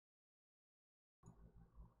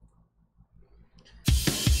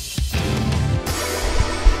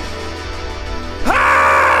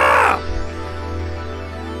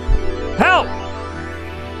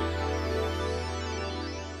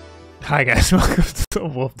Hi guys, welcome to the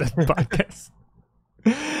Wulff Den podcast.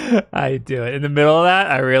 I do it. In the middle of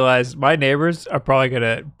that, I realized my neighbors are probably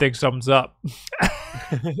gonna think something's up.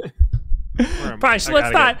 Probably,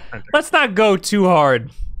 let's not go too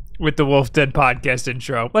hard with the Wulff Den podcast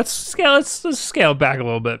intro. Let's scale back a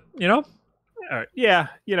little bit, you know? All right. Yeah,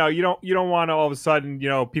 you don't want to all of a sudden,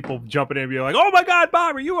 people jumping in and be like, "Oh my God,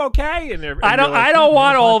 Bob, are you okay?" And I don't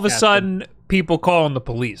want all of a sudden people calling the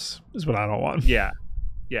police. Is what I don't want.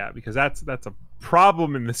 Yeah, because that's a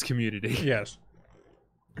problem in this community. Yes.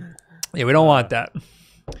 Yeah, we don't want that.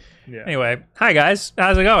 Yeah. Anyway, hi guys,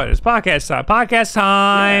 how's it going? It's podcast time. Podcast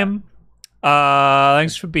time. Yeah.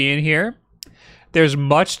 Thanks for being here. There's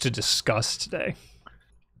much to discuss today.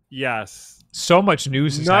 Yes. So much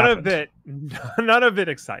news has happened. None of it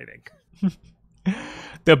exciting.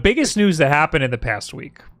 The biggest news that happened in the past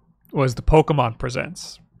week was the Pokemon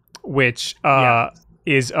Presents, which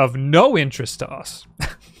is of no interest to us.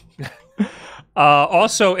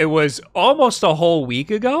 Also, it was almost a whole week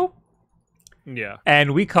ago. Yeah.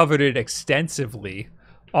 And we covered it extensively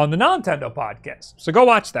on the Nintendo podcast. So go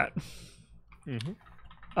watch that. Mm-hmm.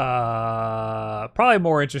 Probably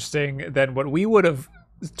more interesting than what we would have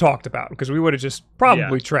talked about, because we would have just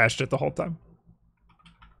probably trashed it the whole time.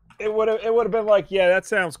 It would have been like, yeah, that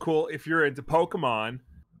sounds cool if you're into Pokemon,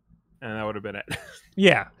 and that would have been it.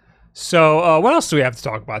 Yeah. So what else do we have to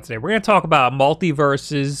talk about today? We're going to talk about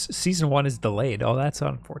Multiverses. Season 1 is delayed. Oh, that's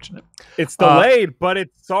unfortunate. It's delayed, but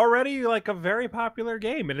it's already like a very popular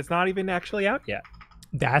game, and it's not even actually out yet.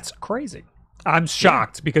 That's crazy. I'm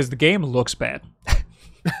shocked because the game looks bad.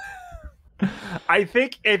 I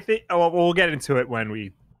think we'll get into it when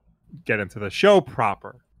we get into the show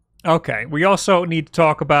proper. Okay. We also need to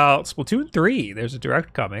talk about Splatoon 3. There's a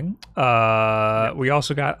direct coming. We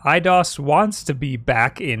also got Eidos wants to be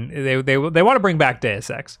back in. They want to bring back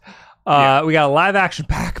Deus Ex. We got a live action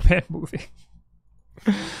Pac-Man movie.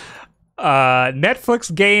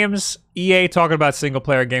 Netflix games. EA talking about single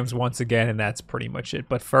player games once again, and that's pretty much it.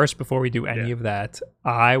 But first, before we do any of that,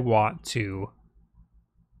 I want to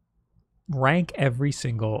rank every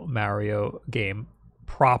single Mario game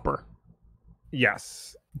proper.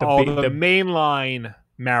 Yes. All the mainline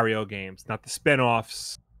Mario games, not the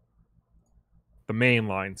spin-offs. The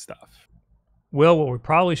mainline stuff. Will, what we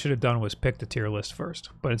probably should have done was pick the tier list first,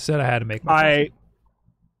 but instead I had to make my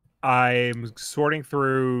I'm sorting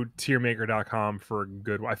through tiermaker.com for a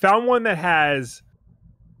good one. I found one that has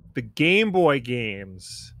the Game Boy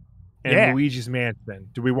games and Luigi's Mansion.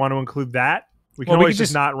 Do we want to include that? We can always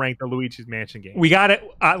just not rank the Luigi's Mansion game. We got it.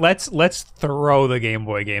 Let's throw the Game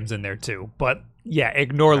Boy games in there too. But yeah,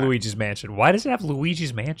 ignore Luigi's Mansion. Why does it have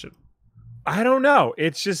Luigi's Mansion? I don't know.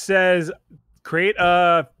 It just says create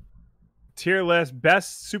a tier list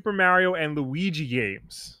best Super Mario and Luigi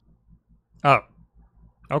games. Oh,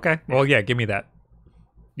 okay. Well, yeah, give me that.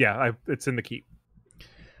 Yeah, it's in the keep.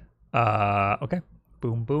 Okay.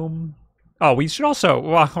 Boom, boom. Oh, we should also,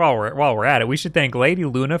 while we're at it, we should thank Lady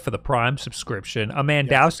Luna for the Prime subscription,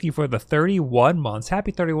 Amandowski for the 31 months. Happy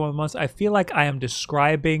 31 months. I feel like I am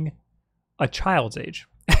describing a child's age.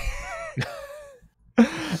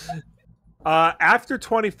 After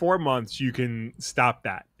 24 months, you can stop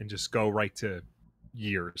that and just go right to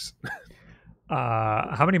years.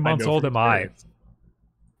 How many months old am I?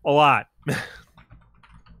 A lot.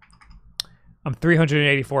 I'm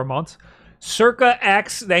 384 months. Circa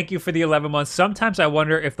X, thank you for the 11 months. Sometimes I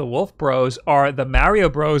wonder if the Wulff Bros are the Mario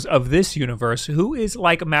Bros of this universe. Who is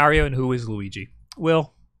like Mario and who is Luigi?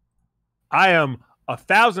 Will? I am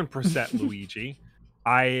 1,000% Luigi.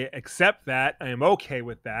 I accept that. I am okay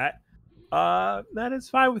with that. That is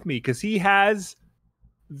fine with me because he has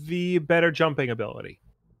the better jumping ability.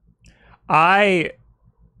 I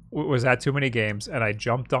was at too many games and I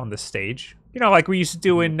jumped on the stage. Like we used to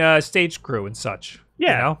do in Stage Crew and such.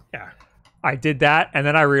 Yeah. Yeah. I did that, and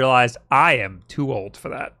then I realized I am too old for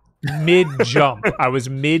that. Mid-jump. I was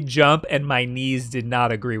mid-jump, and my knees did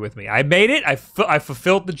not agree with me. I made it. I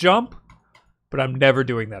fulfilled the jump, but I'm never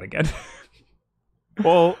doing that again.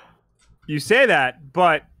 Well, you say that,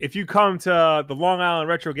 but if you come to the Long Island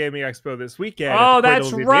Retro Gaming Expo this weekend,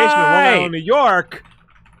 that's right, in Long Island, New York,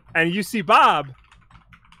 and you see Bob,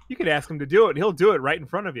 you can ask him to do it, and he'll do it right in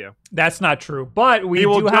front of you. That's not true, but he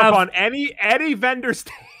will jump on any vendor's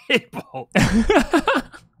table.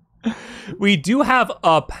 We do have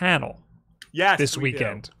a panel. Yes, this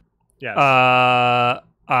weekend. Do. Yes.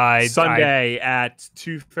 Sunday at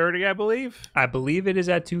 2:30, I believe. I believe it is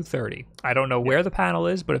at 2:30. I don't know where the panel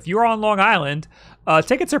is, but if you're on Long Island,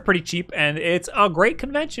 tickets are pretty cheap, and it's a great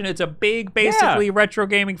convention. It's a big, basically retro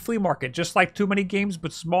gaming flea market, just like Too Many Games,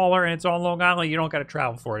 but smaller, and it's on Long Island. You don't got to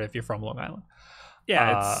travel for it if you're from Long Island.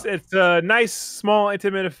 Yeah, it's a nice, small,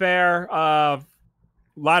 intimate affair. A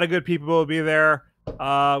lot of good people will be there.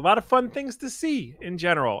 A lot of fun things to see in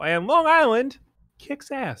general. And Long Island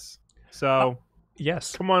kicks ass. So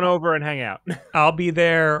yes, come on over and hang out. I'll be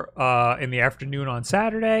there in the afternoon on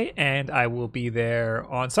Saturday, and I will be there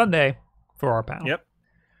on Sunday for our panel. Yep,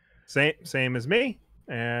 same as me,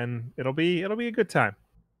 and it'll be a good time.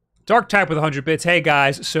 Dark Type with 100 bits. Hey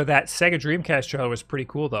guys, so that Sega Dreamcast trailer was pretty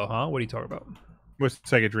cool, though, huh? What are you talking about? What's the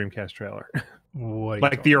Sega Dreamcast trailer? What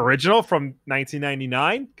like the original from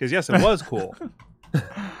 1999? Because yes, it was cool. All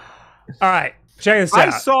right, check this out.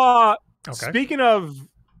 I saw. Okay. Speaking of,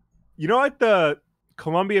 like the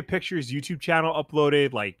Columbia Pictures YouTube channel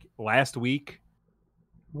uploaded like last week.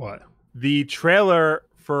 What? The trailer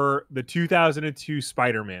for the 2002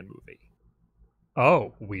 Spider-Man movie.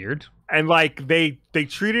 Oh, weird. And like they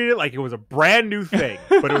treated it like it was a brand new thing,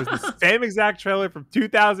 but it was the same exact trailer from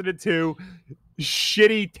 2002,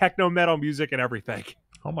 shitty techno metal music and everything.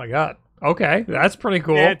 Oh my god. Okay, that's pretty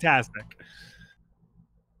cool. Fantastic.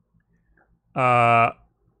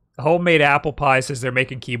 Homemade Apple Pie says they're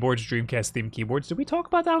making keyboards, Dreamcast themed keyboards. Did we talk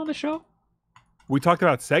about that on the show? We talked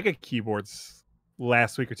about Sega keyboards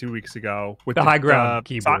last week or 2 weeks ago with the high ground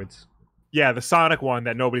keyboards. Yeah, the Sonic one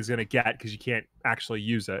that nobody's going to get because you can't actually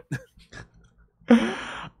use it.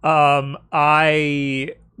 I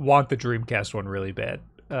want the Dreamcast one really bad.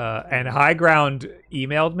 And High Ground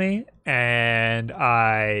emailed me, and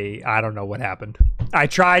I don't know what happened. I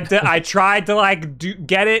tried to like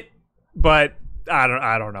get it, but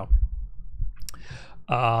I don't know.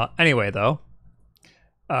 Anyway, though,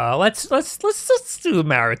 let's do the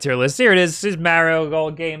Mario tier list. Here it is. This is Mario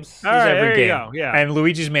Gold games. All right, every there you game. go. Yeah, and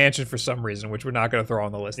Luigi's Mansion for some reason, which we're not going to throw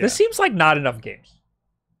on the list. Yeah. This seems like not enough games.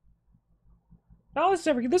 No, this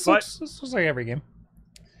looks like every game.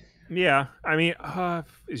 Yeah, I mean,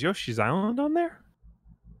 is Yoshi's Island on there?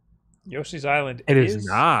 Yoshi's Island. It is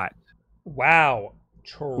not. Wow,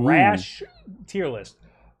 trash tier list.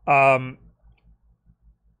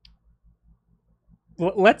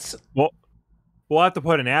 We'll have to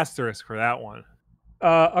put an asterisk for that one.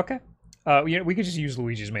 Okay. We could just use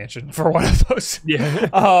Luigi's Mansion for one of those.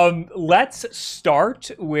 Yeah. Let's start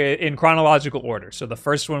in chronological order. So the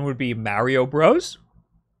first one would be Mario Bros.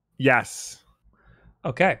 Yes.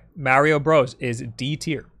 Okay. Mario Bros is D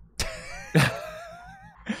tier.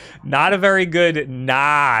 Not a very good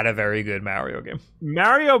Mario game.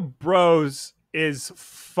 Mario Bros is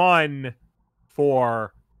fun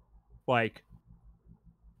for like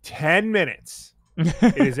 10 minutes.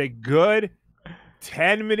 It is a good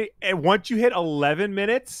 10-minute, and once you hit 11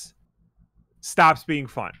 minutes, stops being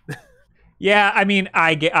fun. Yeah, I mean,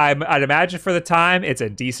 I'd imagine for the time, it's a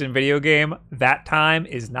decent video game. That time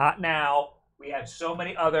is not now. We have so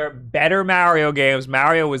many other better Mario games.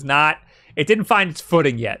 Mario was not, it didn't find its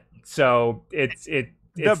footing yet. So it's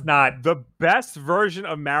not. The best version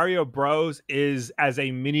of Mario Bros is as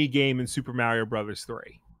a mini game in Super Mario Brothers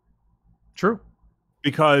 3. True.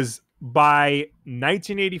 Because by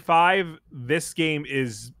 1985, this game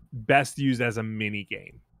is best used as a mini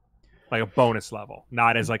game, like a bonus level,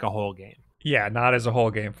 not as like a whole game. Yeah, not as a whole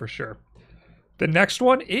game for sure. The next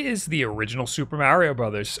one is the original Super Mario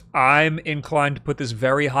Brothers. I'm inclined to put this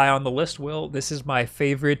very high on the list, Will. This is my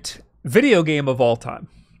favorite video game of all time,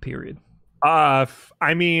 period. I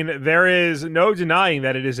mean, there is no denying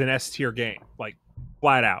that it is an S tier game, like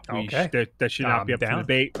flat out. Okay. That should not be up to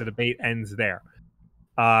debate. The debate ends there.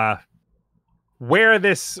 Where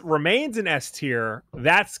this remains an S tier,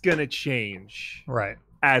 that's gonna change, right,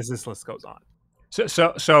 as this list goes on.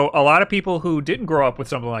 So a lot of people who didn't grow up with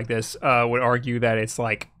something like this would argue that it's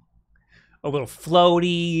like a little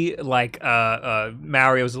floaty, like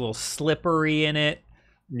Mario's a little slippery in it.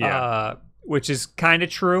 Yeah. Which is kind of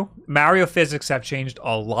true. Mario physics have changed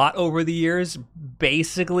a lot over the years.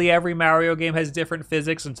 Basically, every Mario game has different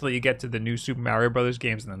physics until you get to the new Super Mario Brothers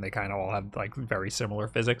games, and then they kind of all have like very similar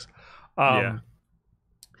physics. Yeah.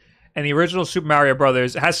 And the original Super Mario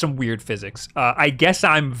Brothers has some weird physics. I guess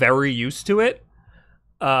I'm very used to it.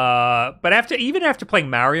 But after playing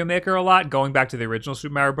Mario Maker a lot, going back to the original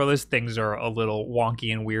Super Mario Brothers, things are a little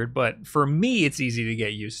wonky and weird. But for me, it's easy to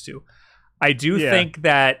get used to. I do think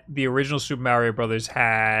that the original Super Mario Brothers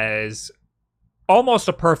has almost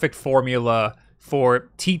a perfect formula for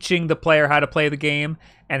teaching the player how to play the game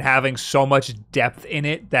and having so much depth in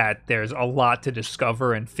it that there's a lot to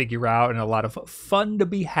discover and figure out and a lot of fun to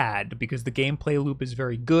be had because the gameplay loop is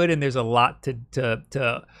very good and there's a lot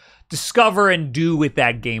to discover and do with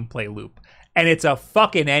that gameplay loop. And it's a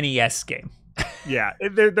fucking NES game. Yeah,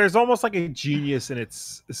 there's almost like a genius in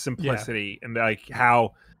its simplicity and like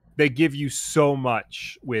how they give you so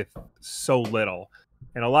much with so little.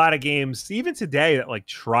 And a lot of games, even today, that like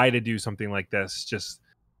try to do something like this, just,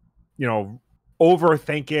 you know,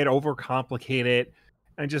 overthink it, overcomplicate it,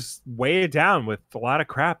 and just weigh it down with a lot of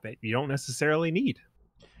crap that you don't necessarily need.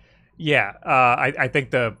 Yeah, I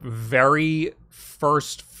think the very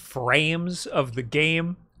first frames of the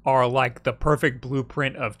game are like the perfect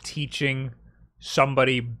blueprint of teaching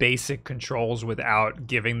somebody basic controls without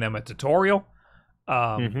giving them a tutorial.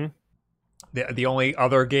 The only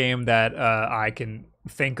other game that I can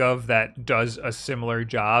think of that does a similar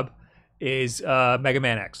job is Mega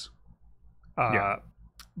Man X.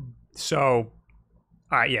 So,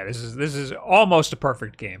 yeah, this is almost a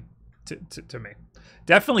perfect game to me.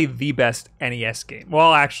 Definitely the best NES game.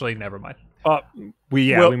 Well, actually, never mind.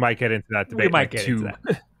 We might get into that debate. We might get into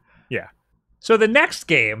that. Yeah. So the next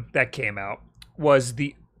game that came out was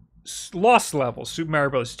the Lost Levels, Super Mario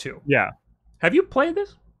Bros. 2. Yeah. Have you played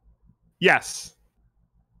this? Yes.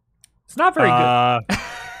 It's not very good.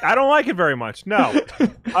 I don't like it very much. No.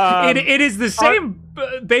 It is the same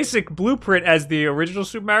basic blueprint as the original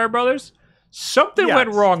Super Mario Brothers. Something went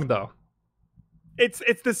wrong, though. It's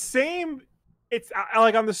the same. It's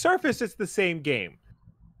like on the surface, it's the same game.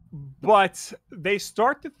 But they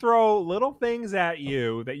start to throw little things at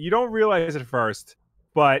you that you don't realize at first.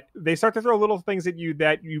 But they start to throw little things at you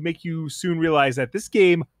that you make you soon realize that this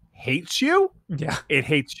game hates you. Yeah. It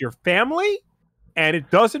hates your family. And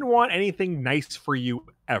it doesn't want anything nice for you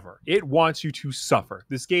ever. It wants you to suffer.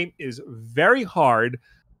 This game is very hard,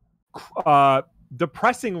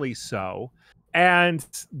 depressingly so. And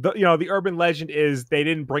the urban legend is they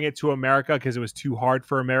didn't bring it to America because it was too hard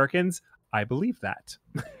for Americans. I believe that.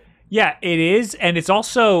 Yeah, it is, and it's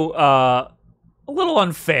also a little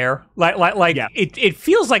unfair. Like yeah. It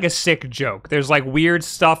feels like a sick joke. There's like weird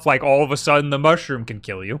stuff, like all of a sudden the mushroom can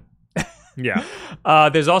kill you. Yeah.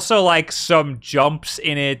 There's also like some jumps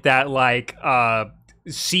in it that like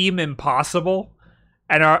seem impossible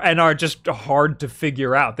and are just hard to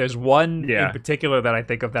figure out. There's one in particular that I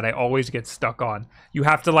think of that I always get stuck on. You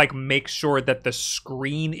have to like make sure that the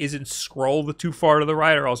screen isn't scrolled too far to the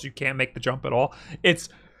right, or else you can't make the jump at all. And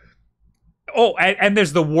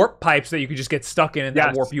there's the warp pipes that you can just get stuck in and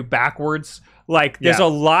that warp you backwards. Like there's a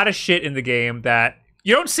lot of shit in the game that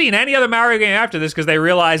you don't see in any other Mario game after this because they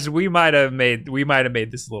realized we might have made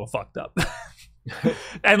this a little fucked up.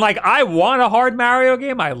 And like I want a hard Mario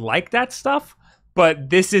game. I like that stuff, but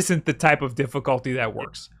this isn't the type of difficulty that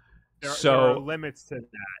works. There are limits to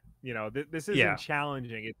that. This isn't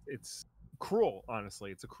challenging. It's cruel, honestly.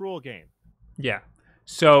 It's a cruel game. Yeah.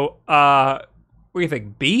 So what do you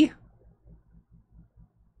think? B?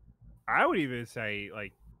 I would even say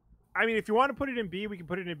if you want to put it in B, we can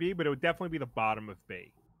put it in B, but it would definitely be the bottom of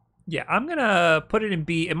B. Yeah, I'm going to put it in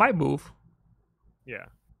B. It might move. Yeah.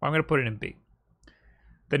 I'm going to put it in B.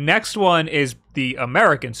 The next one is the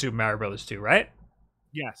American Super Mario Bros. 2, right?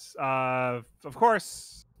 Yes. Of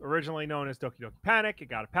course, originally known as Doki Doki Panic. It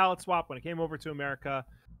got a palette swap when it came over to America,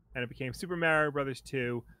 and it became Super Mario Bros.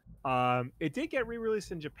 2. It did get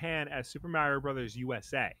re-released in Japan as Super Mario Bros.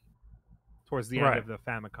 USA towards the end of the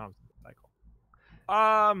Famicom cycle.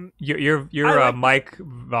 Your mic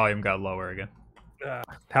volume got lower again.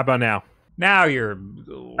 How about now? Now you're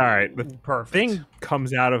all right. The perfect thing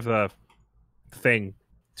comes out of the thing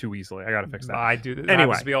too easily. I gotta fix that. I do. That anyway,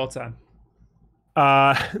 happens to be all the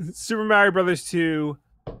time. Super Mario Brothers 2.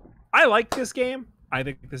 I like this game. I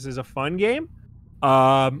think this is a fun game.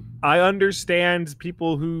 I understand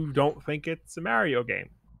people who don't think it's a Mario game.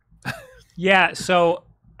 Yeah, so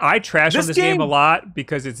I trash on this game a lot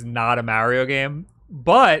because it's not a Mario game,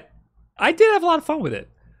 but I did have a lot of fun with it.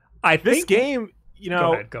 This game,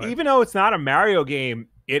 go ahead. Even though it's not a Mario game,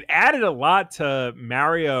 it added a lot to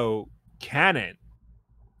Mario canon.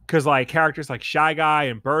 Because like characters like Shy Guy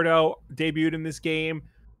and Birdo debuted in this game.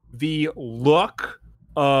 The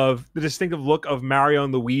distinctive look of Mario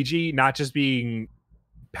and Luigi, not just being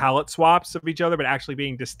palette swaps of each other, but actually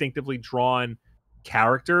being distinctively drawn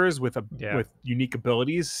characters with unique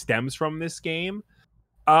abilities, stems from this game.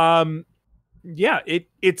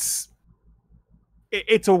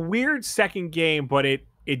 It's a weird second game, but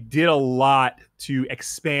it did a lot to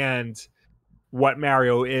expand what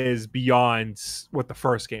Mario is beyond what the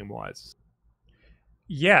first game was.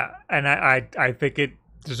 Yeah, and I think it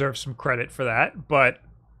deserves some credit for that. But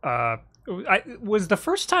was the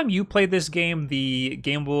first time you played this game the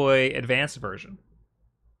Game Boy Advance version?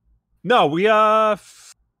 No, I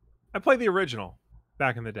played the original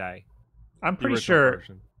back in the day. I'm pretty sure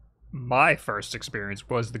my first experience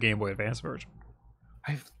was the Game Boy Advance version.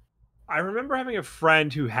 I remember having a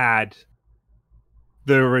friend who had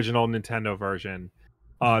the original Nintendo version.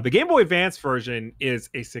 The Game Boy Advance version is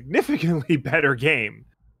a significantly better game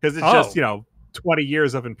because it's just 20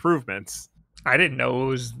 years of improvements. I didn't know it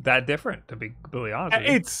was that different, to be completely honest with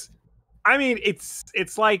you.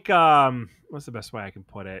 It's like what's the best way I can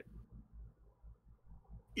put it?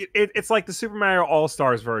 It's like the Super Mario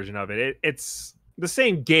All-Stars version of it. It's the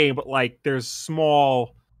same game, but like there's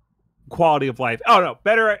small quality of life. Oh no,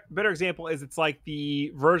 better example is it's like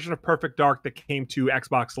the version of Perfect Dark that came to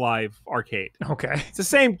Xbox Live Arcade. Okay. It's the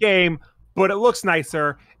same game, but it looks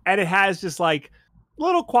nicer and it has just like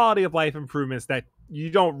little quality of life improvements that you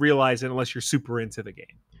don't realize it unless you're super into the game.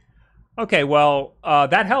 Okay, well,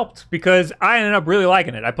 that helped because I ended up really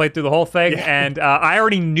liking it. I played through the whole thing, and I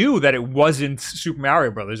already knew that it wasn't Super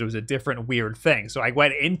Mario Brothers. It was a different weird thing. So I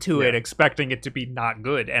went into it expecting it to be not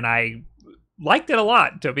good, and I liked it a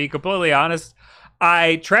lot, to be completely honest.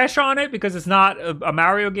 I trash on it because it's not a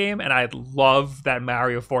Mario game, and I love that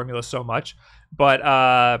Mario formula so much. But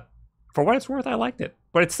for what it's worth, I liked it.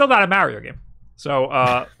 But it's still not a Mario game. So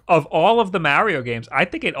of all of the Mario games, I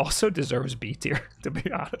think it also deserves B tier, to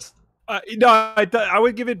be honest. I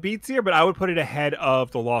would give it B tier, but I would put it ahead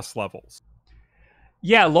of the Lost Levels.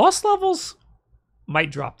 Yeah, Lost Levels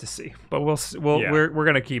might drop to C, but we're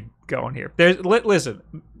gonna keep going here. Listen,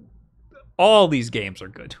 all these games are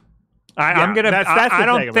good. I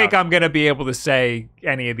don't think I'm gonna be able to say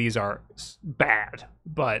any of these are bad,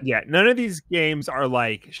 but none of these games are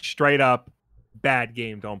like straight up bad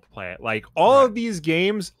game. Don't play it. Like all of these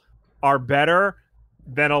games are better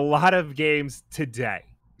than a lot of games today.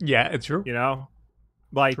 Yeah, it's true. You know,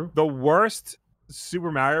 like the worst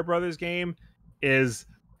Super Mario Brothers game is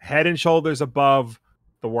head and shoulders above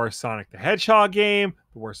the worst Sonic the Hedgehog game,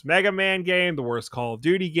 the worst Mega Man game, the worst Call of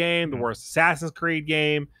Duty game, the worst Assassin's Creed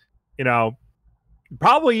game. You know,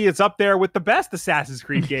 probably it's up there with the best Assassin's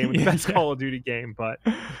Creed game and the best Call of Duty game. But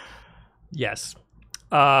yes.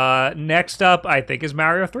 Next up, I think, is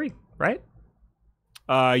Mario 3, right?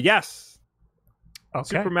 Yes. Okay.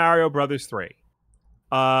 Super Mario Brothers 3.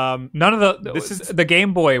 None of the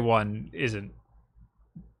Game Boy one isn't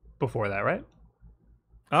before that, right?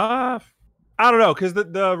 I don't know, because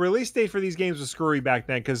the release date for these games was screwy back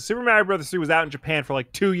then, because Super Mario Brothers 3 was out in Japan for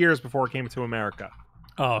like 2 years before it came to America.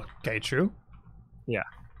 Oh, okay, true. Yeah.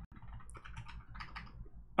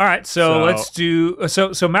 All right, so let's do...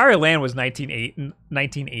 So Mario Land was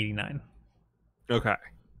 1989. Okay.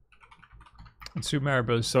 And Super Mario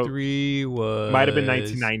Bros. 3 was... Might have been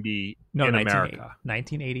 1990 in America.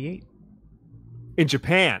 1988. In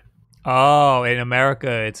Japan. Oh, in America,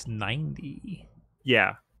 it's 90.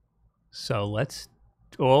 Yeah. So let's...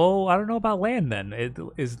 Oh, I don't know about Land then.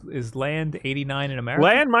 Is Land 89 in America?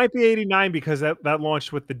 Land might be 89 because that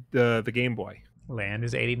launched with the Game Boy. Land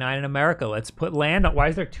is 89 in America. Let's put Land on. Why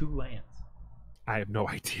is there 2 lands? I have no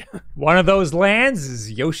idea. One of those lands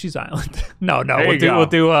is Yoshi's Island. No, we'll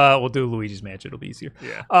do Luigi's Mansion. It'll be easier.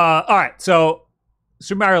 Yeah. All right. So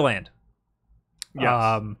Super Mario Land.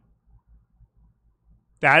 Yes.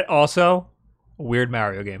 That also a weird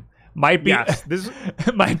Mario game. Might be this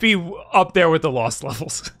might be up there with the Lost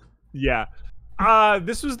Levels. Yeah.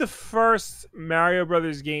 This was the first Mario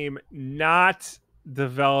Brothers game not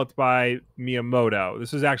developed by Miyamoto.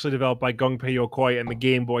 This was actually developed by Gunpei Yokoi and the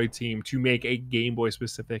Game Boy team to make a Game Boy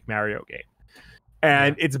specific Mario game.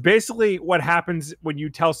 And it's basically what happens when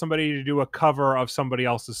you tell somebody to do a cover of somebody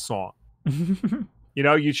else's song. You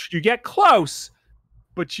know, you get close,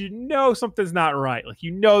 but you know something's not right. Like,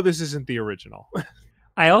 you know this isn't the original.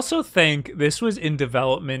 I also think this was in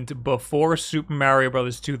development before Super Mario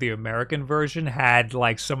Bros. 2, the American version, had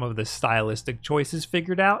like some of the stylistic choices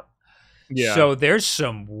figured out. Yeah. So there's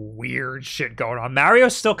some weird shit going on. Mario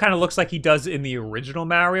still kind of looks like he does in the original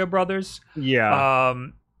Mario Brothers. Yeah.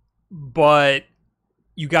 But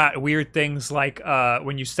you got weird things like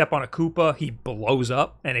when you step on a Koopa, he blows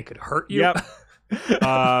up and it could hurt you. Yep.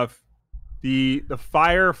 The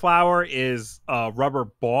fire flower is a rubber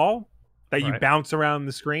ball that you bounce around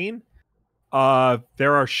the screen.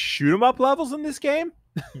 There are shoot 'em up levels in this game.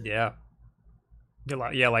 Yeah.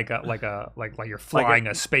 Like you're flying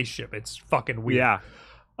a spaceship. It's fucking weird. Yeah.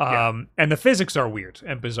 And the physics are weird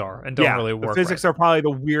and bizarre and don't really work. The physics are probably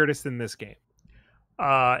the weirdest in this game.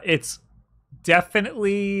 It's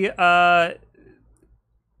definitely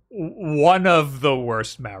one of the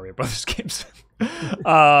worst Mario Brothers games.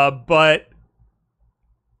 But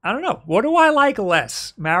I don't know. What do I like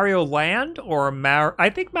less, Mario Land or I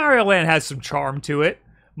think Mario Land has some charm to it,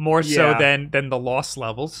 more so than the Lost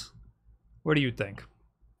Levels. What do you think?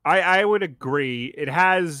 I would agree. It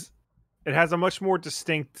has a much more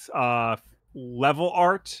distinct level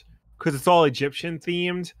art because it's all Egyptian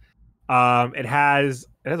themed. It has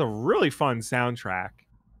a really fun soundtrack.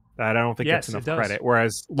 that I don't think Yes, gets enough it does. credit.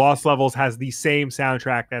 Whereas Lost Levels has the same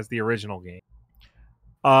soundtrack as the original game.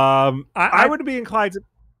 I would be inclined to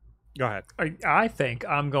go ahead. I think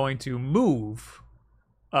I'm going to move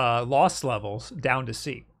Lost Levels down to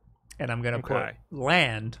C, and I'm going to put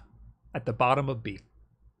Land at the bottom of B,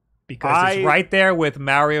 because it's right there with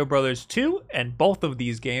Mario Brothers 2, and both of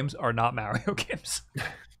these games are not Mario games.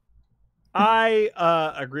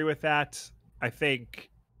 I agree with that. I think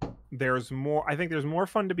there's more. I think there's more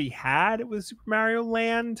fun to be had with Super Mario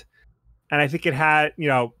Land, and I think it had,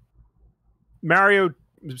 Mario.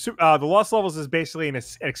 The Lost Levels is basically an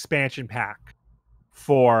expansion pack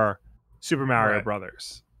for Super Mario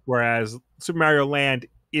Brothers, whereas Super Mario Land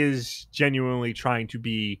is genuinely trying to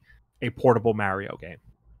be a portable Mario game.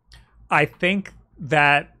 I think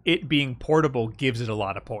that it being portable gives it a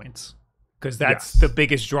lot of points, because that's the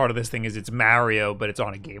biggest draw to this thing, is it's Mario, but it's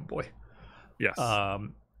on a Game Boy. Yes.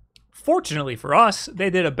 Fortunately for us,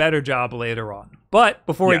 they did a better job later on. But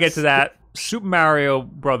before we get to that, Super Mario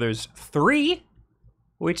Brothers 3,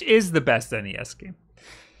 which is the best NES game.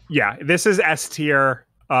 Yeah, this is S tier.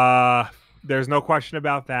 There's no question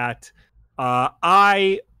about that.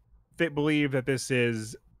 I believe that this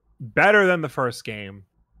is better than the first game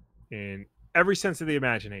in every sense of the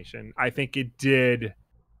imagination. I think it did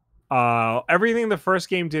everything the first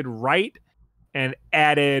game did right, and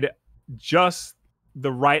added just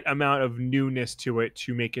the right amount of newness to it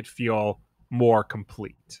to make it feel more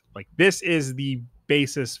complete. Like, this is the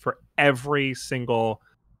basis for every single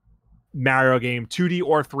Mario game, 2D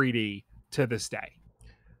or 3D, to this day.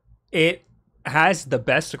 It has the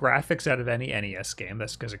best graphics out of any NES game.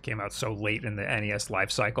 That's because it came out so late in the NES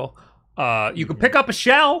life cycle. You can pick up a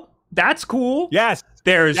shell. That's cool. Yes.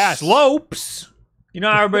 There's slopes. You know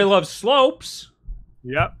how everybody loves slopes.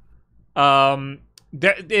 Yep.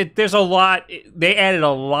 There's a lot. They added a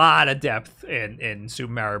lot of depth in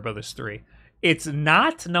Super Mario Brothers 3. It's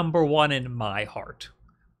not number 1 in my heart,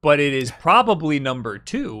 but it is probably number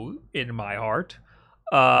 2 in my heart.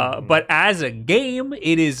 But as a game,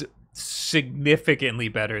 it is significantly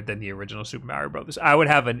better than the original Super Mario Brothers. I would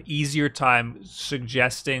have an easier time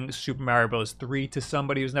suggesting Super Mario Brothers 3 to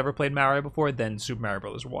somebody who's never played Mario before than Super Mario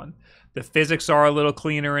Brothers 1. The physics are a little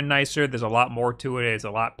cleaner and nicer. There's a lot more to it. It's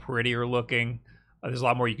a lot prettier looking. There's a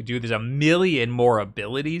lot more you can do. There's a million more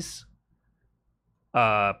abilities. You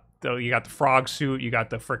got the frog suit. You got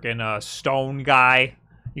the freaking stone guy.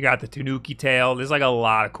 You got the Tanuki tail. There's like a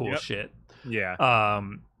lot of cool shit. Yeah.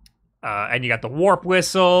 And you got the warp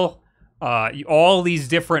whistle. All these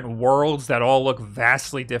different worlds that all look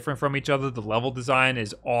vastly different from each other. The level design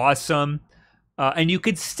is awesome. And you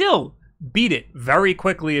could still beat it very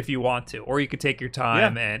quickly if you want to, or you could take your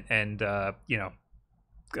time and go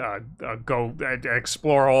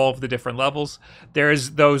explore all of the different levels.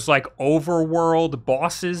 There's those like overworld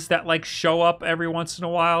bosses that like show up every once in a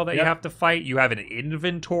while that you have to fight. You have an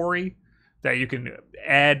inventory that you can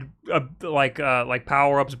add like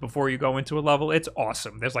power-ups before you go into a level. It's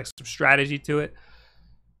awesome. There's like some strategy to it.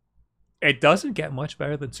 It doesn't get much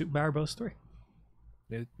better than Super Mario Bros. 3.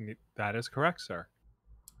 That is correct, sir.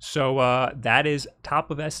 So that is top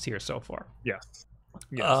of S tier so far. Yes.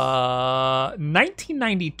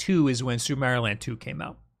 1992 is when Super Mario Land 2 came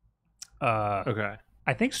out. Okay.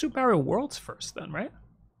 I think Super Mario World's first then, right?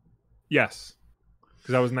 Yes.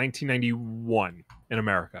 Because that was 1991 in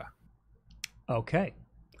America. Okay.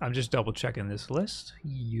 I'm just double checking this list.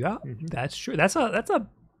 Yeah, that's true. Is that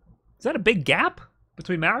a big gap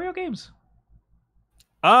between Mario games?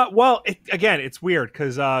 Well, it's weird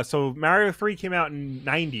because so Mario 3 came out in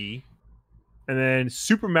 90, and then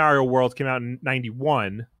Super Mario World came out in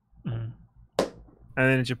 91, and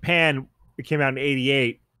then in Japan it came out in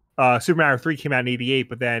 88. Super Mario 3 came out in 88,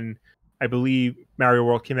 but then I believe Mario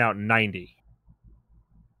World came out in 90.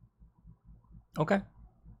 Okay.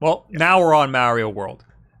 Well, now we're on Mario World.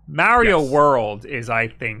 Mario World is, I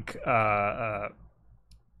think,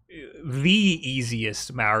 the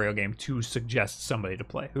easiest Mario game to suggest somebody to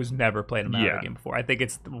play who's never played a Mario game before. I think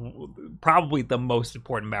it's probably the most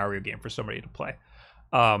important Mario game for somebody to play.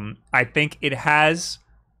 I think it has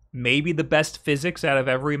maybe the best physics out of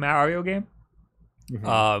every Mario game.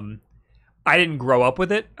 I didn't grow up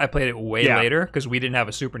with it. I played it way later because we didn't have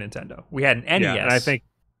a Super Nintendo. We had an NES. Yeah, and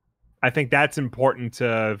I think that's important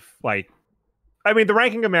to, like, I mean, the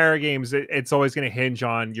ranking of Mario games, it's always going to hinge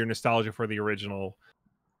on your nostalgia for the original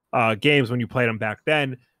games when you played them back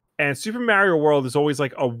then. And Super Mario World is always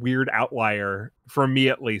like a weird outlier for me,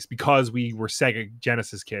 at least, because we were Sega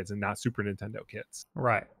Genesis kids and not Super Nintendo kids.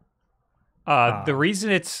 Right. The reason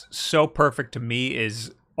it's so perfect to me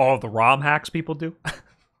is all the ROM hacks people do.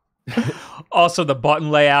 Also, the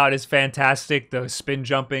button layout is fantastic. The spin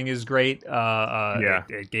jumping is great. Yeah,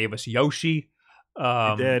 It gave us Yoshi.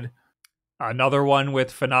 it did. Another one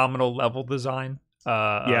with phenomenal level design.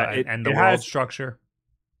 Yeah, And the world structure.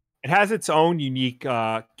 it has its own unique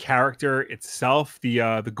character itself. The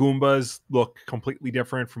Goombas look completely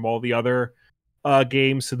different from all the other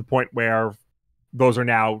games, to the point where those are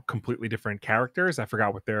now completely different characters. I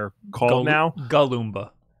forgot what they're called now.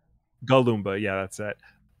 Galumba. Galumba, yeah, that's it.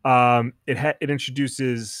 It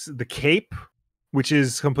introduces the cape, which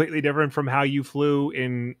is completely different from how you flew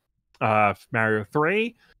in Mario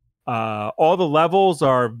 3. All the levels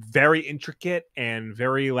are very intricate and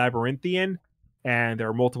very labyrinthian, and there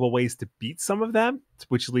are multiple ways to beat some of them,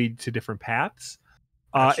 which lead to different paths.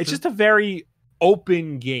 It's just a very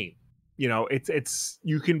open game. You know, it's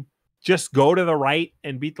you can just go to the right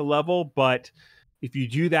and beat the level, but if you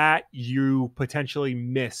do that, you potentially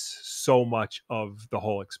miss so much of the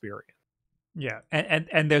whole experience. Yeah,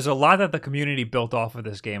 and there's a lot that the community built off of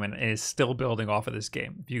this game and is still building off of this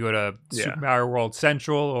game. If you go to Super Mario World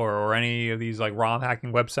Central or any of these like ROM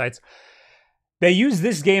hacking websites, they use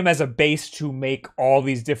this game as a base to make all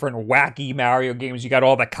these different wacky Mario games. You got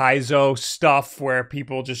all the Kaizo stuff where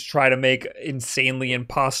people just try to make insanely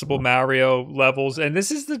impossible Mario levels, and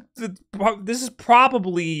this is this is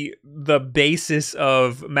probably the basis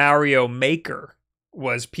of Mario Maker.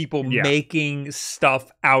 Was people making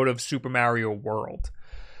stuff out of Super Mario World.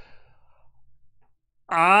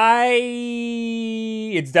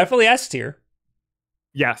 It's definitely S tier.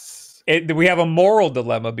 Yes. We have a moral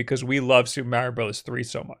dilemma because we love Super Mario Bros. 3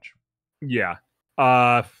 so much. Yeah.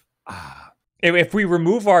 If we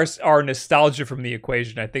remove our nostalgia from the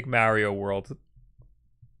equation, I think Mario World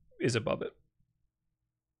is above it.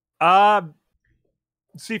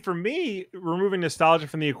 See, for me, removing nostalgia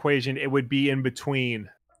from the equation, it would be in between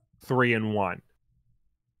 3 and 1.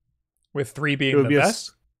 With 3 being the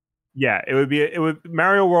best? It would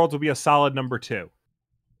Mario World would be a solid number 2.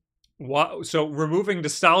 What? So removing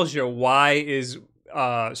nostalgia, why is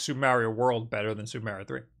Super Mario World better than Super Mario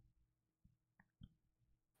 3?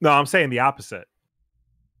 No, I'm saying the opposite.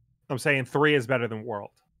 I'm saying 3 is better than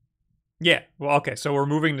World. Yeah, well, okay, so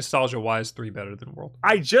removing nostalgia, why is 3 better than World?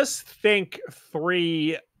 I just think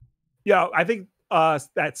 3... I think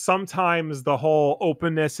that sometimes the whole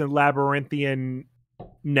openness and labyrinthianness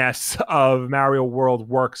of Mario World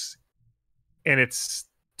works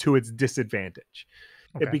to its disadvantage.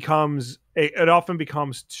 Okay. It often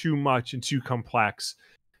becomes too much and too complex,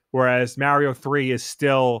 whereas Mario 3 is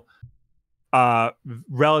still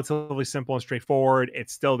relatively simple and straightforward.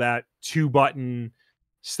 It's still that 2-button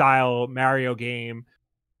style Mario game.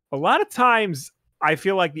 A lot of times I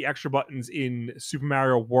feel like the extra buttons in Super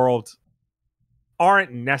Mario World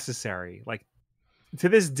aren't necessary. Like, to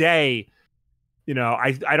this day,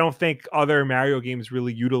 I don't think other Mario games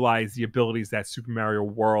really utilize the abilities that Super Mario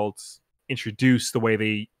World introduced the way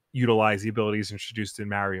they utilize the abilities introduced in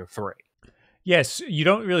Mario 3. Yes, you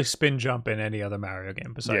don't really spin jump in any other Mario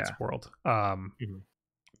game besides World.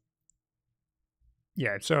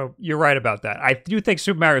 Yeah, so you're right about that. I do think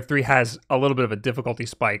Super Mario 3 has a little bit of a difficulty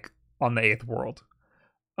spike on the 8th world.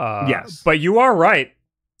 Yes. But you are right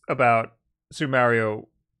about Super Mario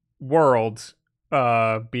World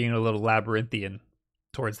being a little labyrinthian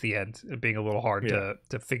towards the end, being a little hard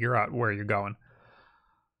to figure out where you're going.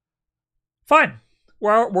 Fine.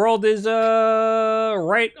 World is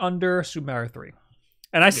right under Super Mario 3.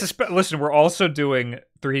 And I suspect, listen, we're also doing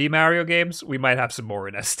 3D Mario games. We might have some more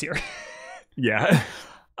in S tier. Yeah.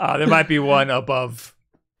 There might be one above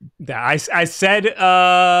that. I said,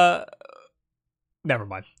 never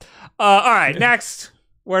mind. All right, next.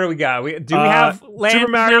 Where do we got? We have Land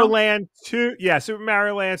Super Mario now? Land 2. Yeah, Super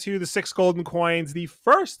Mario Land 2, the 6 golden coins. The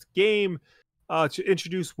first game to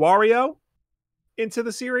introduce Wario into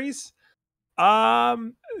the series.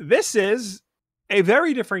 This is a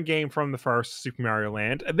very different game from the first Super Mario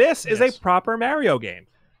Land. This is a proper Mario game.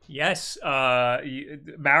 Yes.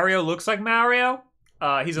 Mario looks like Mario.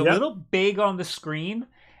 He's a little big on the screen,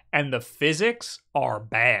 and the physics are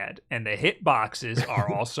bad, and the hitboxes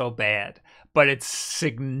are also bad. But it's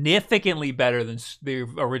significantly better than the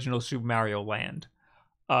original Super Mario Land.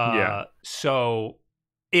 So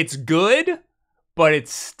it's good, but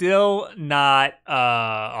it's still not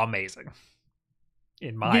amazing,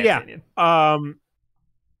 in my opinion.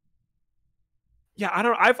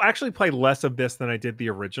 I've actually played less of this than I did the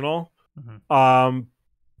original. Mm-hmm.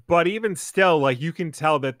 But even still, like, you can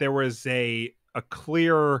tell that there was a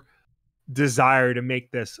clear desire to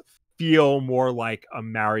make this feel more like a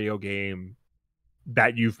Mario game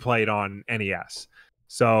that you've played on NES.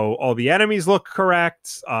 So all the enemies look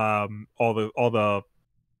correct. All the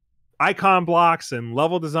icon blocks and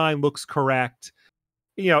level design looks correct.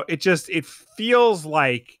 It feels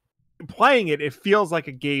like playing it feels like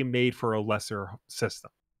a game made for a lesser system.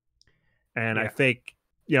 And I think,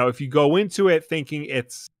 if you go into it thinking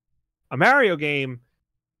it's a Mario game,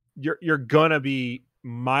 you're gonna be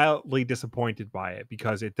mildly disappointed by it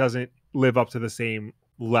because it doesn't live up to the same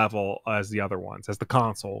level as the other ones, as the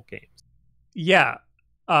console games. Yeah.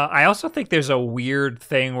 I also think there's a weird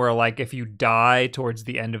thing where, like, if you die towards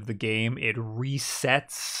the end of the game, it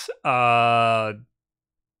resets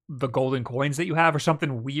the golden coins that you have, or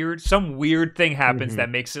something weird. Some weird thing happens that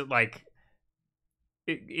makes it like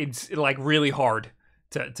it's like really hard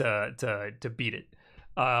to beat it.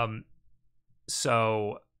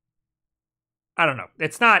 So I don't know.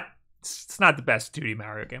 It's not the best 2D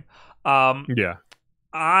Mario game. Yeah.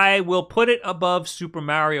 I will put it above Super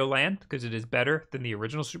Mario Land because it is better than the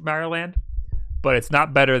original Super Mario Land, but it's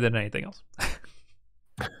not better than anything else.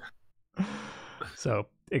 So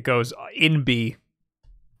it goes in B,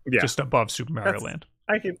 just above Super Mario Land.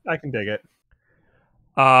 I can dig it.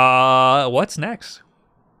 What's next?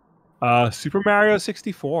 Super Mario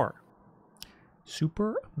 64.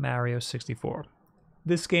 Super Mario 64.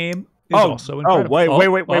 This game is also incredible. Wait.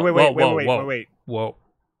 Whoa.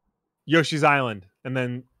 Yoshi's Island, and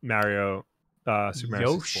then Mario, Super Mario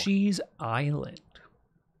 64. Yoshi's Island.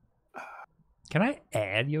 Can I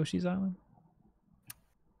add Yoshi's Island?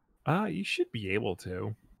 You should be able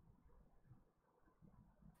to.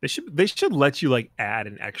 They should let you like add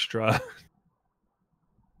an extra.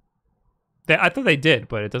 I thought they did,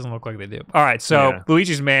 but it doesn't look like they do. All right, so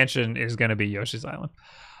Luigi's Mansion is going to be Yoshi's Island.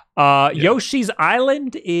 Yoshi's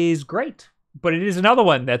Island is great, but it is another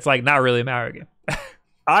one that's like not really a Mario game.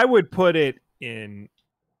 I would put it in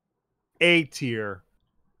A tier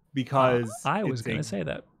because I was going to say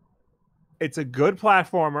that. It's a good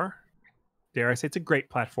platformer. Dare I say it's a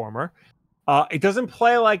great platformer. It doesn't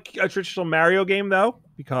play like a traditional Mario game, though,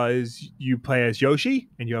 because you play as Yoshi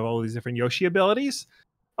and you have all these different Yoshi abilities.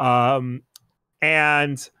 And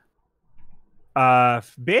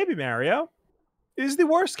Baby Mario is the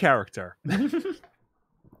worst character.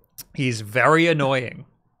 He's very annoying.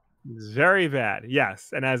 He's very bad,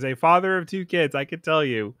 yes. And as a father of 2 kids, I can tell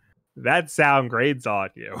you that sound grades on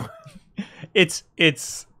you. It's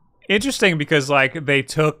interesting because like they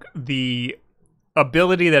took the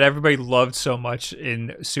ability that everybody loved so much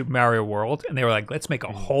in Super Mario World and they were like, let's make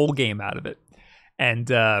a whole game out of it.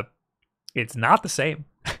 And it's not the same.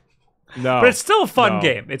 No. But it's still a fun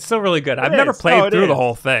game. It's still really good. I've never played through the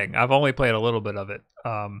whole thing. I've only played a little bit of it.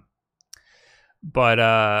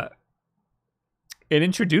 But it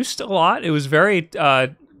introduced a lot. It was very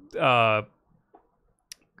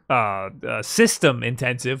system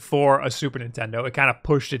intensive for a Super Nintendo. It kind of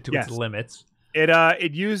pushed it to its limits.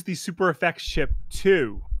 It used the Super Effects chip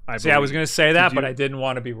 2. I was going to say that, but I didn't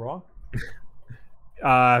want to be wrong.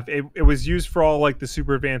 It was used for all like the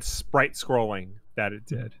super advanced sprite scrolling that it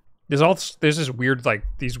did. There's this weird like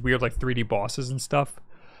 3D bosses and stuff.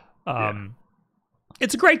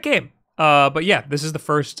 It's a great game. But yeah, this is the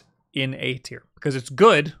first in A tier because it's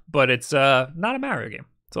good, but it's not a Mario game.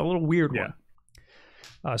 It's a little weird one.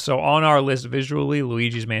 So on our list visually,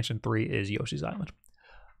 Luigi's Mansion 3 is Yoshi's Island.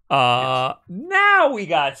 Now we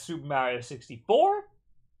got Super Mario 64.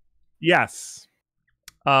 Yes.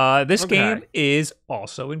 This game is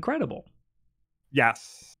also incredible.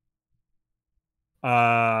 Yes.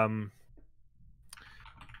 So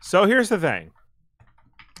here's the thing.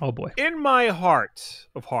 Oh boy. In my heart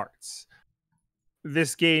of hearts,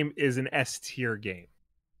 this game is an S tier game.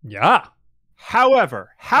 Yeah.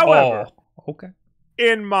 However, okay.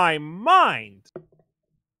 In my mind,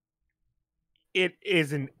 it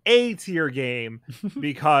is an A tier game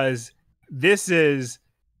because this is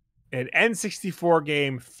an N64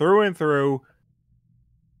 game through and through.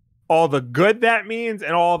 All the good that means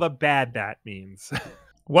and all the bad that means.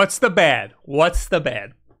 What's the bad?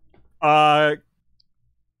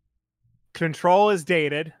 Control is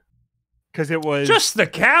dated because it was just the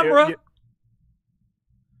camera.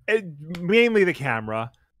 Mainly the camera.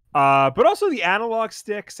 But also the analog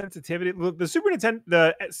stick sensitivity. The the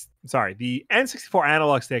N64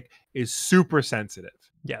 analog stick is super sensitive.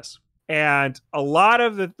 Yes. And a lot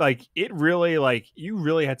of the it really you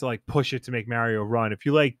really had to push it to make Mario run. If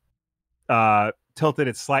you tilted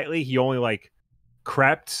it slightly, he only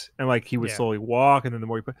crept and he would slowly walk, and then the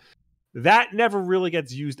more you put that never really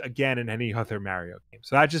gets used again in any other Mario game.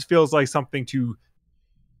 So that just feels like something to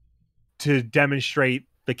demonstrate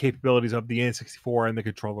the capabilities of the N64 and the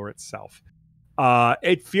controller itself.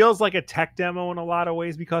 It feels like a tech demo in a lot of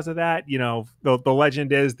ways because of that. You know, the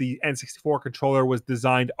legend is the N64 controller was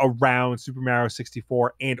designed around Super Mario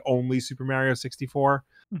 64 and only Super Mario 64.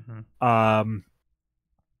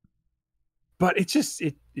 But it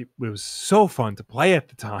was so fun to play at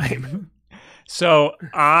the time. So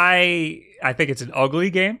I think it's an ugly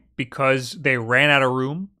game because they ran out of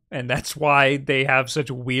room, and that's why they have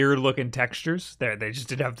such weird looking textures. They just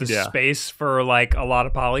didn't have the space for like a lot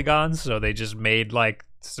of polygons, so they just made like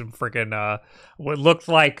some freaking what looked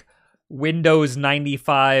like Windows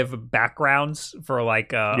 95 backgrounds for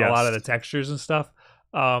like a lot of the textures and stuff.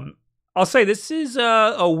 I'll say this is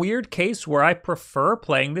a weird case where I prefer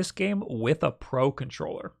playing this game with a Pro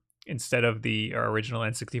controller instead of the original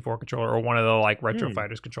N64 controller or one of the like Retro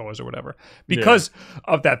Fighters controllers or whatever because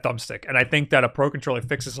of that thumbstick. And I think that a Pro controller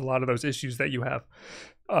fixes a lot of those issues that you have.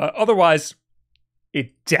 Otherwise,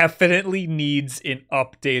 it definitely needs an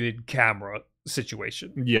updated camera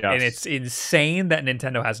situation. Yes. And it's insane that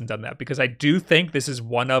Nintendo hasn't done that because I do think this is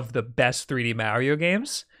one of the best 3D Mario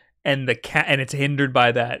games. And and it's hindered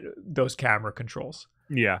by those camera controls.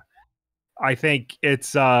 Yeah, I think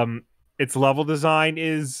its level design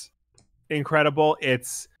is incredible.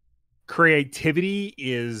 Its creativity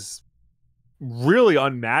is really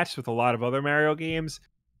unmatched with a lot of other Mario games.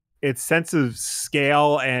 Its sense of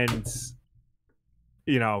scale and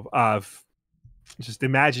of just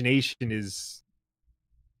imagination is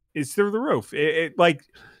through the roof. It like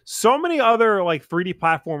so many other like 3D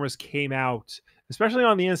platformers came out, especially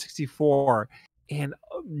on the N64, and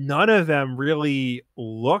none of them really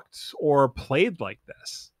looked or played like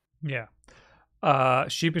this. Yeah.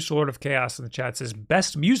 Sheepish Lord of Chaos in the chat says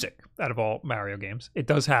best music out of all Mario games. It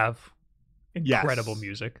does have incredible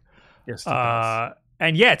music. Yes, it does.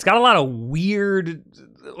 And yeah, it's got a lot of weird,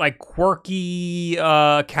 like quirky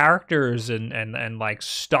characters and like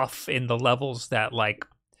stuff in the levels that like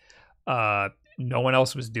no one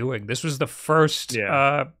else was doing. This was the first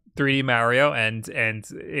 3D Mario, and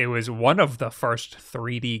it was one of the first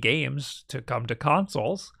 3D games to come to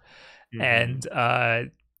consoles, and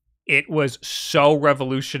it was so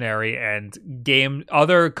revolutionary. And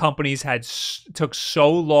other companies took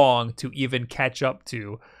so long to even catch up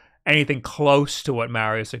to anything close to what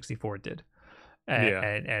Mario 64 did,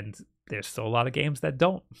 and there's still a lot of games that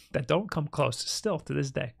don't come close still to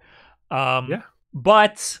this day.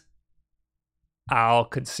 But I'll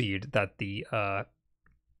concede that the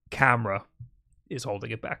camera is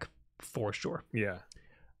holding it back for sure. Yeah.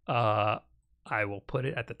 I will put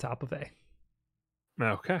it at the top of A.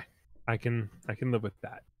 Okay. I can live with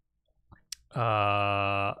that.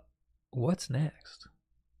 What's next?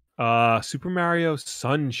 Super Mario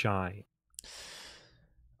Sunshine.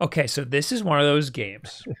 Okay, so this is one of those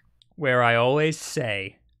games where I always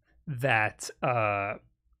say that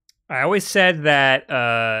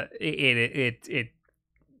it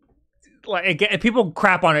like again, people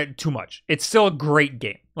crap on it too much. It's still a great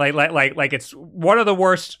game. Like it's one of the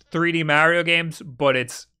worst 3D Mario games, but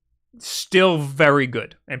it's still very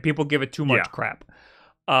good, and people give it too much crap.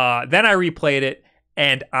 Then I replayed it,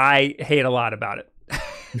 and I hate a lot about it.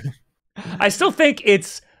 I still think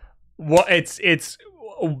it's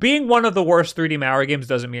being one of the worst 3D Mario games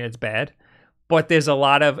doesn't mean it's bad, but there's a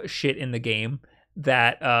lot of shit in the game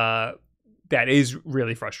that is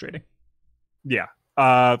really frustrating. Yeah.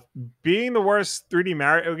 Being the worst 3D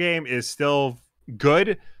Mario game is still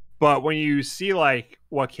good, but when you see like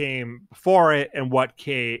what came before it and what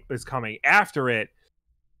is coming after it,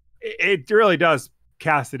 it really does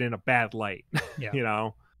cast it in a bad light.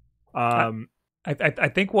 Yeah. I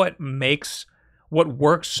think what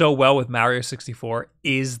works so well with Mario 64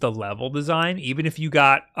 is the level design. Even if you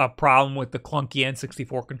got a problem with the clunky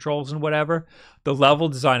N64 controls and whatever, the level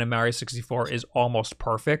design of Mario 64 is almost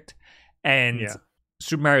perfect. And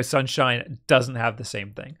Super Mario Sunshine doesn't have the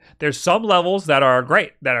same thing. There's some levels that are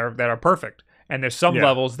great, that are perfect. And there's some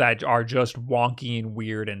levels that are just wonky and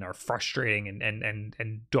weird and are frustrating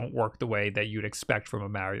and don't work the way that you'd expect from a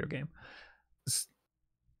Mario game.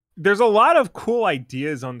 There's a lot of cool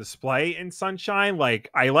ideas on display in Sunshine. Like,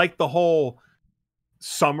 I like the whole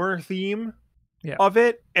summer theme of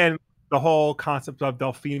it and the whole concept of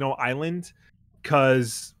Delfino Island,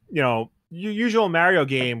 because, your usual Mario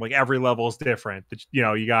game, like every level is different.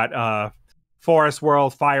 You got forest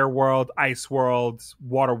world, fire world, ice world,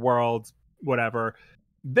 water world, whatever.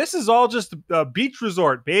 This is all just a beach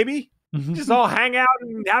resort, baby. Just all hang out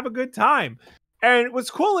and have a good time. And what's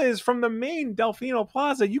cool is from the main Delfino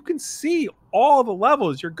Plaza, you can see all the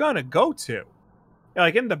levels you're going to go to,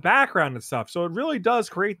 like in the background and stuff. So it really does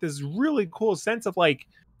create this really cool sense of like,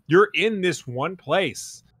 you're in this one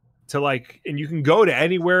place to like, and you can go to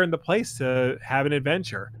anywhere in the place to have an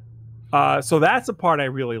adventure. So that's a part I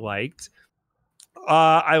really liked.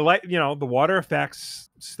 I like, the water effects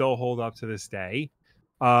still hold up to this day.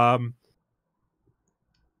 The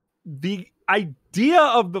idea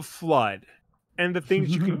of the flood and the things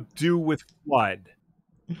you can do with flood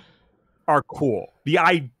are cool. The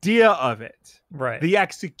idea of it, right? The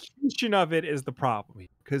execution of it is the problem,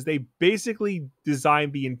 because they basically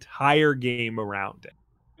designed the entire game around it.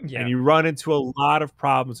 Yeah. And you run into a lot of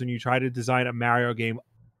problems when you try to design a Mario game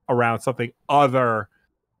around something other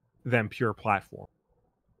than pure platform.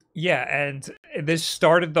 Yeah, and this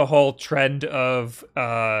started the whole trend of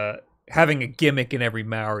having a gimmick in every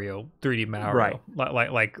 3D Mario.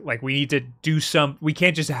 Right. Like we need to do we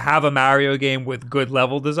can't just have a Mario game with good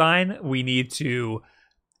level design. We need to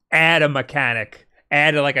add a mechanic,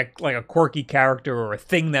 add like a quirky character or a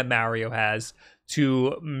thing that Mario has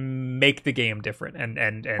to make the game different.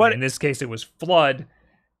 And but in this case it was Flood,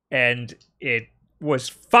 and it was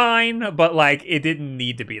fine, but like it didn't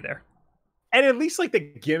need to be there. And at least like the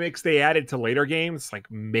gimmicks they added to later games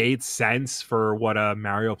like made sense for what a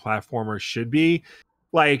Mario platformer should be.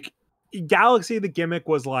 Like Galaxy, the gimmick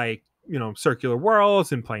was like, circular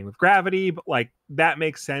worlds and playing with gravity, but like that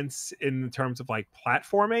makes sense in terms of like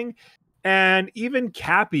platforming. And even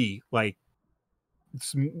Cappy, like,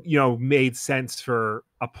 made sense for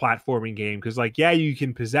a platforming game, because like, yeah, you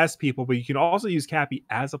can possess people, but you can also use Cappy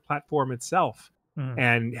as a platform itself.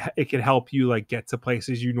 And it can help you like get to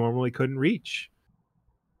places you normally couldn't reach.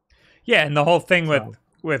 Yeah, and the whole thing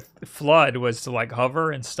with Flood was to like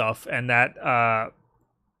hover and stuff, and that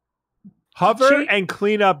hover and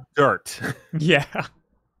clean up dirt. Yeah.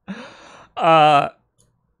 I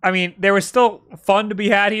mean, there was still fun to be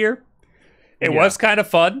had here. It was kind of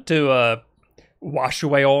fun to wash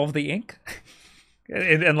away all of the ink.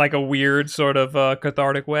 In like a weird sort of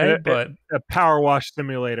cathartic way, but a power wash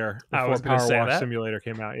simulator. I was going to say that simulator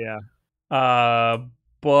came out,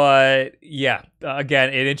 but yeah,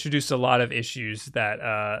 again, it introduced a lot of issues that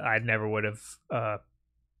I never would have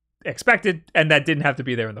expected, and that didn't have to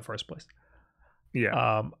be there in the first place.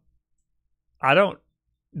 Yeah. I don't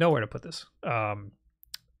know where to put this. Bottom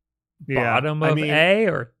of A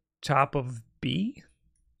or top of B?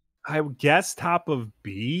 I would guess top of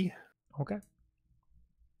B. Okay.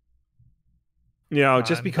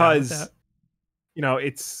 Just because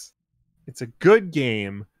it's a good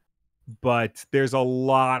game, but there's a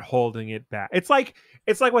lot holding it back. It's like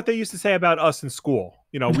what they used to say about us in school.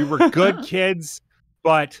 We were good kids,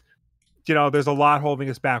 but there's a lot holding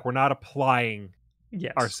us back. We're not applying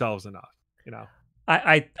ourselves enough.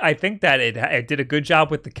 I think that it did a good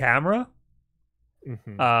job with the camera,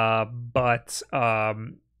 but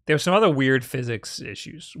there's some other weird physics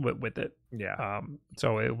issues with it. Yeah.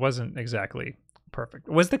 So it wasn't exactly perfect.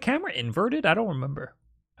 Was the camera inverted? I don't remember.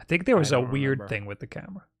 I think there was a weird thing with the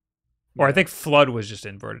camera. Or I think Flood was just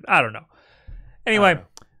inverted. I don't know. Anyway,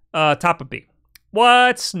 top of B.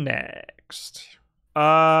 What's next?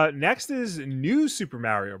 Next is New Super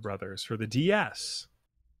Mario Brothers for the DS.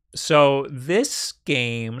 So this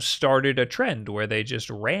game started a trend where they just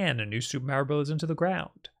ran a New Super Mario Brothers into the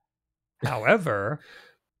ground. However,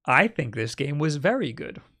 I think this game was very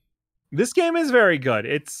good. This game is very good.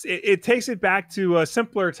 It takes it back to a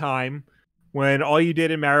simpler time when all you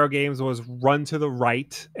did in Mario games was run to the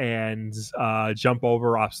right and jump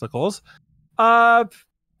over obstacles. So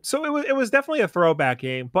it was definitely a throwback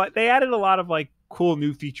game, but they added a lot of like cool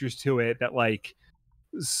new features to it that like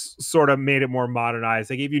sort of made it more modernized.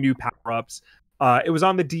 They gave you new power-ups. It was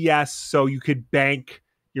on the DS, so you could bank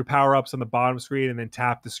your power-ups on the bottom screen and then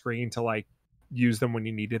tap the screen to like use them when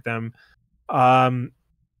you needed them.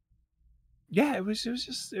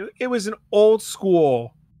 It was an old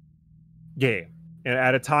school game, and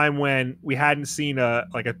at a time when we hadn't seen a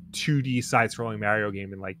 2D side-scrolling Mario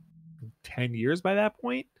game in like 10 years by that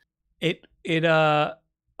point.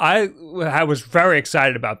 I was very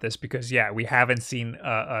excited about this because we haven't seen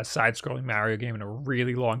a side-scrolling Mario game in a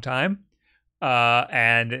really long time.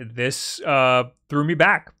 And this threw me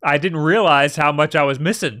back. I didn't realize how much I was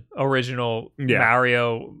missing original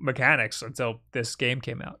Mario mechanics until this game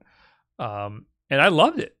came out. And I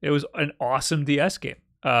loved it. It was an awesome DS game.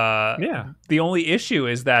 The only issue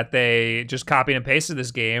is that they just copied and pasted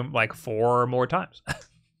this game like 4 more times.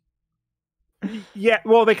 Yeah,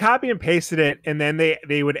 well, they copied and pasted it, and then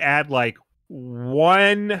they would add like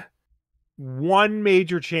one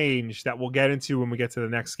major change that we'll get into when we get to the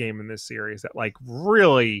next game in this series that like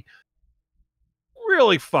really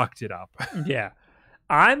fucked it up. Yeah.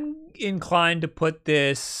 I'm inclined to put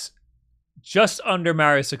this just under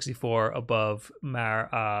Mario 64 above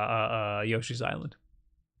Yoshi's Island.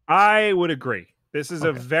 I would agree. This is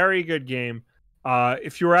a very good game.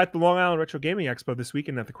 If you were at the Long Island Retro Gaming Expo this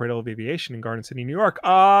weekend at the Cradle of Aviation in Garden City, New York,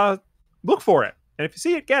 look for it. And if you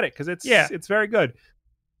see it, get it, because it's very good.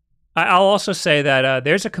 I'll also say that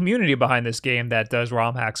there's a community behind this game that does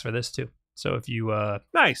ROM hacks for this too. So if you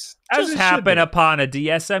nice just happen upon a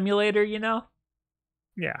DS emulator,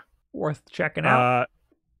 worth checking out.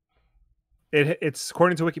 It's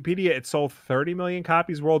according to Wikipedia, it sold 30 million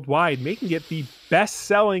copies worldwide, making it the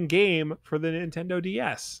best-selling game for the Nintendo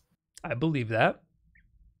DS. I believe that.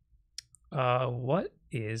 What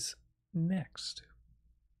is next?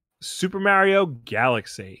 Super Mario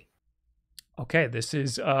Galaxy. Okay, this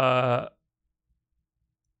is another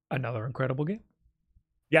incredible game.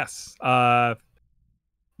 Yes.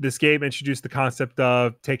 This game introduced the concept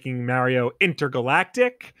of taking Mario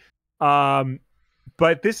intergalactic.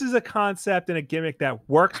 But this is a concept and a gimmick that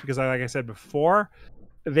works because, like I said before,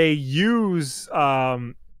 they use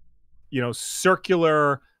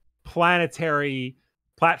circular planetary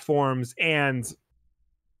platforms and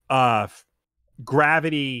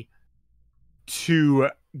gravity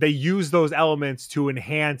they use those elements to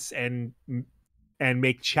enhance and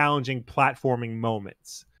make challenging platforming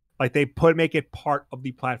moments. Like they make it part of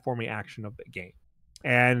the platforming action of the game,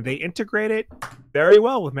 and they integrate it very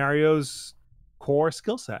well with Mario's core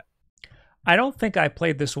skill set. I don't think I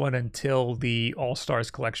played this one until the All-Stars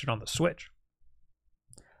collection on the Switch.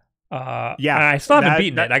 I still haven't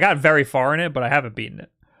beaten it. I got very far in it, but I haven't beaten it.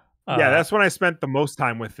 That's when I spent the most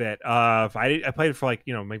time with it. I played it for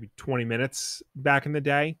maybe 20 minutes back in the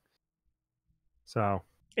day. So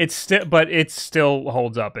it still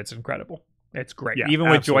holds up. It's incredible. It's great. Yeah, even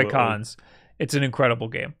with joycons, it's an incredible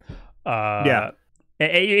game. I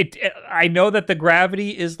know that the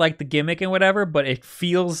gravity is like the gimmick and whatever, but it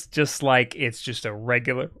feels just like it's just a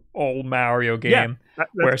regular old Mario game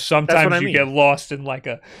where sometimes you get lost in like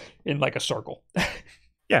a circle.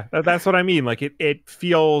 Yeah, that's what I mean. Like it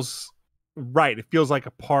feels right. It feels like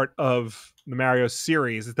a part of the Mario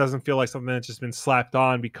series. It doesn't feel like something that's just been slapped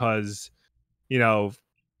on because,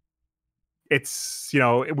 it's,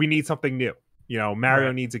 we need something new.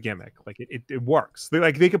 Mario needs a gimmick. Like it works.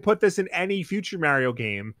 They could put this in any future Mario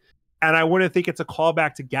game, and I wouldn't think it's a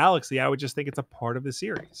callback to Galaxy. I would just think it's a part of the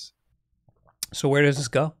series. So where does this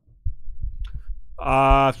go?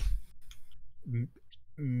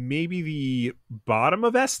 Maybe the bottom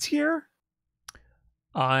of S tier.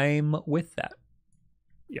 I'm with that.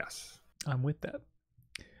 Yes, I'm with that.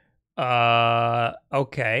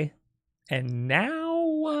 Okay, and now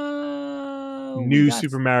new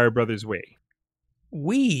Super Mario Brothers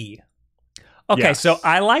Wii. Okay, yes. So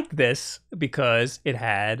I liked this because it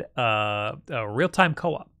had a real-time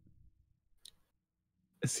co-op.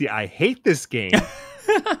 See, I hate this game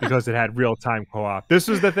because it had real-time co-op. This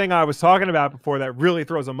was the thing I was talking about before that really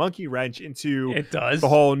throws a monkey wrench into the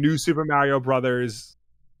whole new Super Mario Brothers,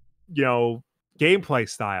 gameplay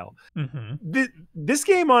style. Mm-hmm. This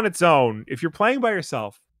game on its own, if you're playing by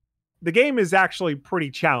yourself, the game is actually pretty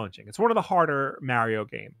challenging. It's one of the harder Mario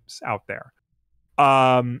games out there.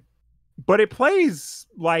 But it plays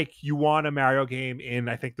like you want a Mario game in,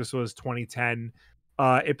 I think this was 2010.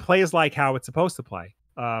 It plays like how it's supposed to play.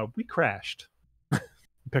 We crashed. The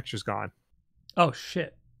picture's gone. Oh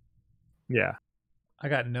shit. Yeah. I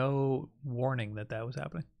got no warning that was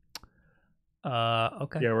happening.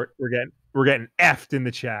 Okay. Yeah, we're getting effed in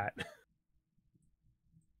the chat.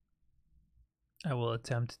 I will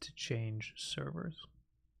attempt to change servers.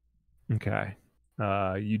 Okay.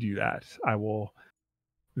 You do that. I will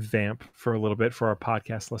vamp for a little bit for our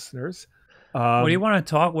podcast listeners. What do you want to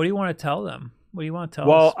talk? What do you want to tell them? What do you want to tell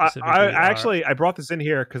well, them? Well, I brought this in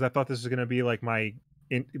here because I thought this was going to be like my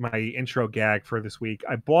intro gag for this week.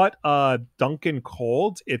 I bought Dunkin'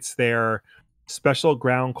 Cold. It's their special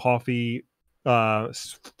ground coffee,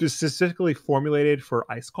 specifically formulated for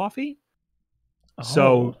iced coffee. Oh.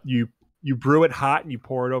 So you brew it hot and you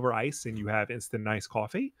pour it over ice and you have instant iced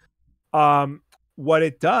coffee. What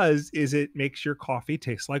it does is it makes your coffee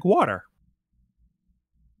taste like water.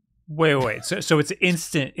 Wait. So it's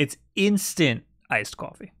instant. It's instant iced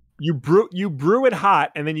coffee. You brew it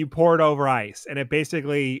hot and then you pour it over ice, and it's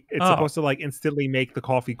supposed to like instantly make the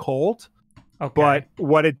coffee cold. Okay. But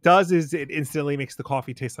what it does is it instantly makes the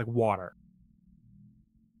coffee taste like water.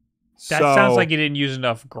 That sounds like you didn't use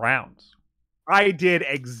enough grounds. I did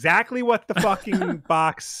exactly what the fucking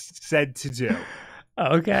box said to do.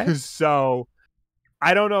 Okay. So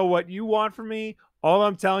I don't know what you want from me. All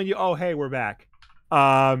I'm telling you, oh, hey, we're back.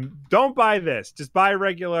 Don't buy this. Just buy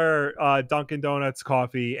regular Dunkin' Donuts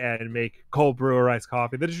coffee and make cold brew or iced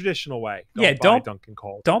coffee the traditional way. Don't buy Dunkin'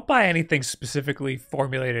 cold. Don't buy anything specifically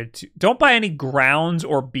formulated to. Don't buy any grounds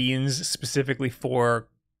or beans specifically for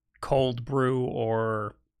cold brew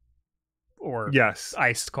or yes,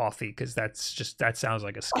 iced coffee, because that sounds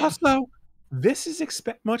like a scam. Also, this is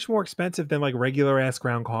much more expensive than like regular ass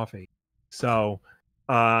ground coffee. So,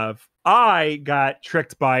 I got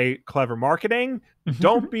tricked by clever marketing.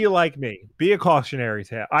 Don't be like me. Be a cautionary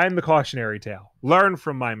tale. I am the cautionary tale. Learn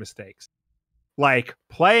from my mistakes. Like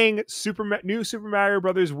playing New Super Mario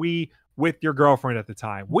Brothers Wii with your girlfriend at the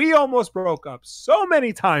time. We almost broke up so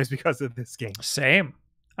many times because of this game. Same.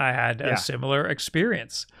 I had a similar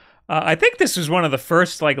experience. I think this was one of the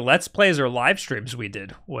first like Let's Plays or live streams we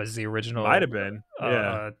did. Was the original? Might have been.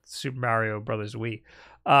 Super Mario Brothers Wii.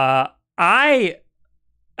 I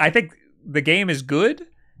think the game is good,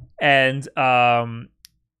 and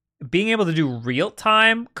being able to do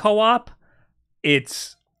real-time co-op,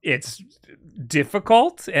 it's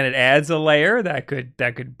difficult, and it adds a layer that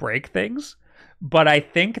could break things. But I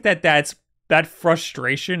think that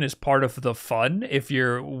frustration is part of the fun if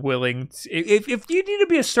you're willing to, if you need to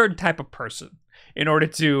be a certain type of person in order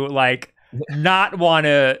to like not want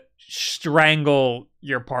to strangle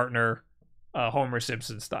your partner, Homer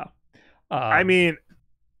Simpson style. I mean,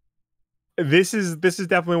 this is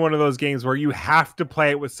definitely one of those games where you have to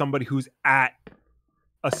play it with somebody who's at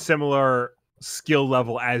a similar skill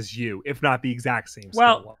level as you, if not the exact same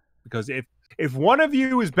skill level. Because if one of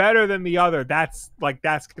you is better than the other, that's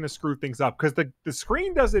going to screw things up, because the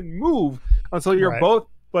screen doesn't move until you're both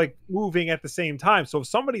like moving at the same time. So if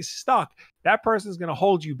somebody's stuck, that person's going to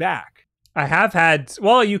hold you back. I have had,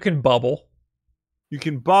 you can bubble. You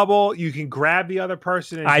can bubble. You can grab the other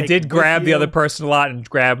person. And I did grab the other person a lot and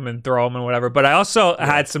grab them and throw them and whatever. But I also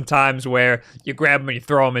had some times where you grab them and you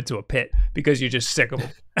throw them into a pit because you're just sick of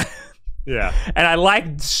them. Yeah. And I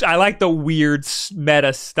like the weird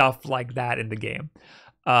meta stuff like that in the game.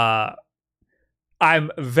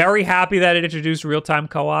 I'm very happy that it introduced real-time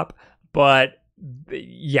co-op, but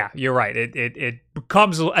yeah, you're right. It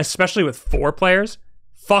becomes, especially with 4 players,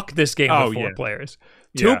 fuck this game with 4 players.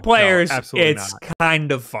 2 players, it's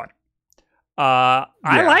kind of fun. I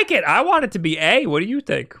like it. I want it to be A. What do you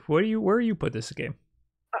think? Where do you put this game?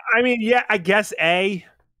 I mean, I guess A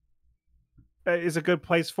is a good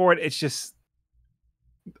place for it. It's just,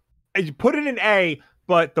 you put it in A,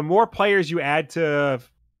 but the more players you add to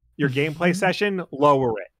your gameplay session,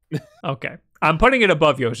 lower it. Okay. I'm putting it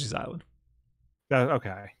above Yoshi's Island.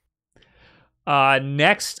 Okay.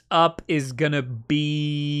 Next up is gonna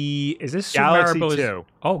be, is this Galaxy 2?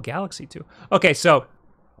 Oh, Galaxy 2. Okay, so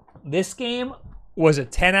this game was a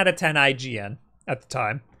 10 out of 10 IGN at the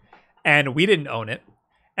time, and we didn't own it.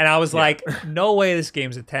 And I was like, no way this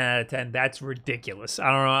game's a 10 out of 10. That's ridiculous.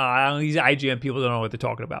 I don't know. These IGN people don't know what they're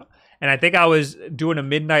talking about. And I think I was doing a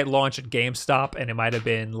midnight launch at GameStop, and it might have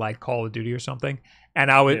been like Call of Duty or something.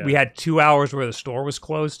 And we had 2 hours where the store was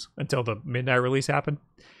closed until the midnight release happened.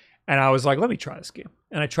 And I was like, let me try this game.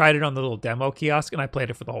 And I tried it on the little demo kiosk, and I played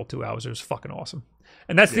it for the whole 2 hours. It was fucking awesome.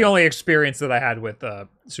 And that's the only experience that I had with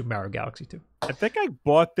Super Mario Galaxy 2. I think I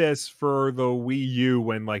bought this for the Wii U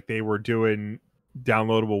when like they were doing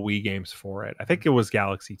downloadable Wii games for it. I think it was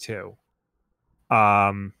Galaxy 2.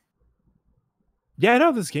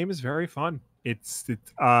 This game is very fun. It's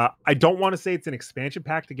I don't want to say it's an expansion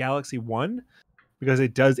pack to Galaxy 1, because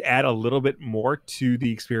it does add a little bit more to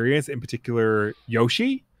the experience, in particular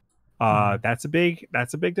Yoshi. That's a big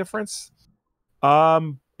difference.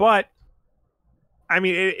 But I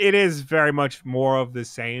mean, it is very much more of the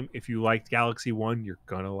same. If you liked Galaxy 1, you're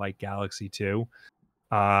gonna like Galaxy 2.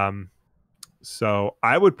 So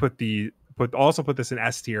I would put this in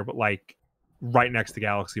S tier, but like right next to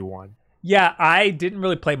Galaxy 1. Yeah, I didn't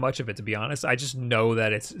really play much of it, to be honest. I just know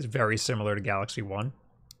that it's very similar to Galaxy 1.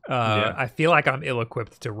 I feel like I'm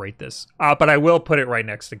ill-equipped to rate this, but I will put it right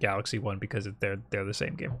next to Galaxy 1 because they're the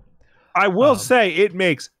same game. I will say it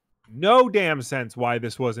makes no damn sense why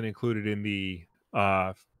this wasn't included in the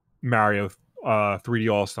Mario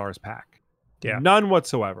 3D All-Stars pack. Yeah, none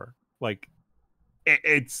whatsoever. Like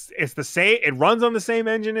it's the same. It runs on the same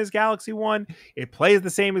engine as Galaxy 1. It plays the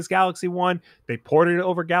same as Galaxy 1. They ported it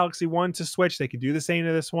over Galaxy 1 to Switch. They could do the same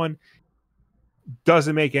to this one.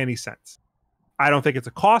 Doesn't make any sense. I don't think it's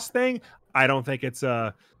a cost thing. I don't think it's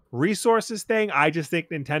a resources thing. I just think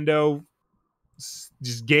Nintendo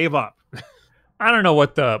just gave up. I don't know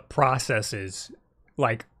what the process is.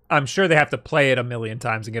 Like, I'm sure they have to play it a million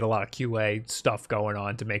times and get a lot of QA stuff going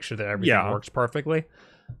on to make sure that everything works perfectly.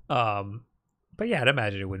 But yeah, I'd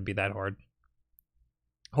imagine it wouldn't be that hard.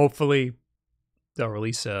 Hopefully they'll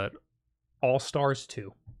release All Stars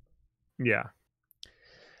 2. Yeah.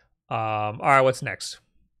 All right, what's next?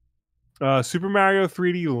 Super Mario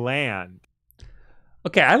 3D Land.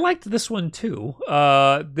 Okay, I liked this one too.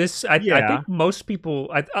 I think most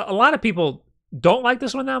people, a lot of people don't like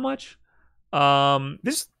this one that much.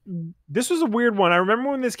 This was a weird one. I remember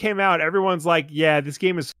when this came out, everyone's like, "Yeah, this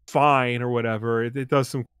game is fine" or whatever. It does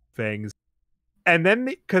some things, and then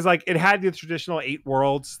because like it had the traditional 8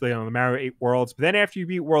 worlds, the Mario 8 worlds. But then after you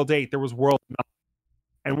beat World 8, there was World 9,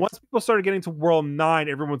 and once people started getting to World 9,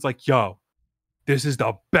 everyone's like, "Yo, this is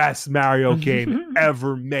the best Mario game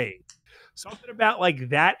ever made." Something about like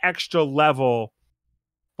that extra level,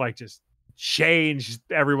 like just changed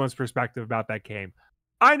everyone's perspective about that game.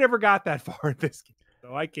 I never got that far in this game,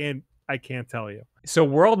 so I can't tell you. So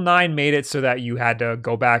World 9 made it so that you had to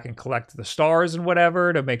go back and collect the stars and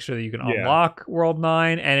whatever to make sure that you can unlock World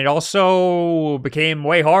 9, and it also became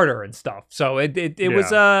way harder and stuff. So it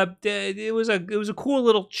was a cool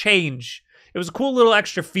little change. It was a cool little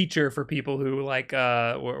extra feature for people who like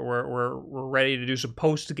were ready to do some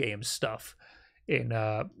post game stuff in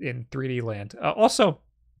 3D Land. Also,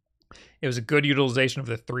 it was a good utilization of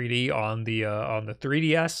the 3D on the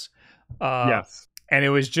 3DS. Yes, and it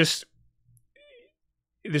was just,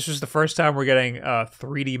 this was the first time we're getting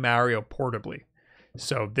 3D Mario portably,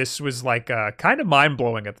 so this was like kind of mind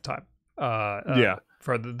blowing at the time.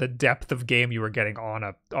 For the depth of game you were getting on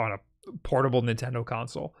a portable Nintendo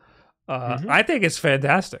console. I think it's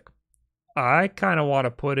fantastic. I kind of want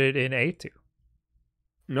to put it in A tier.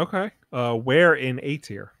 Okay. Where in A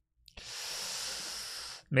tier?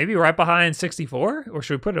 Maybe right behind 64, or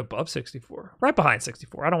should we put it above 64? Right behind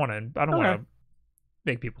 64. I don't want to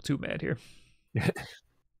make people too mad here.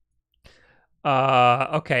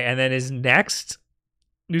 Okay, and then is next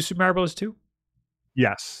New Super Mario Bros. 2?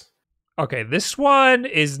 Yes. Okay, this one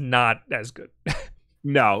is not as good.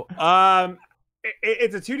 No.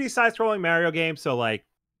 It's a 2D side-scrolling Mario game, so like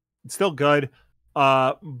it's still good.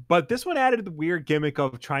 But this one added the weird gimmick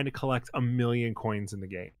of trying to collect 1 million coins in the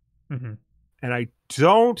game. Mm-hmm. And I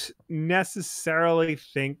don't necessarily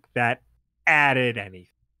think that added anything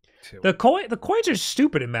to it. The coins are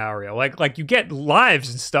stupid in Mario. Like you get lives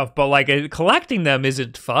and stuff, but like collecting them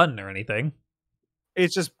isn't fun or anything.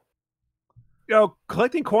 It's just,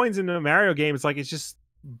 collecting coins in a Mario game is like, it's just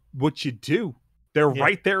what you do. They're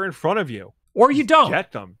right there in front of you. Or you don't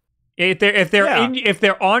get them. If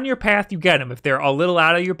they're on your path, you get them. If they're a little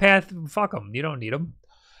out of your path, fuck them. You don't need them.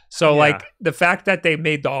 So like the fact that they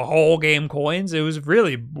made the whole game coins, it was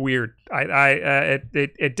really weird.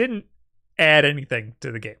 It didn't add anything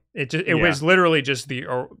to the game. It was literally just the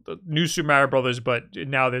new Super Mario Brothers, but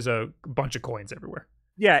now there's a bunch of coins everywhere.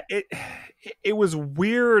 Yeah, it was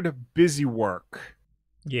weird busy work.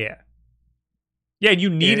 Yeah, and you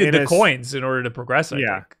needed the coins in order to progress. I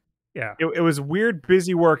think. Yeah, it was weird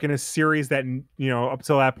busy work in a series that up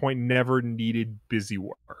till that point never needed busy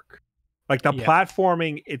work. Like the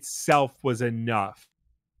platforming itself was enough,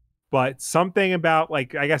 but something about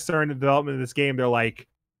like, I guess during the development of this game, they're like,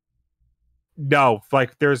 no,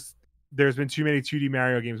 like there's been too many 2D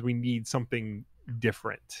Mario games. We need something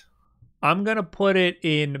different. I'm gonna put it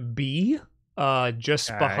in B, just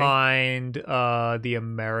behind the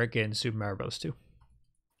American Super Mario Bros. 2.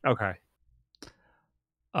 Okay.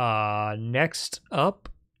 Next up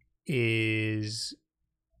is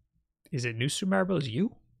it New Super Mario Bros.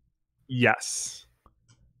 U? Yes.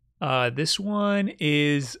 This one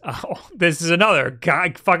is this is another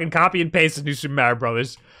fucking copy and paste of New Super Mario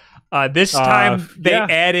Brothers. This time they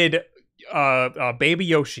added baby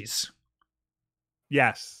Yoshis.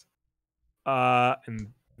 Yes.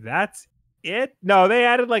 And that's it. No, they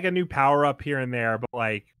added like a new power up here and there, but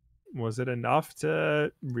like, was it enough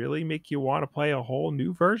to really make you want to play a whole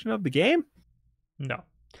new version of the game? No.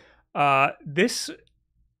 This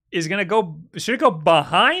is gonna go. Should it go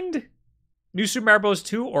behind New Super Mario Bros.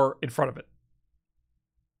 2 or in front of it?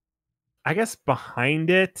 I guess behind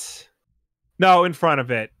it. No, in front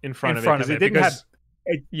of it. In front of it. Because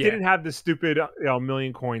it didn't have the stupid 1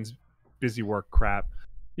 million coins busy work crap.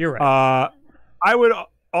 You're right. I would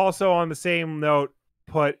also, on the same note,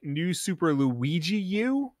 put New Super Luigi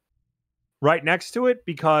U right next to it,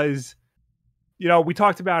 because we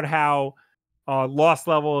talked about how Lost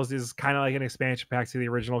Levels is kind of like an expansion pack to the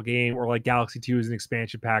original game, or like Galaxy 2 is an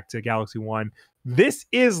expansion pack to Galaxy 1. This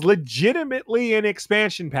is legitimately an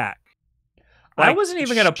expansion pack. Like, I wasn't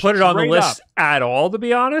even going to put it on the list at all, to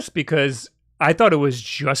be honest, because I thought it was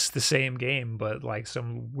just the same game, but like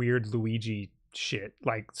some weird Luigi shit,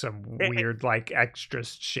 like some weird like extra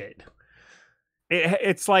shit.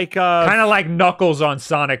 It's like kind of like Knuckles on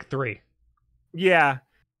Sonic 3. Yeah.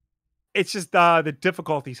 It's just the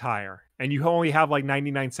difficulty's higher, and you only have like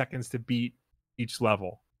 99 seconds to beat each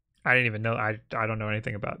level. I didn't even know. I don't know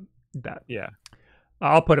anything about that. Yeah.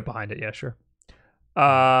 I'll put it behind it. Yeah, sure.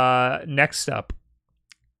 Next up,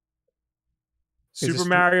 Super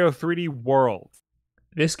Mario 3D World.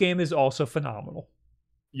 This game is also phenomenal.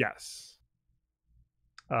 Yes.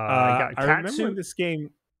 I remember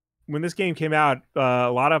when this game came out,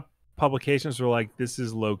 a lot of publications were like, "This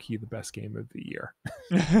is low key the best game of the year."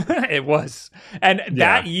 It was, and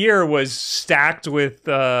that year was stacked with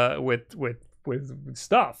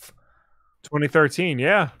stuff. 2013,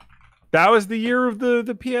 yeah, that was the year of the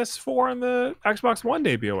PS4 and the Xbox One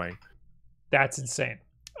debuting. That's insane.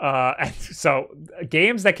 And so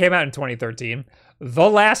games that came out in 2013: The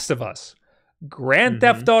Last of Us, Grand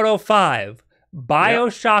Theft Auto 5,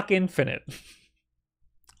 BioShock Infinite,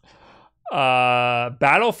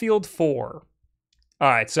 Battlefield 4. All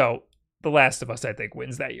right, so The Last of Us, I think,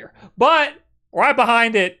 wins that year. But right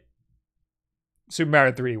behind it, Super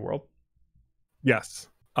Mario 3D World. Yes.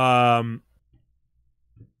 I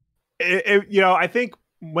think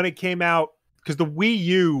when it came out, because the Wii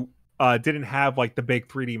U didn't have like the big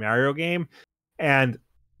 3D Mario game, and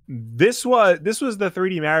this was the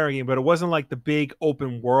 3D Mario game, but it wasn't like the big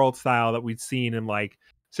open world style that we'd seen in like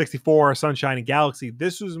 64 or Sunshine and Galaxy.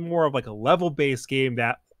 This was more of like a level based game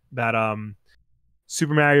that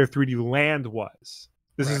Super Mario 3D Land was.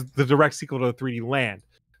 This is the direct sequel to the 3D Land.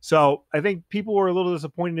 So I think people were a little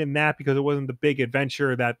disappointed in that because it wasn't the big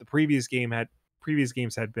adventure that the previous games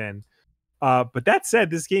had been. But that said,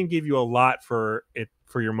 this game gave you a lot for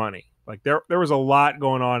your money. Like there was a lot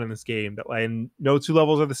going on in this game that, and no two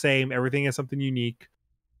levels are the same. Everything has something unique.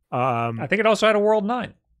 I think it also had a World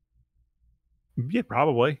 9. Yeah,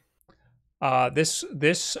 probably.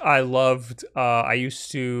 This I loved. I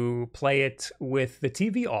used to play it with the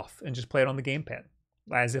TV off and just play it on the gamepad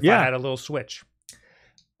as if I had a little Switch.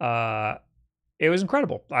 It was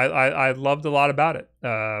incredible. I loved a lot about it.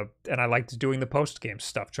 And I liked doing the post-game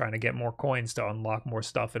stuff, trying to get more coins to unlock more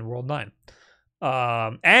stuff in World 9.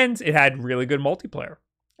 And it had really good multiplayer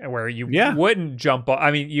where you wouldn't jump on. I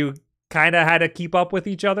mean, you kind of had to keep up with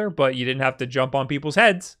each other, but you didn't have to jump on people's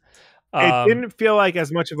heads. It didn't feel like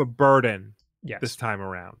as much of a burden this time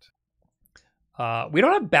around. We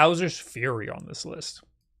don't have Bowser's Fury on this list.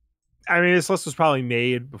 I mean, this list was probably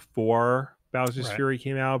made before Bowser's Fury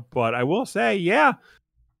came out, but I will say,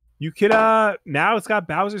 you could now it's got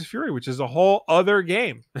Bowser's Fury, which is a whole other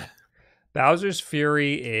game. Bowser's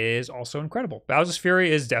Fury is also incredible. Bowser's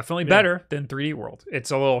Fury is definitely better than 3D World.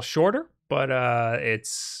 It's a little shorter, but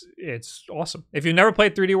it's awesome. If you've never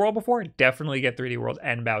played 3D World before, definitely get 3D World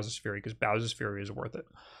and Bowser's Fury because Bowser's Fury is worth it.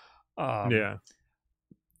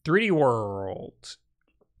 3D World.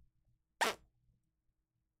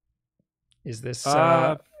 Is this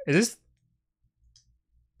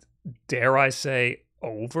dare I say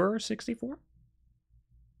over 64?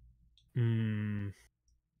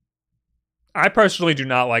 I personally do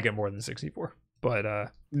not like it more than 64,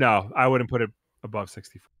 but no, I wouldn't put it above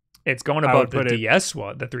 64. It's going above the DS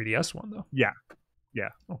one, the 3DS one though. Yeah.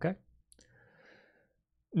 Okay.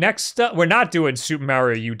 Next up, we're not doing Super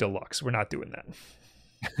Mario U Deluxe. We're not doing that.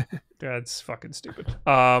 That's fucking stupid.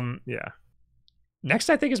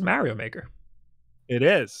 Next I think is Mario Maker. It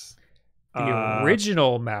is. The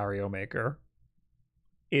original Mario Maker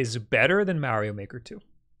is better than Mario Maker 2.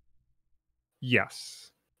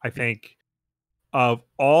 Yes. I think of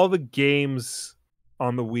all the games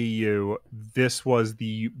on the Wii U, this was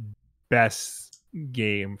the best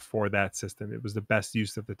game for that system. It was the best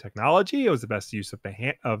use of the technology. It was the best use of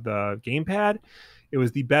the gamepad. It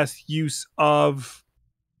was the best use of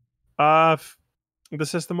the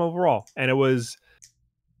system overall. And it was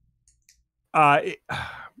how do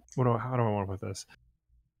I want to put this?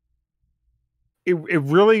 It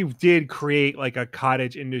really did create like a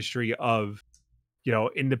cottage industry of,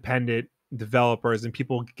 independent developers and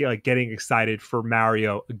people getting excited for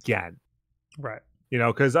Mario again. Right.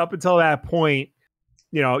 Because up until that point,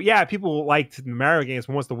 people liked the Mario games,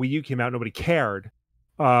 but once the Wii U came out, nobody cared.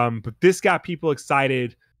 But this got people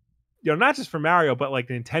excited, not just for Mario, but like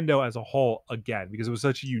Nintendo as a whole again, because it was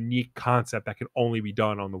such a unique concept that could only be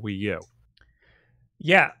done on the Wii U.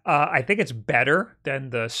 Yeah, I think it's better than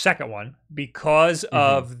the second one because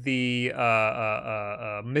of the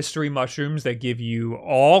mystery mushrooms that give you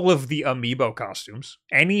all of the amiibo costumes.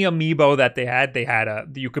 Any amiibo that they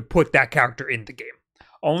had you could put that character in the game.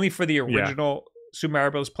 Only for the original Super Mario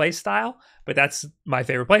Bros. Play style, but that's my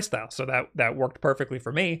favorite play style, so that worked perfectly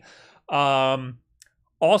for me.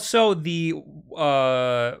 Also,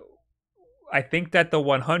 I think that the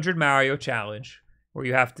 100 Mario challenge where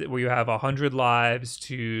you have 100 lives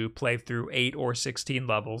to play through 8 or 16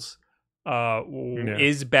 levels,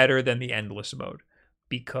 is better than the endless mode,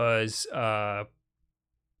 because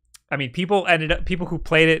people who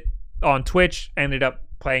played it on Twitch ended up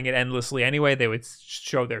playing it endlessly anyway. They would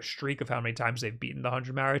show their streak of how many times they've beaten the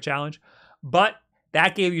 100 Mario challenge, but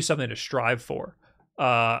that gave you something to strive for.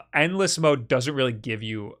 Endless mode doesn't really give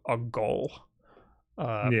you a goal.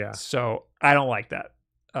 So I don't like that.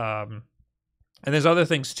 And there's other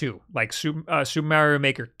things too, like Super Mario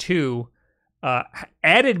Maker 2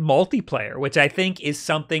 added multiplayer, which I think is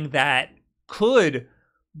something that could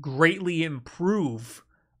greatly improve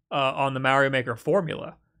on the Mario Maker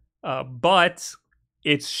formula. But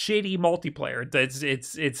it's shitty multiplayer. It's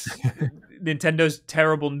Nintendo's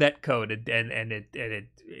terrible netcode, and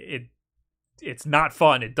it's not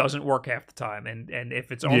fun. It doesn't work half the time, and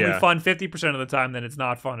if it's only fun 50% of the time, then it's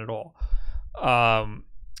not fun at all.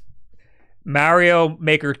 Mario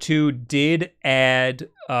Maker 2 did add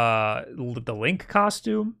the Link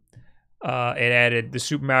costume. It added the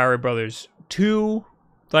Super Mario Brothers 2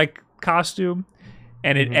 costume,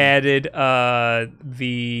 and it added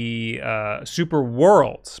the Super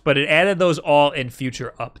Worlds, but it added those all in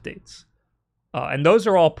future updates, and those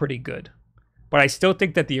are all pretty good. But I still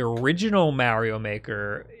think that the original Mario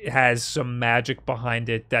Maker has some magic behind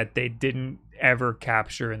it that they didn't ever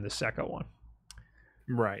capture in the second one.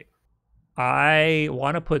 Right. I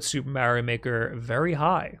want to put Super Mario Maker very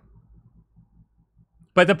high.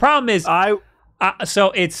 But the problem is,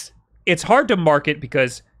 so it's hard to market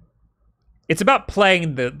because it's about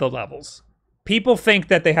playing the levels. People think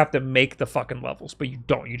that they have to make the fucking levels, but you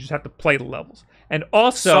don't. You just have to play the levels. And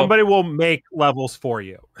also, somebody will make levels for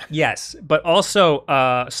you. Yes, but also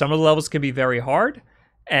some of the levels can be very hard,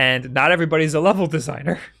 and not everybody's a level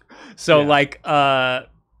designer. So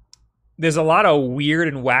there's a lot of weird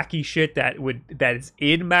and wacky shit that is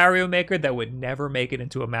in Mario Maker that would never make it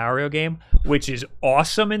into a Mario game, which is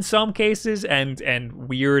awesome in some cases and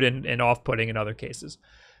weird and off-putting in other cases.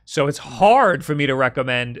 So it's hard for me to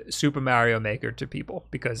recommend Super Mario Maker to people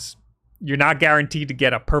because you're not guaranteed to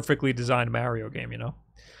get a perfectly designed Mario game, you know?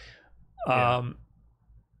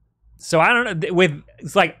 So I don't know.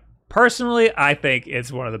 It's like, personally, I think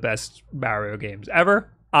it's one of the best Mario games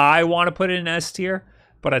ever. I want to put it in S tier,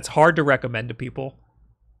 but it's hard to recommend to people.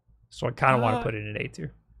 So I kind of want to put it in A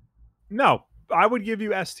tier. No, I would give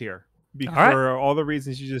you S tier for all the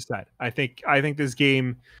reasons you just said. I think this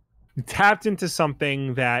game tapped into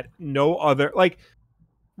something that no other, like,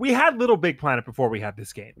 we had Little Big Planet before we had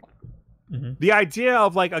this game. The idea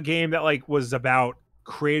of like a game that like was about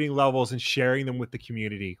creating levels and sharing them with the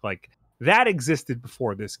community, like that existed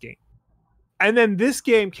before this game. And then this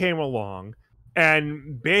game came along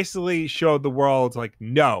and basically showed the world like,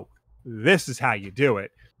 no, this is how you do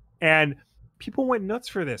it. And people went nuts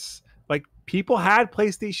for this. Like, people had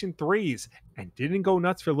PlayStation 3s and didn't go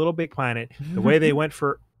nuts for Little Big Planet the way they went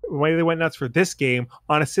nuts for this game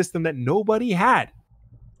on a system that nobody had.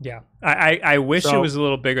 Yeah, I wish it was a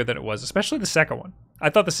little bigger than it was, especially the second one. I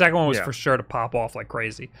thought the second one was for sure to pop off like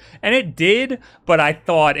crazy, and it did. But I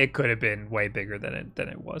thought it could have been way bigger than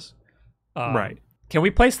it was. Right? Can we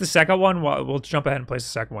place the second one? Well, we'll jump ahead and place the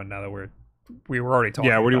second one now that we were already talking.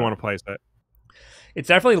 Yeah, where do you want to place it? It's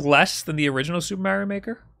definitely less than the original Super Mario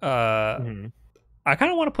Maker. I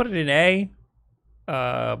kind of want to put it in A,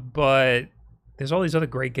 but there's all these other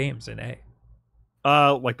great games in A.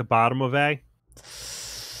 Like the bottom of A.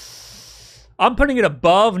 I'm putting it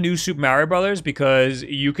above New Super Mario Brothers because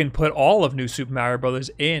you can put all of New Super Mario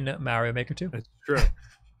Brothers in Mario Maker 2. That's true.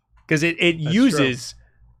 Because it uses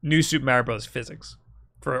New Super Mario Brothers physics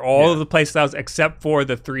for all of the playstyles except for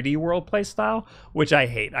the 3D World playstyle, which I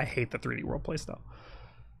hate. I hate the 3D World playstyle.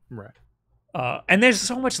 Right. And there's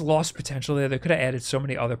so much lost potential there. They could have added so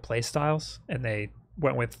many other playstyles, and they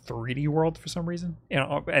went with 3D World for some reason.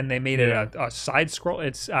 And they made it a side scroll.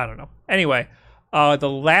 I don't know. Anyway. The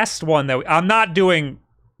last one that I'm not doing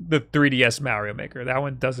the 3DS Mario Maker. That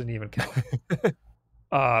one doesn't even count.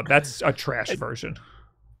 That's a trash version.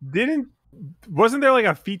 Wasn't there like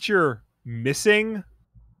a feature missing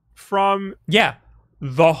from? Yeah,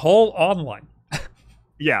 the whole online.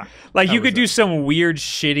 Yeah, like you could do some weird,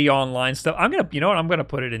 shitty online stuff. I'm gonna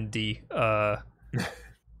put it in D. I'll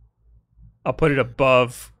put it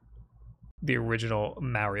above the original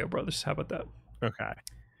Mario Brothers. How about that? Okay.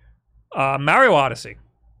 Mario Odyssey.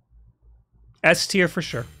 S tier for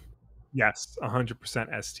sure. Yes,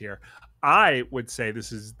 100% S tier. I would say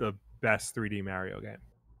this is the best 3D Mario game.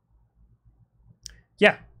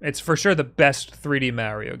 Yeah, it's for sure the best 3D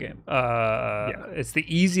Mario game. It's the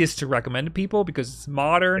easiest to recommend to people because it's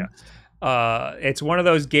modern. It's one of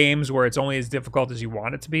those games where it's only as difficult as you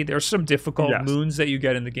want it to be. There's some difficult moons that you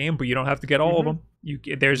get in the game, but you don't have to get all of them.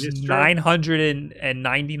 There's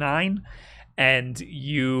 999, and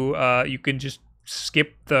you can just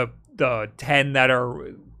skip the 10 that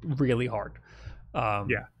are really hard.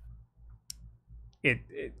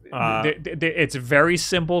 It's very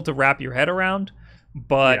simple to wrap your head around,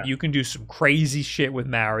 but you can do some crazy shit with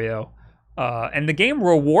Mario. And the game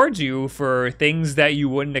rewards you for things that you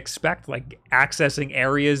wouldn't expect, like accessing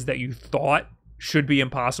areas that you thought should be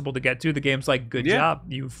impossible to get to. The game's like, good job,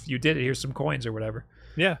 you did it. Here's some coins or whatever.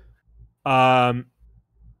 Yeah.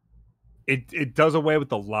 It does away with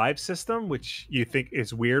the live system, which you think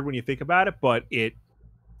is weird when you think about it, but it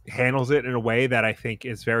handles it in a way that I think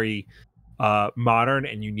is very modern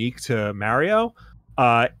and unique to Mario.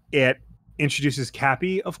 It introduces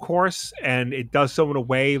Cappy, of course, and it does so in a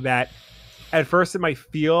way that at first it might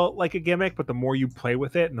feel like a gimmick, but the more you play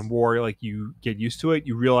with it and the more like you get used to it,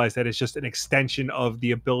 you realize that it's just an extension of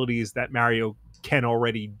the abilities that Mario can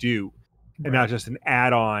already do, and not just an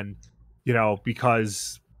add-on,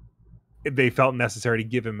 because they felt necessary to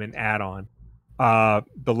give him an add-on.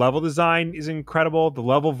 The level design is incredible. The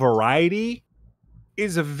level variety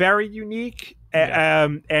is very unique,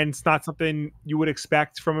 and it's not something you would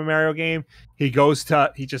expect from a Mario game. He just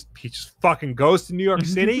fucking goes to New York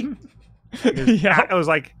City. It was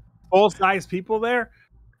like full-size people there.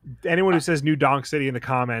 Anyone who says New Donk City in the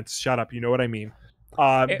comments, shut up. You know what I mean.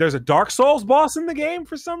 There's a Dark Souls boss in the game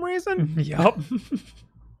for some reason. Yep.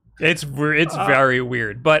 It's very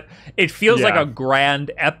weird, but it feels like a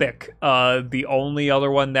grand epic. The only other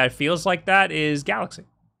one that feels like that is Galaxy.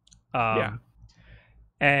 And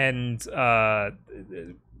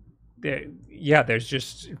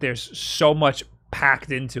there's so much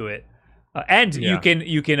packed into it, and you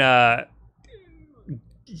can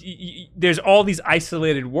there's all these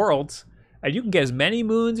isolated worlds, and you can get as many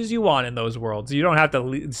moons as you want in those worlds. You don't have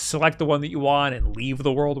to select the one that you want and leave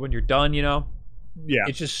the world when you're done.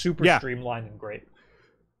 It's just super streamlined and great.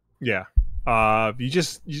 You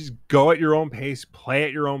just go at your own pace, play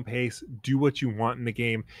at your own pace, do what you want in the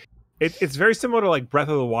game. It's very similar to like Breath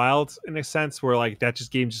of the Wild in a sense, where like that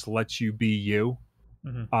game just lets you be you.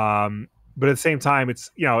 But at the same time, it's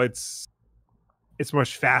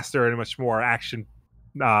much faster and much more action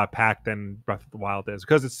packed than Breath of the Wild is,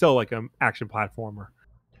 because it's still like an action platformer.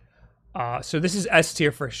 So this is S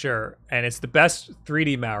tier for sure, and it's the best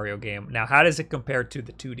 3D Mario game. Now, how does it compare to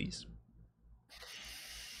the 2Ds?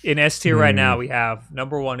 In S tier right now, we have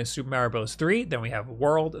number 1 is Super Mario Bros. 3, then we have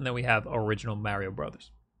World, and then we have Original Mario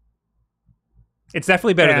Brothers. It's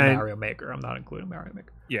definitely better than Mario Maker. I'm not including Mario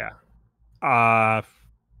Maker.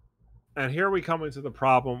 And here we come into the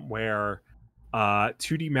problem where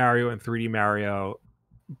 2D Mario and 3D Mario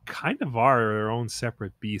kind of are their own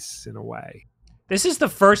separate beasts in a way. This is the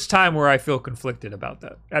first time where I feel conflicted about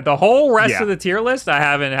that. At the whole rest of the tier list, I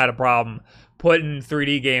haven't had a problem putting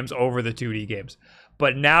 3D games over the 2D games.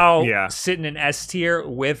 But now, sitting in S tier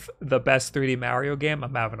with the best 3D Mario game,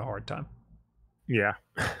 I'm having a hard time.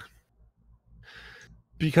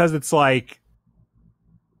 Because it's like,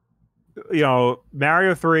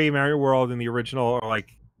 Mario 3, Mario World, and the original are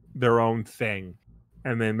like their own thing.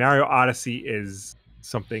 And then Mario Odyssey is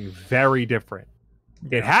something very different.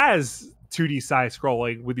 It has 2D side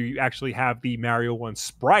scrolling, whether you actually have the Mario 1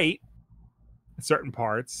 sprite in certain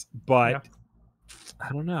parts, but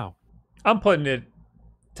I don't know. I'm putting it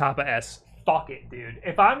top of S. Fuck it, dude.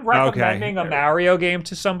 If I'm recommending a Mario game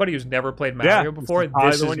to somebody who's never played Mario before,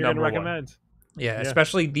 this is the one you're gonna recommend. Yeah,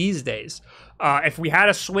 especially these days. If we had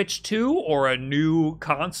a Switch 2 or a new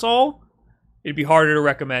console, it'd be harder to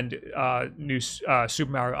recommend new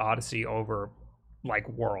Super Mario Odyssey over like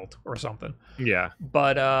World or something.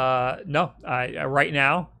 But no, right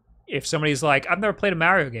now, if somebody's like, I've never played a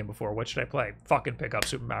Mario game before, what should I play? Fucking pick up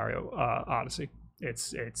Super Mario Odyssey.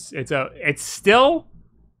 It's still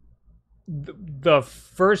the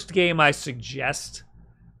first game I suggest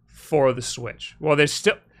for the Switch. Well, there's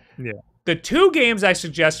still the 2 games I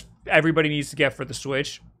suggest everybody needs to get for the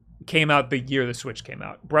Switch came out the year the Switch came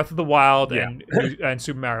out: Breath of the Wild and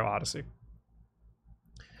Super Mario Odyssey.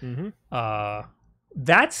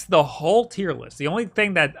 That's the whole tier list. The only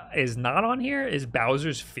thing that is not on here is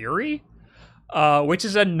Bowser's Fury, which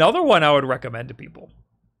is another one I would recommend to people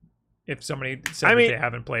if somebody said that they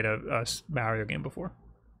haven't played a Mario game before.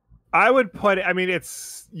 I would put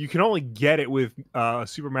it, you can only get it with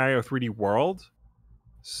Super Mario 3D World.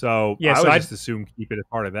 So I would just assume keep it as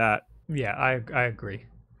part of that. Yeah, I agree.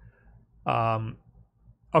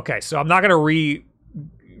 Okay, so I'm not going to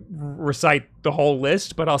recite the whole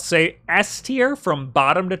list, but I'll say S tier from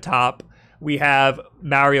bottom to top We have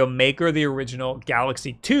Mario Maker, the original,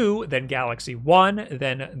 Galaxy 2, then Galaxy 1,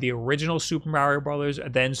 then the original Super Mario Brothers,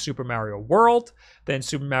 then Super Mario World, then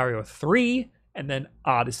Super Mario 3, and then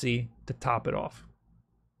Odyssey to top it off.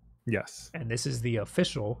 Yes. And this is the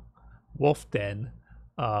official Wulff Den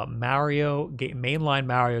mainline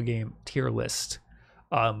Mario game tier list.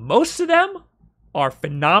 Most of them are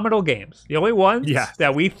phenomenal games. The only ones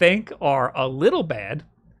that we think are a little bad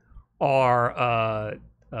are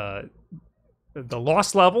the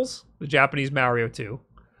Lost Levels, the Japanese Mario 2,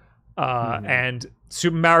 and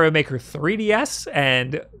Super Mario Maker 3DS,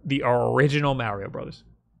 and the original Mario Brothers.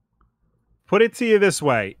 Put it to you this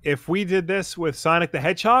way. If we did this with Sonic the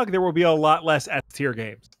Hedgehog, there will be a lot less S-tier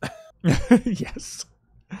games. Yes.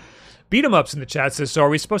 Beat 'em ups in the chat says, so are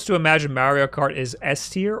we supposed to imagine Mario Kart is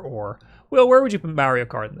S-tier, or... Will, where would you put Mario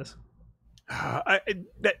Kart in this?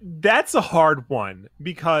 That's a hard one,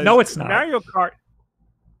 because... No, it's not.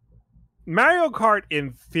 Mario Kart,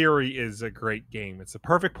 in theory, is a great game. It's a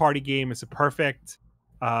perfect party game. It's a perfect...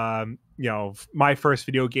 my first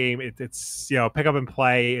video game. It's pick up and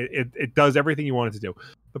play. It does everything you want it to do.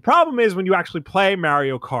 The problem is when you actually play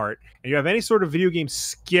Mario Kart and you have any sort of video game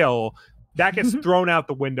skill, that gets thrown out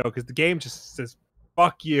the window because the game just says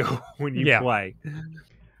 "fuck you" when you play.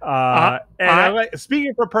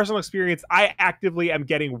 Speaking from personal experience, I actively am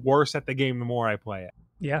getting worse at the game the more I play it.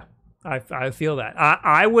 Yeah, I feel that.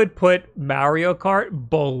 I would put Mario Kart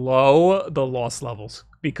below the Lost Levels,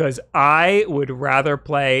 because I would rather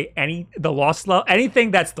play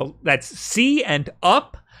anything that's C and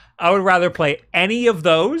up. I would rather play any of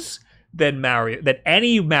those than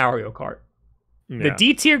any Mario Kart. Yeah. The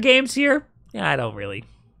D tier games here, I'd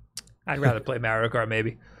rather play Mario Kart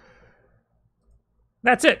maybe.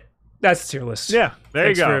 That's it. That's the tier list. Yeah,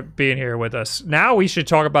 Thanks you go. For being here with us. Now we should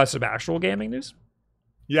talk about some actual gaming news.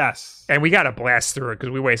 Yes. And we got to blast through it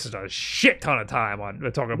because we wasted a shit ton of time on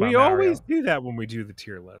talking about Mario. We always do that when we do the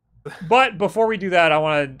tier list. But before we do that, I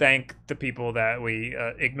want to thank the people that we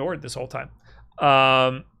ignored this whole time.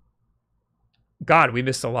 God, we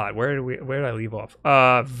missed a lot. Where did I leave off?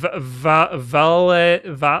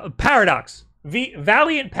 Paradox.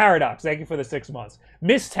 Valiant Paradox, thank you for the 6 months.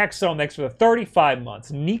 Miss Texome, thanks for the 35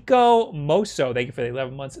 months. Nico Moso, thank you for the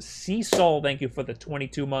 11 months. Sea Soul, thank you for the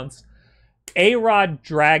 22 months. A-Rod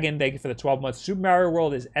Dragon, thank you for the 12 months. Super Mario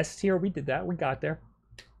World is S tier. We did that. We got there.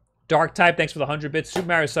 Dark Type, thanks for the 100 bits. Super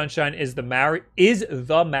Mario Sunshine is the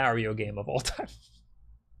Mario game of all time.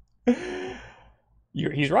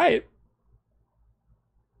 He's right.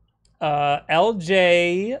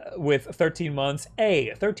 LJ with 13 months.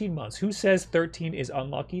 13 months. Who says 13 is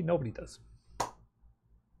unlucky? Nobody does.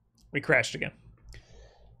 We crashed again.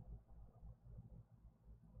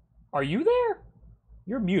 Are you there?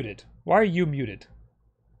 You're muted. Why are you muted?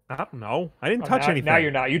 I don't know. I didn't touch anything. Now you're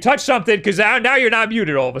not. You touched something because now you're not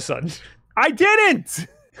muted all of a sudden. I didn't!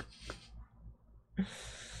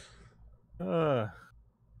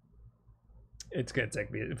 It's going to take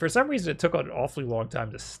me... For some reason, it took an awfully long time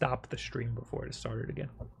to stop the stream before it started again.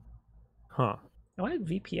 Huh. Am I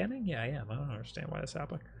VPNing? Yeah, I am. I don't understand why that's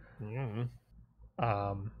happening.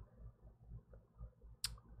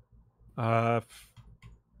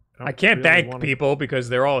 I can't thank people because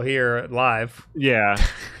they're all here live. Yeah.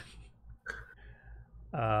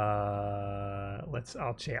 I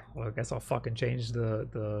guess I'll fucking change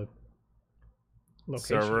the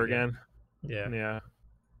location server again. Yeah.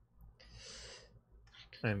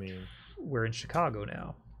 I mean, we're in Chicago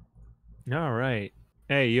now. All right.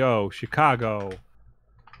 Hey, yo, Chicago.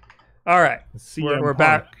 All right. We're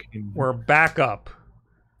back. We're back up.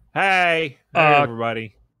 Hey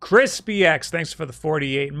everybody. Chris BX, thanks for the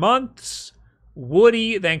 48 months.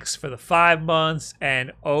 Woody, thanks for the 5 months.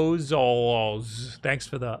 And Ozolos, thanks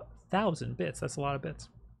for the 1,000 bits. That's a lot of bits.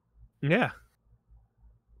 Yeah.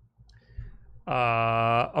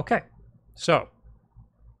 Okay. So,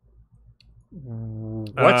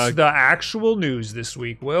 what's the actual news this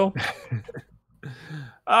week, Will?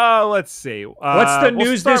 Let's see. What's the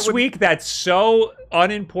news this week that's so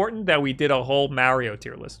unimportant that we did a whole Mario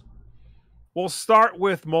tier list? We'll start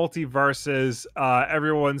with Multiverses,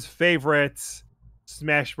 everyone's favorite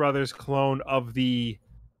Smash Brothers clone of the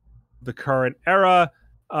current era.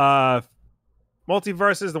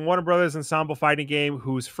 Multiverses, the Warner Brothers ensemble fighting game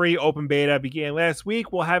whose free open beta began last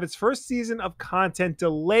week, will have its first season of content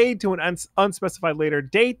delayed to an unspecified later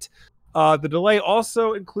date. The delay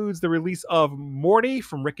also includes the release of Morty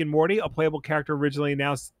from Rick and Morty, a playable character originally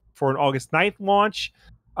announced for an August 9th launch.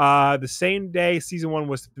 The same day season 1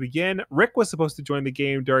 was to begin, Rick was supposed to join the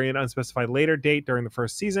game during an unspecified later date during the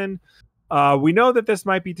first season. We know that this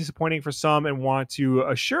might be disappointing for some and want to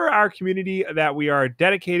assure our community that we are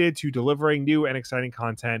dedicated to delivering new and exciting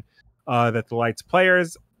content that delights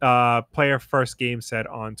players. Player First Game said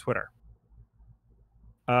on Twitter.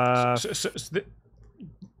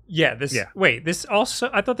 Wait, this also,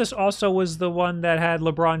 I thought this also was the one that had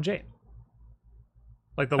LeBron James.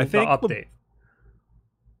 Like the update.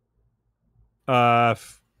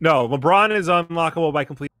 No, LeBron is unlockable by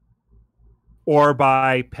complete or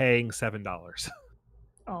by paying $7.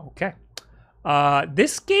 Okay.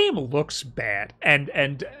 This game looks bad,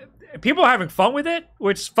 and people are having fun with it,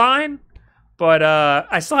 which is fine. But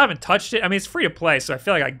I still haven't touched it. I mean, it's free to play, so I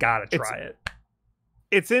feel like I gotta try it.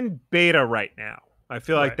 It's in beta right now. I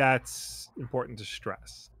feel like that's important to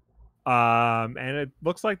stress. And it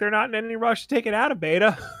looks like they're not in any rush to take it out of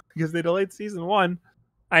beta because they delayed season 1.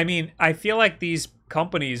 I mean, I feel like these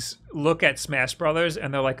companies look at Smash Brothers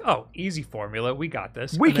and they're like, "Oh, easy formula, we got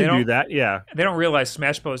this. We can do that." Yeah. They don't realize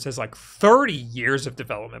Smash Bros has like 30 years of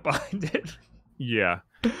development behind it. Yeah.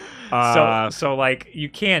 So like you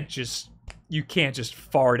can't just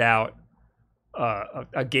fart out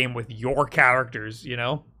a game with your characters, you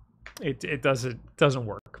know? It doesn't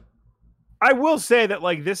work. I will say that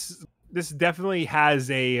like this definitely has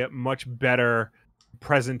a much better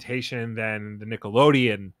presentation than the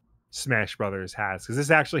Nickelodeon Smash Brothers has, because this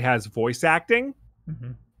actually has voice acting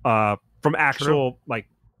from actual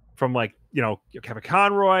from Kevin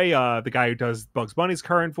Conroy, the guy who does Bugs Bunny's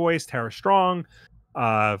current voice, Tara Strong,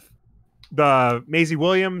 the Maisie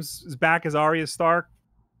Williams is back as Arya Stark.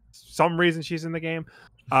 Some reason she's in the game.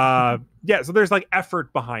 So there's like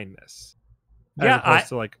effort behind this, as opposed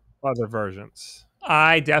to like other versions.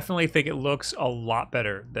 I definitely think it looks a lot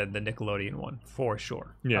better than the Nickelodeon one, for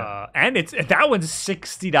sure. Yeah. And that one's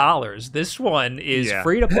 $60. This one is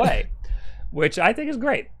free to play, which I think is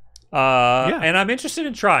great. And I'm interested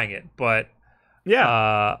in trying it, but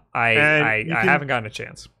I haven't gotten a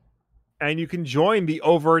chance. And you can join the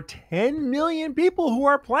over 10 million people who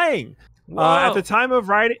are playing. At the time of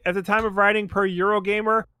writing, per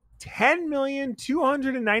Eurogamer,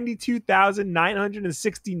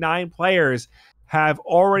 10,292,969 players have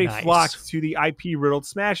already flocked to the IP-riddled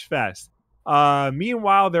Smash Fest.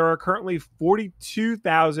 Meanwhile, there are currently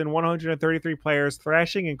 42,133 players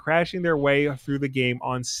thrashing and crashing their way through the game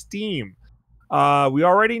on Steam. We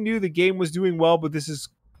already knew the game was doing well, but this is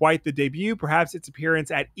quite the debut. Perhaps its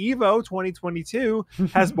appearance at EVO 2022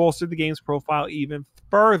 has bolstered the game's profile even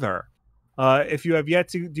further. If you have yet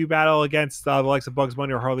to do battle against the likes of Bugs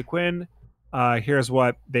Bunny or Harley Quinn, here's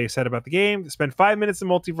what they said about the game. Spend 5 minutes in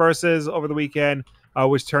Multiverses over the weekend,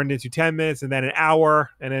 which turned into 10 minutes and then an hour,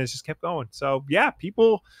 and then it just kept going. So yeah,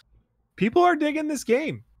 people are digging this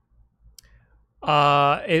game.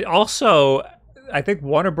 It also, I think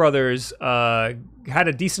Warner Brothers had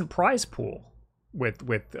a decent prize pool with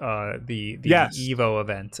the EVO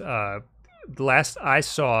event. The last I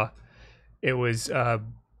saw, it was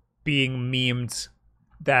being memed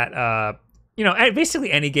that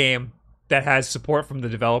basically any game that has support from the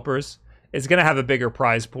developers is going to have a bigger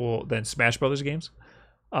prize pool than Smash Brothers games.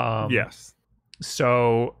 Yes.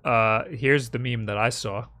 So here's the meme that I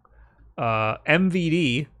saw.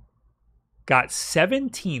 MVD got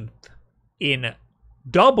 17th in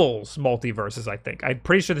doubles Multiverses, I think. I'm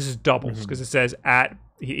pretty sure this is doubles because it says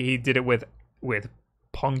he did it with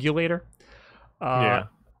Pungulator.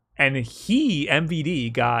 And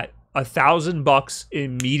MVD got $1,000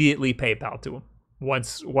 immediately PayPal to him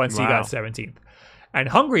once he got 17th. And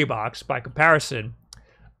Hungrybox, by comparison,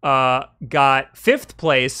 got 5th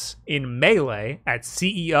place in Melee at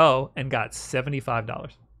CEO and got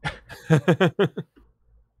 $75.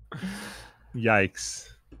 Yikes.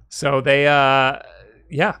 So they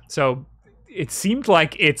so it seemed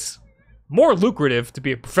like it's more lucrative to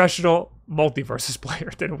be a professional Multiverses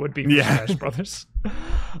player than it would be for Smash Brothers.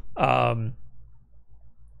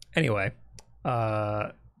 Anyway,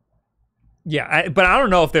 but I don't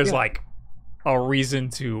know if there's like a reason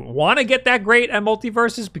to want to get that great at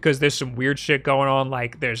Multiverses, because there's some weird shit going on.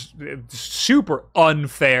 Like there's super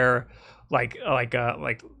unfair, like true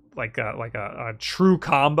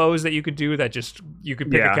combos that you could do that just you could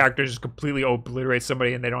pick a character just completely obliterate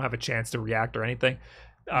somebody and they don't have a chance to react or anything.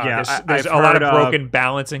 There's a lot of broken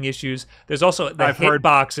balancing issues. There's also the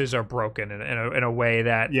hitboxes are broken in a way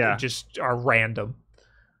that just are random.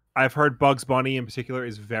 I've heard Bugs Bunny in particular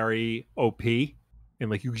is very OP, and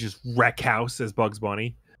like you can just wreck house as Bugs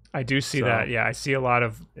Bunny. I do see that. Yeah, I see a lot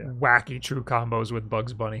of wacky true combos with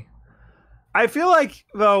Bugs Bunny. I feel like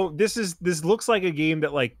though this looks like a game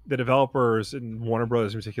that like the developers and Warner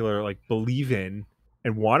Brothers in particular like believe in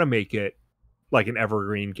and want to make it like an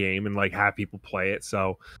evergreen game and like have people play it.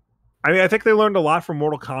 So I mean, I think they learned a lot from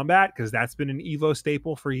Mortal Kombat because that's been an Evo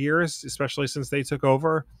staple for years, especially since they took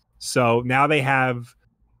over. So now they have,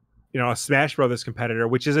 a Smash Brothers competitor,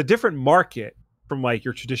 which is a different market from like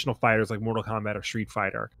your traditional fighters like Mortal Kombat or Street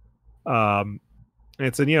Fighter. And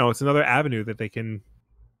it's it's another avenue that they can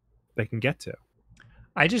get to.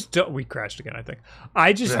 I just don't. We crashed again. I think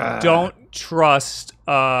I just don't trust.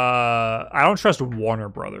 I don't trust Warner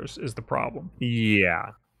Brothers is the problem.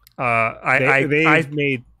 Yeah. I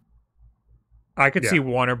could see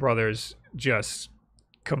Warner Brothers just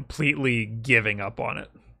completely giving up on it.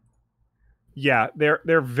 Yeah,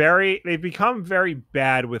 they've become very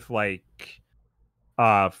bad with like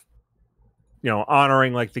honoring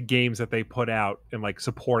like the games that they put out and like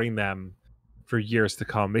supporting them for years to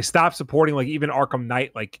come. They stopped supporting like even Arkham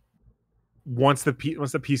Knight like once the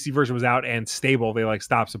PC version was out and stable, they like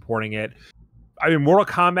stopped supporting it. I mean, Mortal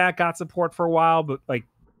Kombat got support for a while, but like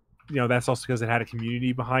that's also because it had a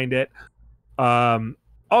community behind it.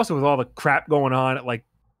 Also with all the crap going on at like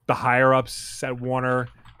the higher ups at Warner,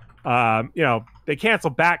 they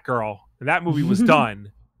canceled Batgirl and that movie was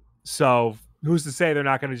done. So who's to say they're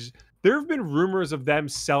not going to just... There have been rumors of them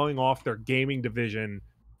selling off their gaming division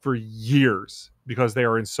for years because they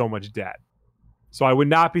are in so much debt. So I would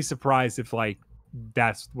not be surprised if like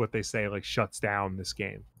that's what they say, like shuts down this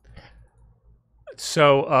game.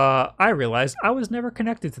 So I realized I was never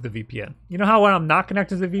connected to the VPN. You know how when I'm not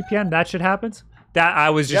connected to the VPN, that shit happens? That I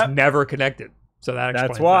was just never connected. So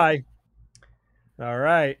that's why. That. All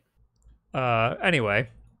right. Anyway,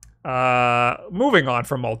 moving on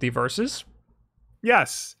from Multiverses.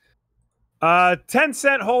 Yes.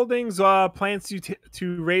 Tencent Holdings plans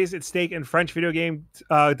to raise its stake in French video game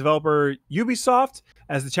developer Ubisoft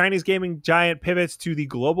as the Chinese gaming giant pivots to the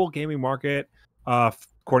global gaming market.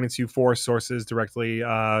 According to 4 sources, directly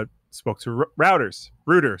spoke to Reuters.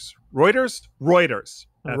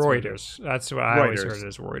 That's what I always heard it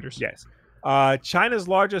as Reuters. Yes. China's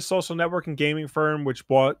largest social network and gaming firm, which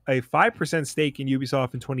bought a 5% stake in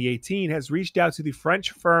Ubisoft in 2018, has reached out to the French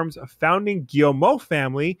firm's founding Guillemot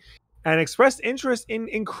family and expressed interest in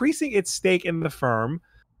increasing its stake in the firm.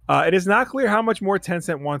 It is not clear how much more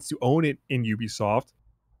Tencent wants to own it in Ubisoft,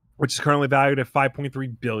 which is currently valued at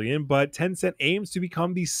 $5.3 billion, but Tencent aims to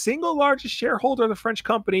become the single largest shareholder of the French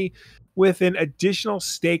company with an additional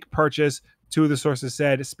stake purchase, 2 of the sources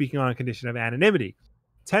said, speaking on a condition of anonymity.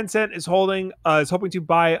 Tencent is hoping to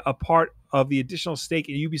buy a part of the additional stake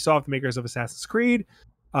in Ubisoft, makers of Assassin's Creed,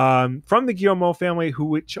 from the Guillemot family,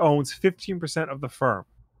 which owns 15% of the firm.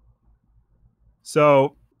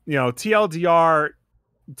 So, TLDR,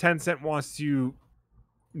 Tencent wants to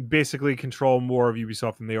basically control more of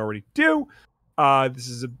Ubisoft than they already do. This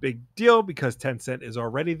is a big deal because Tencent is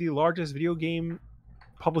already the largest video game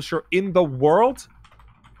publisher in the world.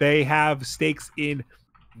 They have stakes in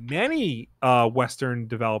many Western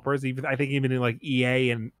developers, even in like EA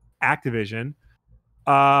and Activision.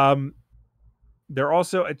 They're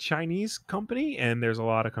also a Chinese company, and there's a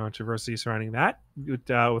lot of controversy surrounding that.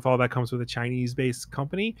 With all that comes with a Chinese-based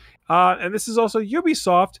company. And this is also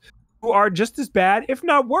Ubisoft, who are just as bad, if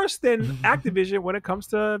not worse, than Activision when it comes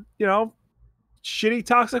to, shitty,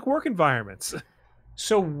 toxic work environments.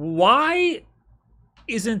 So why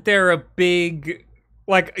isn't there a big...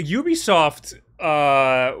 Like, Ubisoft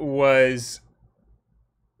was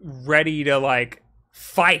ready to, like,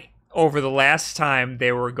 fight over the last time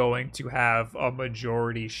they were going to have a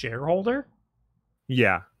majority shareholder.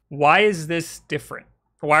 Yeah. Why is this different?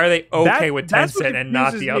 Why are they okay with Tencent and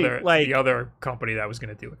not the other company that was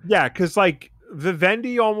going to do it? Yeah, because like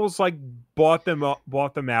Vivendi almost like bought them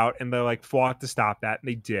out, and they like fought to stop that, and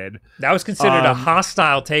they did. That was considered a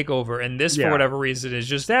hostile takeover, and this, for whatever reason, is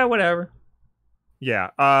just whatever. Yeah.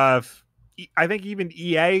 I think even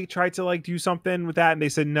EA tried to like do something with that, and they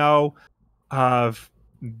said no.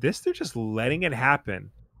 They're just letting it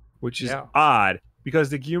happen, which is odd because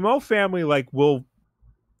the Guillemot family like will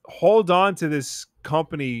hold on to this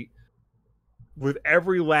company with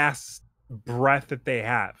every last breath that they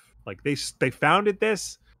have. Like they founded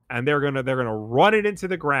this, and they're gonna run it into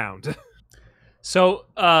the ground. So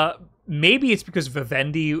maybe it's because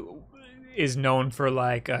Vivendi is known for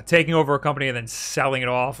like taking over a company and then selling it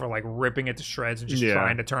off, or like ripping it to shreds and just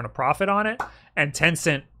trying to turn a profit on it. And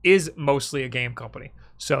Tencent is mostly a game company,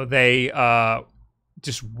 so they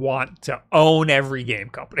just want to own every game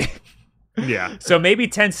company. Yeah. So maybe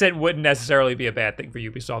Tencent wouldn't necessarily be a bad thing for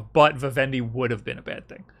Ubisoft, but Vivendi would have been a bad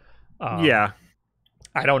thing. I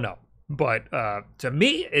don't know, but to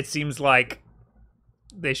me, it seems like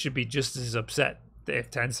they should be just as upset if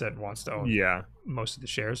Tencent wants to own most of the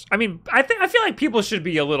shares. I mean, I feel like people should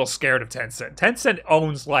be a little scared of Tencent. Tencent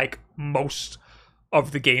owns like most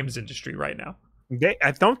of the games industry right now. They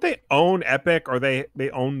own Epic, or they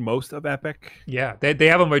own most of Epic. Yeah, they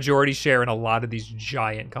have a majority share in a lot of these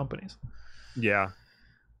giant companies. Yeah.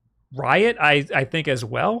 Riot, I think as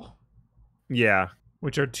well. Yeah.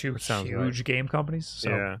 Which are two huge game companies. So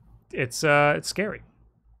yeah. It's scary.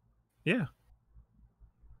 Yeah.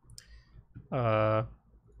 But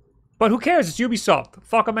who cares? It's Ubisoft.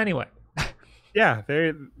 Fuck them anyway. Yeah,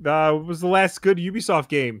 they was the last good Ubisoft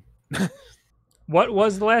game. What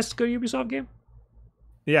was the last good Ubisoft game?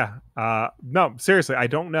 Yeah. No, seriously, I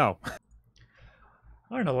don't know. I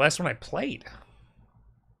don't know the last one I played.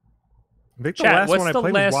 I think the last one I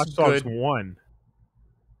played was Watch Dogs 1.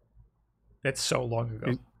 That's so long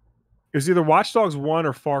ago. It was either Watch Dogs 1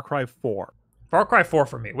 or Far Cry 4. Far Cry 4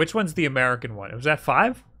 for me. Which one's the American one? Was that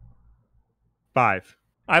 5? 5.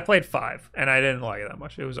 I played 5, and I didn't like it that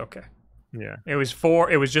much. It was okay. Yeah. It was 4.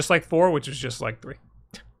 It was just like 4, which was just like 3.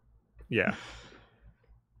 Yeah.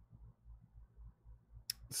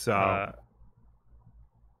 So.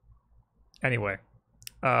 Anyway.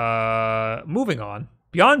 Moving on.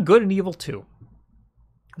 Beyond Good and Evil 2.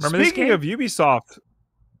 Remember Speaking this game? of Ubisoft,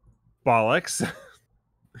 bollocks.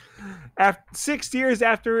 6 years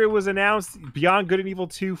after it was announced, Beyond Good and Evil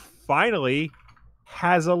 2 finally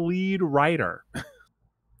has a lead writer.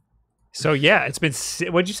 So yeah, it's been,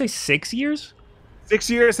 what'd you say, 6 years? 6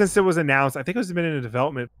 years since it was announced. I think it was been in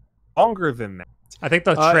development longer than that. I think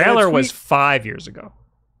the trailer was 5 years ago.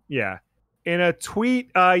 Yeah. In a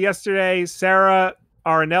tweet yesterday, Sarah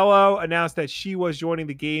Aranello announced that she was joining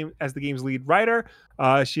the game as the game's lead writer.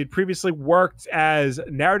 She had previously worked as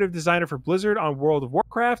narrative designer for Blizzard on World of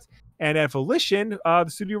Warcraft, and at Volition, the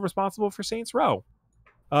studio responsible for Saints Row.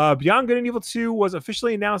 Beyond Good and Evil 2 was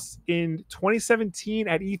officially announced in 2017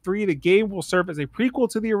 at E3. The game will serve as a prequel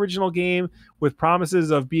to the original game, with promises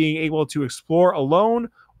of being able to explore alone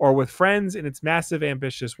or with friends in its massive,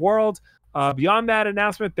 ambitious world. Beyond that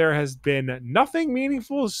announcement, there has been nothing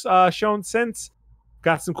meaningful shown since.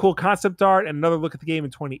 Got some cool concept art and another look at the game in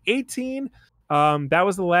 2018. That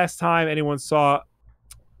was the last time anyone saw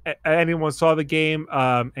the game.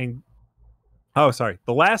 The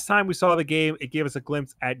last time we saw the game, it gave us a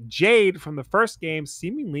glimpse at Jade from the first game,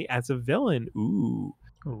 seemingly as a villain. Ooh.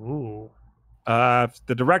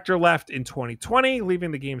 The director left in 2020, leaving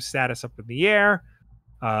the game's status up in the air.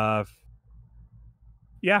 Yeah.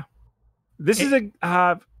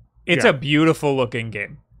 It's a beautiful looking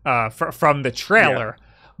game from the trailer,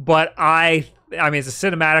 but I mean, it's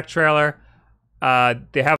a cinematic trailer.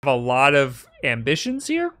 They have a lot of ambitions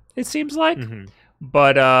here, it seems like. Mm-hmm.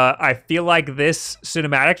 But I feel like this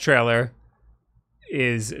cinematic trailer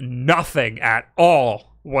is nothing at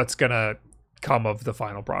all what's going to come of the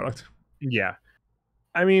final product. Yeah.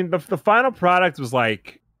 I mean, the final product was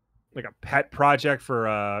like a pet project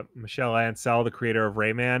for Michel Ancel, the creator of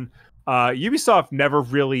Rayman. Ubisoft never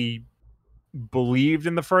really believed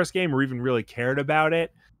in the first game or even really cared about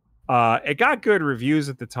it. It got good reviews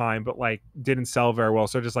at the time, but like didn't sell very well.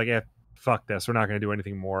 So just like, fuck this. We're not going to do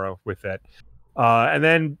anything more with it. And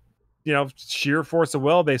then, sheer force of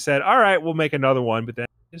will, they said, all right, we'll make another one, but then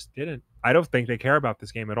just didn't. I don't think they care about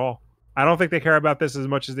this game at all. I don't think they care about this as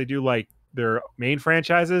much as they do like their main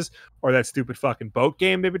franchises or that stupid fucking boat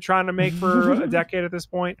game they've been trying to make for a decade at this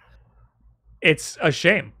point. It's a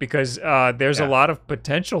shame because there's a lot of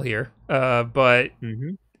potential here, but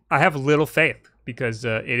I have little faith because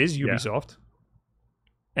it is Ubisoft.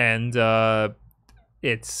 And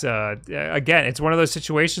it's, again, it's one of those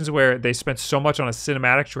situations where they spent so much on a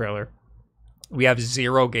cinematic trailer. We have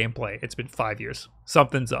zero gameplay. It's been 5 years.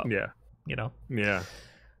 Something's up. Yeah. Yeah.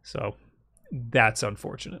 So that's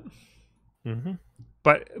unfortunate. Mm-hmm.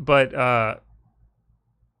 But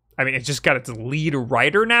I mean, it just got its lead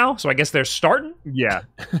writer now, so I guess they're starting. Yeah.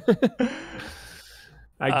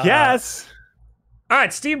 I guess. All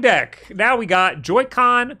right, Steam Deck. Now we got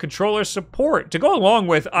Joy-Con controller support to go along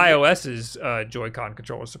with iOS's Joy-Con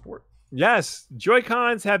controller support. Yes,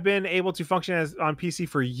 Joy-Cons have been able to function as on PC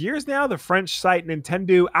for years now. The French site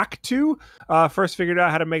Nintendo Actu first figured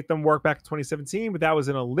out how to make them work back in 2017, but that was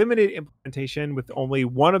in a limited implementation with only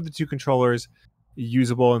one of the two controllers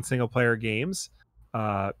usable in single-player games.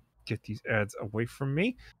 Get these ads away from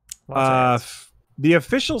me. The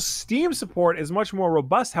official Steam support is much more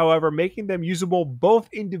robust, however, making them usable both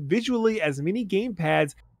individually as mini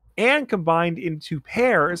gamepads and combined into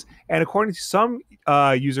pairs, and according to some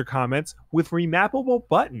user comments, with remappable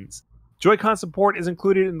buttons. Joy-Con support is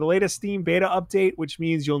included in the latest Steam beta update, which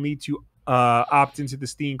means you'll need to opt into the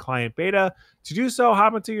Steam client beta. To do so,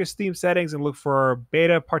 hop into your Steam settings and look for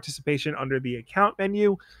beta participation under the account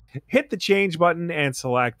menu. Hit the change button and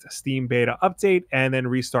select Steam beta update, and then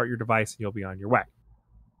restart your device and you'll be on your way.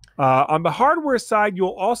 On the hardware side, you'll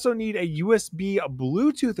also need a USB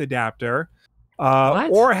Bluetooth adapter,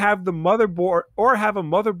 or have a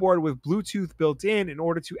motherboard with Bluetooth built in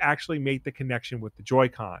order to actually make the connection with the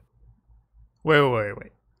Joy-Con.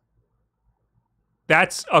 Wait.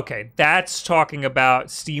 That's okay. That's talking about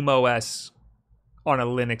SteamOS on a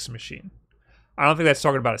Linux machine. I don't think that's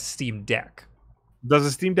talking about a Steam Deck. Does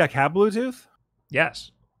a Steam Deck have Bluetooth?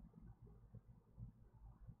 Yes.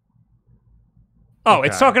 Oh, okay.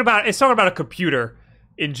 It's talking about a computer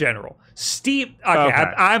in general. Steam.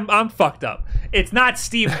 Okay. I'm fucked up. It's not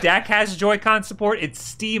Steam Deck has Joy-Con support. It's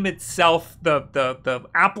Steam itself. The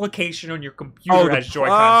application on your computer has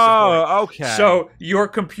Joy-Con support. Okay. So your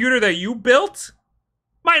computer that you built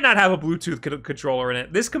might not have a Bluetooth controller in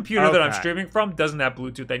it. This computer that I'm streaming from doesn't have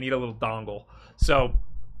Bluetooth. I need a little dongle. So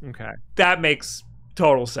that makes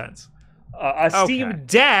total sense. A Steam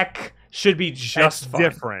Deck should be just fine.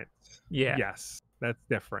 Different. Yeah. Yes, that's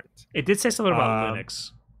different. It did say something about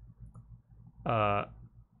Linux.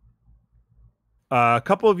 A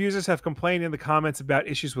couple of users have complained in the comments about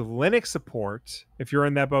issues with Linux support. If you're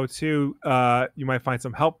in that boat too, you might find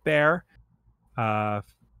some help there.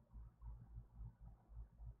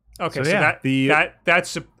 Okay, so that's I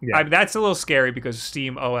mean, that's a little scary because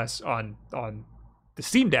Steam OS on the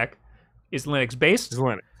Steam Deck is Linux based.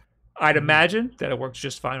 I'd imagine that it works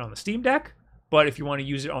just fine on the Steam Deck, but if you want to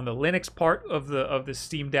use it on the Linux part of the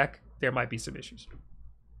Steam Deck, there might be some issues.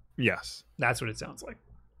 Yes, that's what it sounds like.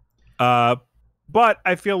 But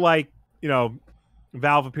I feel like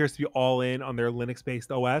Valve appears to be all in on their Linux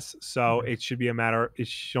based OS, so it should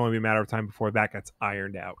only be a matter of time before that gets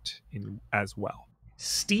ironed out as well.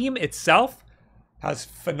 Steam itself has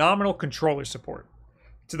phenomenal controller support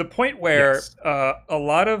to the point where a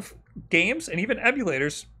lot of games and even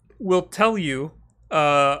emulators will tell you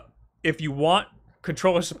if you want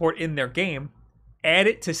controller support in their game, add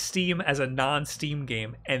it to Steam as a non-Steam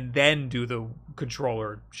game and then do the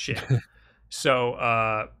controller shit.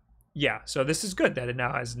 So so this is good that it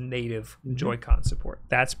now has native Joy-Con support.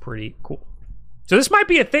 That's pretty cool. So this might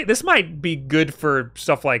be a thing. This might be good for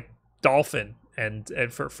stuff like Dolphin and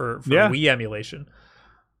for Wii emulation.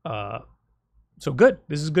 So good.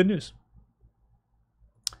 This is good news.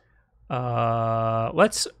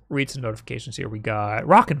 Let's read some notifications here. We got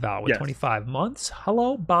Rockin' Val with 25 months.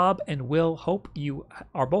 Hello, Bob and Will. Hope you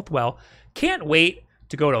are both well. Can't wait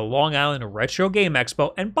to go to Long Island Retro Game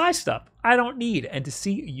Expo and buy stuff I don't need and to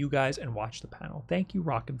see you guys and watch the panel. Thank you,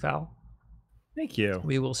 Rockin' Val. Thank you.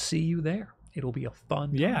 We will see you there. It'll be a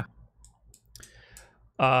fun time.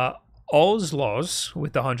 Ozlos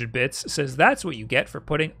with the 100 bits says that's what you get for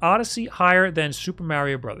putting Odyssey higher than Super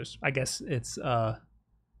Mario Brothers. I guess it's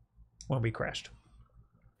when we crashed.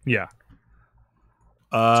 Yeah.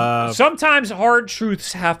 Sometimes hard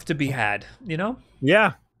truths have to be had,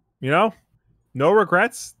 Yeah. No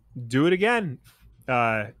regrets. Do it again.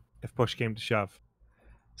 If push came to shove.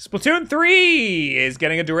 Splatoon 3 is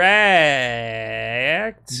getting a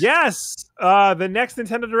direct. Yes. The next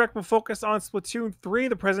Nintendo Direct will focus on Splatoon 3.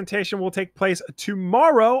 The presentation will take place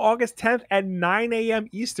tomorrow, August 10th at 9 a.m.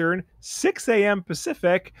 Eastern, 6 a.m.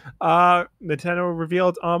 Pacific. Nintendo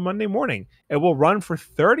revealed on Monday morning. It will run for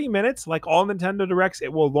 30 minutes. Like all Nintendo Directs,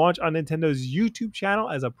 it will launch on Nintendo's YouTube channel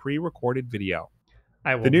as a pre-recorded video.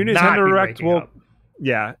 The new Nintendo Direct will...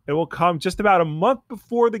 Yeah, it will come just about a month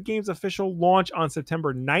before the game's official launch on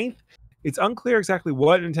September 9th. It's unclear exactly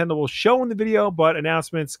what Nintendo will show in the video, but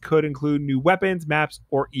announcements could include new weapons, maps,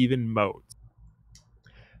 or even modes.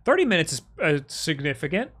 30 minutes is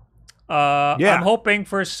significant. I'm hoping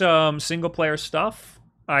for some single-player stuff.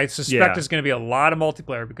 I suspect there's going to be a lot of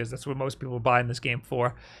multiplayer because that's what most people are buying this game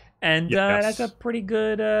for. And that's a pretty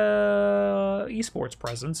good esports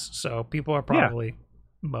presence, so people are probably...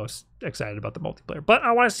 most excited about the multiplayer, but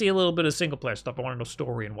I want to see a little bit of single player stuff. I want to know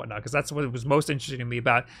story and whatnot because that's what was most interesting to me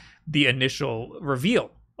about the initial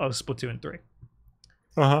reveal of Splatoon 3.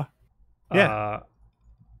 I'll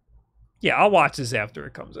watch this after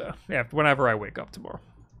it comes out, whenever I wake up tomorrow.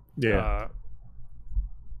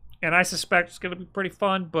 And I suspect it's going to be pretty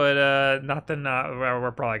fun, but nothing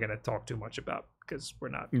we're probably going to talk too much about because we're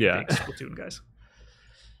not big Splatoon guys.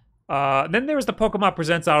 Then there was the Pokemon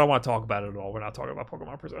Presents. I don't want to talk about it at all. We're not talking about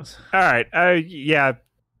Pokemon Presents. All right.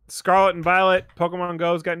 Scarlet and Violet, Pokemon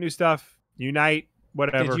Go's got new stuff. Unite,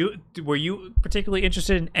 whatever. Were you particularly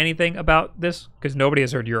interested in anything about this? Because nobody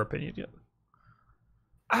has heard your opinion yet.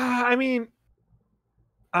 I mean,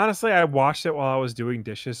 honestly, I watched it while I was doing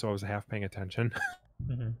dishes, so I was half paying attention.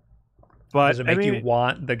 But does it make you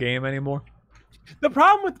want the game anymore? The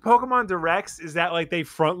problem with Pokemon Directs is that they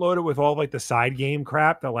front load it with all the side game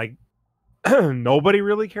crap that nobody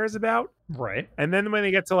really cares about. Right. And then when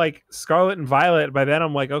they get to like Scarlet and Violet, by then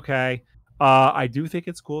I'm like, okay, I do think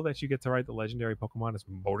it's cool that you get to ride the legendary Pokemon as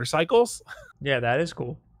motorcycles. Yeah, that is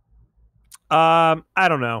cool. I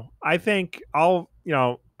don't know. I think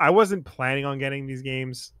I wasn't planning on getting these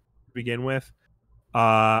games to begin with.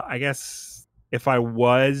 I guess if I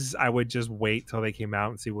was, I would just wait till they came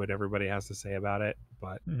out and see what everybody has to say about it.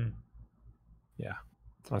 But yeah,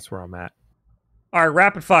 that's where I'm at. All right,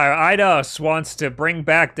 rapid fire. Eidos wants to bring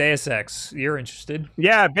back Deus Ex. You're interested?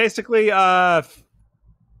 Yeah, basically,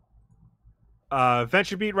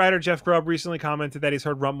 VentureBeat writer Jeff Grubb recently commented that he's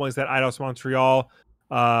heard rumblings that Eidos Montreal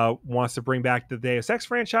wants to bring back the Deus Ex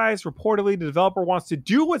franchise. Reportedly, the developer wants to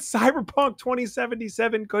do what Cyberpunk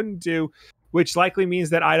 2077 couldn't do, which likely means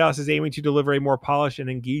that Eidos is aiming to deliver a more polished and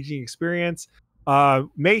engaging experience.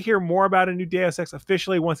 May hear more about a new Deus Ex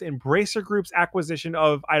officially once Embracer Group's acquisition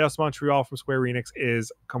of Eidos Montreal from Square Enix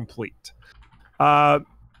is complete.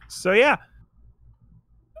 So yeah,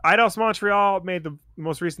 Eidos Montreal made the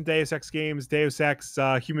most recent Deus Ex games, Deus Ex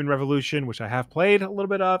Human Revolution, which I have played a little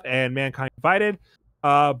bit of, and Mankind Divided.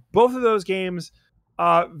 Both of those games,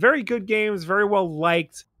 very good games, very well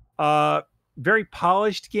liked, very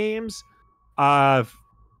polished games.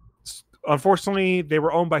 Unfortunately, they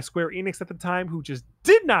were owned by Square Enix at the time, who just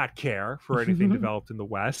did not care for anything developed in the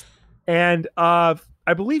West, and I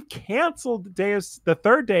believe canceled the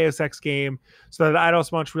third Deus Ex game so that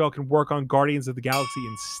Eidos Montreal can work on Guardians of the Galaxy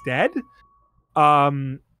instead.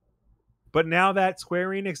 But now that Square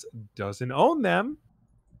Enix doesn't own them,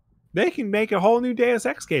 they can make a whole new Deus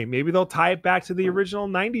Ex game. Maybe they'll tie it back to the original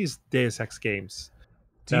 90s Deus Ex games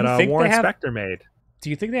that Warren Spector made. Do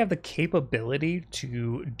you think they have the capability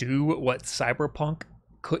to do what Cyberpunk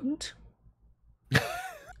couldn't?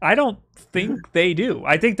 I don't think they do.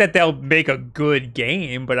 I think that they'll make a good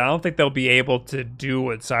game, but I don't think they'll be able to do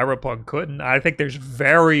what Cyberpunk couldn't. I think there's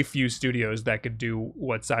very few studios that could do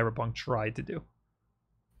what Cyberpunk tried to do.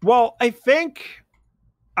 Well, I think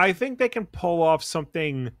they can pull off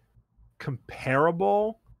something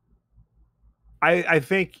comparable. I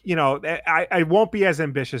think, I won't be as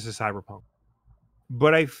ambitious as Cyberpunk.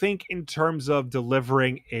 But I think in terms of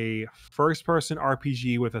delivering a first-person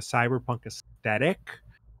RPG with a cyberpunk aesthetic,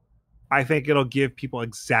 I think it'll give people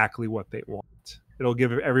exactly what they want. It'll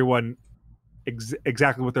give everyone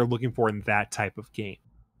exactly what they're looking for in that type of game.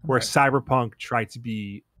 Where Cyberpunk tried to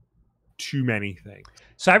be too many things.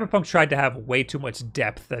 Cyberpunk tried to have way too much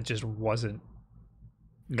depth that just wasn't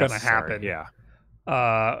going to happen. Yeah.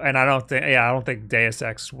 And I don't think Deus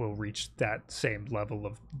Ex will reach that same level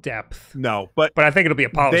of depth. No, but I think it'll be a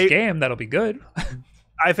polished game that'll be good.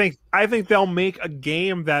 I think they'll make a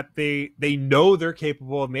game that they know they're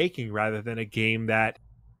capable of making, rather than a game that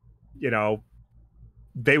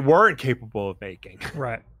they weren't capable of making.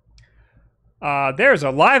 Right. There's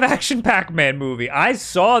a live action Pac-Man movie. I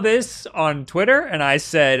saw this on Twitter and I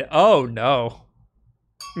said, "Oh no."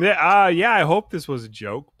 Yeah, I hope this was a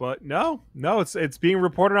joke, but no, it's being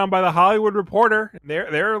reported on by the Hollywood Reporter.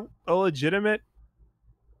 They're a legitimate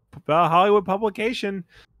Hollywood publication.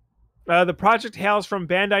 The project hails from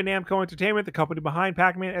Bandai Namco Entertainment, the company behind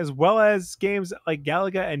Pac-Man, as well as games like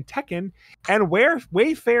Galaga and Tekken, and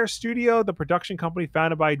Wayfair Studio, the production company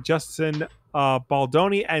founded by Justin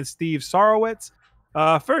Baldoni and Steve Sarowitz.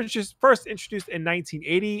 First introduced in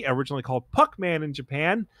 1980, originally called Puckman in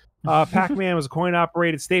Japan. Pac-Man was a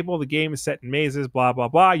coin-operated staple. The game is set in mazes, blah, blah,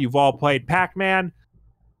 blah. You've all played Pac-Man.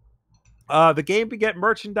 The game beget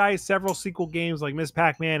merchandise, several sequel games like Ms.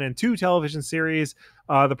 Pac-Man, and 2 television series.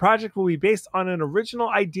 The project will be based on an original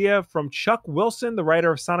idea from Chuck Wilson, the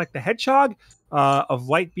writer of Sonic the Hedgehog, of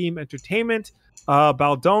Lightbeam Entertainment.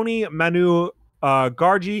 Baldoni, Manu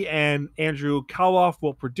Gargi, and Andrew Kaloff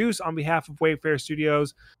will produce on behalf of Wayfair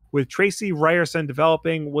Studios, with Tracy Ryerson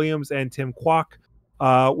developing. Williams and Tim Kwok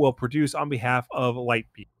will produce on behalf of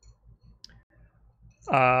Lightbeam.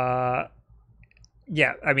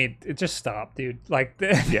 Yeah, I mean, it just stop, dude. Like,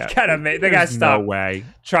 they gotta stop. No way.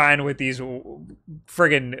 Trying with these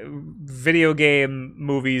friggin' video game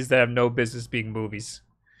movies that have no business being movies.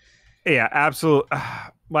 Yeah, absolutely.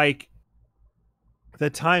 Like, the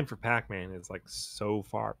time for Pac-Man is like so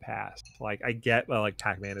far past. Like, I get like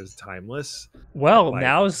Pac-Man is timeless. Well,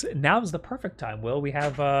 now's the perfect time. Will we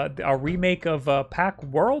have a remake of Pac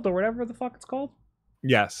World or whatever the fuck it's called?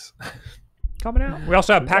 Yes, coming out. We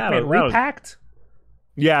also have Pac-Man Repacked.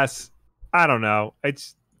 Yes, I don't know.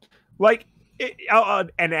 It's like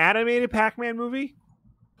an animated Pac-Man movie.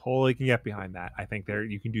 Totally can get behind that. I think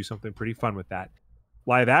you can do something pretty fun with that.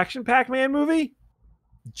 Live action Pac-Man movie,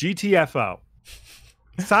 GTFO.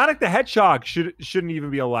 Sonic the Hedgehog shouldn't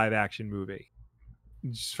even be a live action movie.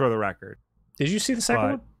 Just for the record. Did you see the second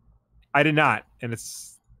one? I did not, and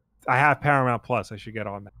I have Paramount Plus. I should get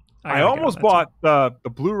on that. I gotta get on almost that bought the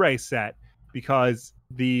Blu-ray set because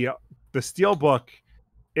the Steelbook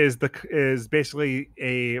is basically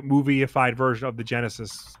a movie-ified version of the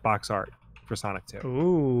Genesis box art for Sonic 2.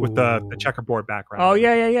 Ooh. With the checkerboard background. Oh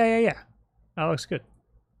yeah. That looks good.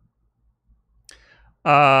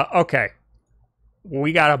 Okay.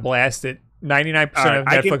 We gotta blast it. 99% of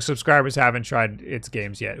Netflix subscribers haven't tried its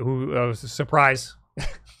games yet. Surprise.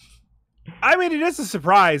 I mean, it is a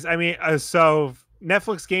surprise. I mean, so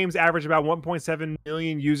Netflix games average about 1.7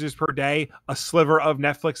 million users per day. A sliver of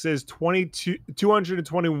Netflix's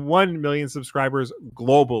 221 million subscribers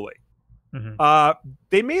globally. Mm-hmm.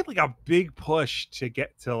 They made like a big push to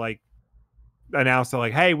get to like announce that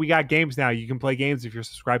like, hey, we got games now. You can play games if you're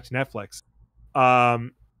subscribed to Netflix.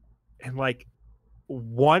 And like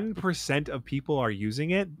 1% of people are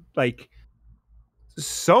using it. Like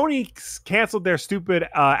Sony canceled their stupid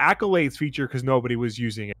accolades feature because nobody was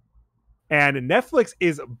using it. And Netflix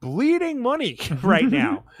is bleeding money right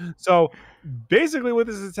now. So basically what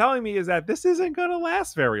this is telling me is that this isn't going to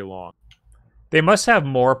last very long. They must have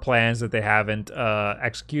more plans that they haven't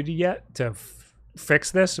executed yet to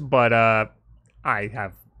fix this, but I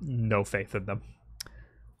have no faith in them.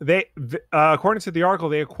 They, according to the article,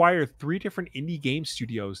 they acquired 3 different indie game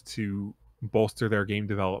studios to bolster their game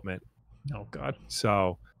development. Oh, God.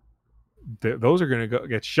 So those are going to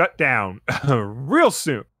get shut down real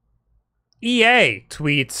soon. EA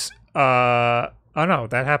tweets, oh no,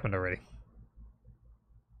 that happened already.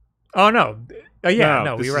 Oh no.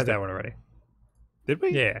 No, we read that one already. Did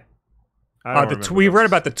we? Yeah. We read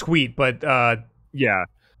about the tweet, but yeah.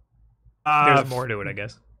 There's more to it, I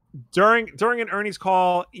guess. During an earnings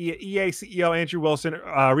call, EA CEO Andrew Wilson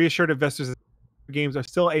reassured investors that games are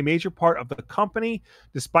still a major part of the company,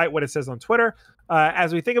 despite what it says on Twitter.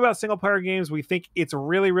 As we think about single-player games, we think it's a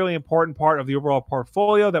really, really important part of the overall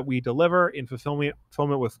portfolio that we deliver in fulfillment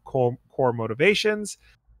with core motivations.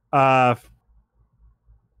 But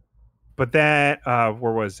then,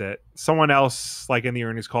 where was it? Someone else, like in the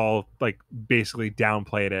earnings call, like basically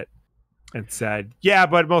downplayed it and said, "Yeah,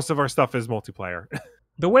 but most of our stuff is multiplayer."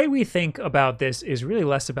 The way we think about this is really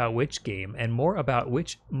less about which game and more about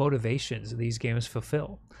which motivations these games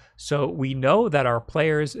fulfill. So we know that our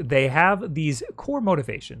players, they have these core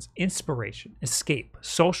motivations: inspiration, escape,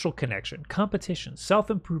 social connection, competition,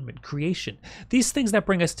 self-improvement, creation. These things that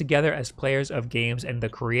bring us together as players of games, and the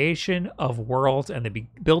creation of worlds and the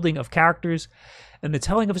building of characters and the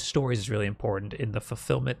telling of stories is really important in the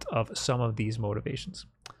fulfillment of some of these motivations.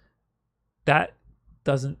 That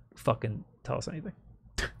doesn't fucking tell us anything.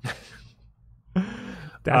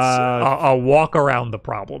 That's a walk around the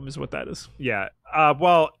problem is what that is. Yeah.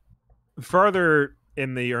 Well, further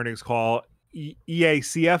in the earnings call, EA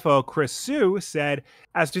CFO Chris Su said,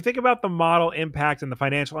 as we think about the model impact and the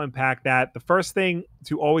financial impact, that the first thing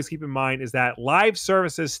to always keep in mind is that live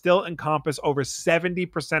services still encompass over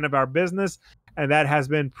 70% of our business, and that has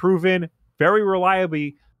been proven very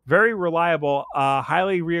reliable,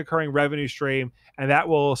 highly reoccurring revenue stream, and that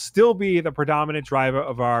will still be the predominant driver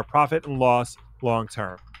of our profit and loss long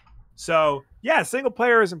term. So, yeah, single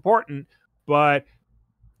player is important, but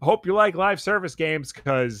hope you like live service games,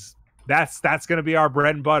 because that's going to be our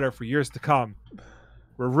bread and butter for years to come.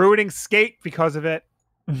 We're ruining Skate because of it.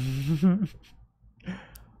 And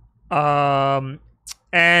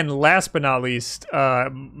last but not least,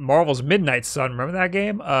 Marvel's Midnight Sun. Remember that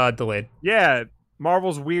game? Delayed. Yeah,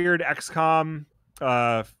 Marvel's weird XCOM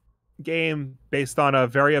game based on a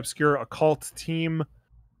very obscure occult team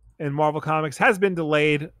in Marvel Comics has been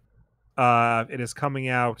delayed. It is coming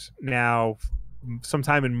out now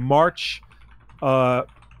sometime in March,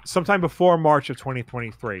 sometime before March of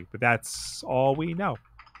 2023, but that's all we know.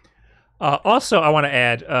 Also, I want to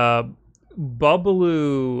add,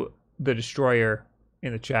 Bubbaloo the Destroyer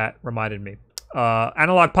in the chat reminded me,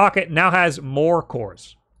 Analog Pocket now has more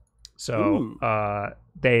cores. So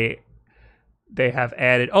they have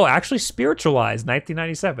added, actually Spiritualized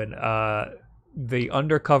 1997, the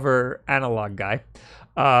undercover analog guy,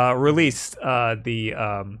 released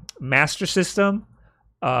the Master System,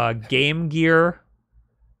 Game Gear,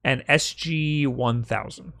 and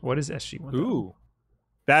SG-1000. What is SG-1000? Ooh,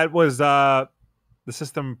 that was the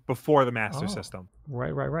system before the Master System.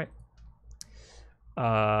 Right.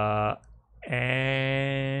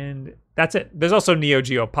 And that's it. There's also Neo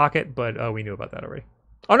Geo Pocket, but we knew about that already.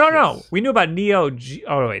 Oh, no. We knew about Neo Geo.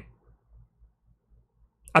 Oh, wait.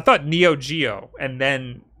 I thought Neo Geo and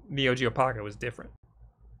then Neo Geo Pocket was different.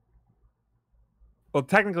 Well,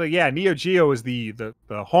 technically, yeah, Neo Geo is the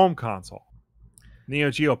home console. Neo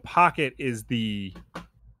Geo Pocket is the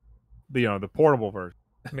portable version.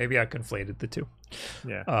 Maybe I conflated the two.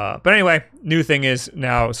 Yeah. But anyway, new thing is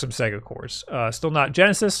now some Sega cores. Still not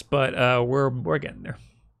Genesis, but we're getting there.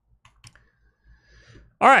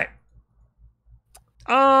 All right.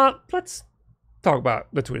 Let's talk about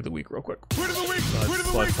the tweet of the week real quick.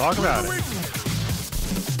 Let's talk about it.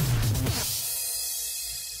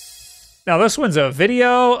 Now, this one's a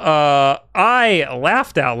video. I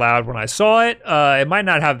laughed out loud when I saw it. It might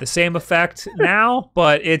not have the same effect now,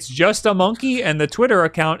 but it's just a monkey, and the Twitter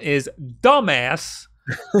account is dumbass.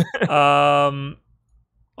 I'll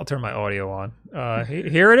turn my audio on.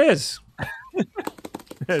 Here it is.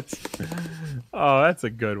 That's a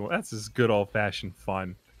good one. That's just good old-fashioned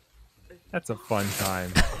fun. That's a fun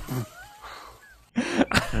time.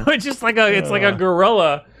 It's just like it's like a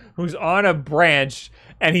gorilla who's on a branch,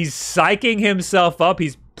 and he's psyching himself up.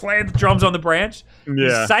 He's playing the drums on the branch. Yeah.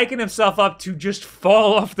 He's psyching himself up to just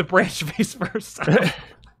fall off the branch face first.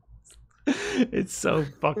 It's so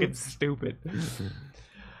fucking stupid.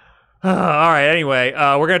 All right, anyway,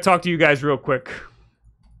 we're going to talk to you guys real quick.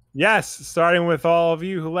 Yes, starting with all of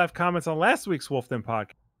you who left comments on last week's Wulff Den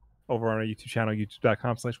podcast over on our YouTube channel,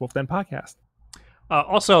 youtube.com/Wulff Den podcast.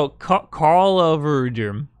 Also, Carl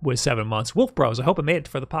Overgerm with 7 months. Wolf Bros, I hope I made it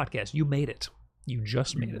for the podcast. You made it. You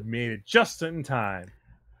just made it. Made it just in time.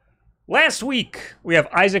 Last week, we have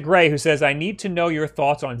Isaac Ray who says, I need to know your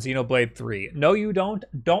thoughts on Xenoblade 3. No, you don't.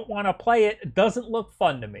 Don't want to play it. It doesn't look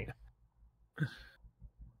fun to me.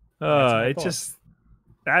 That's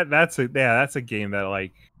a game that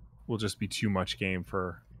like will just be too much game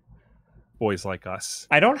for boys like us.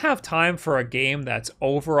 I don't have time for a game that's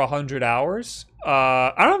over 100 hours.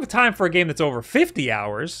 I don't have time for a game that's over 50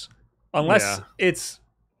 hours unless it's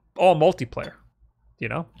all multiplayer, you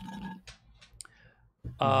know?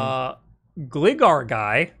 Gligar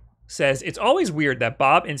Guy says, it's always weird that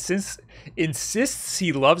Bob insists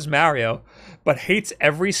he loves Mario, but hates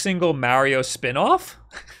every single Mario spin-off.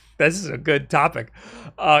 This is a good topic.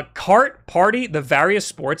 Kart Party, the various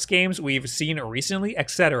sports games we've seen recently,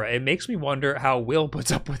 etc. It makes me wonder how Will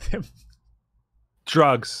puts up with him.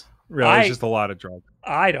 Drugs. Really, it's just a lot of drugs.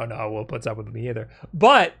 I don't know how Will puts up with me either.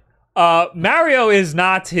 But Mario is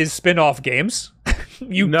not his spin-off games.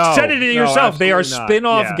 You said it yourself. They are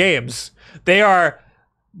spin-off games. They are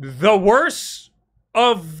the worst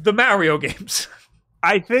of the Mario games.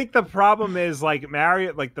 I think the problem is like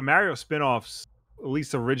the Mario spin-offs, at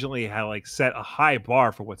least originally, had like set a high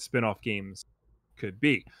bar for what spin-off games could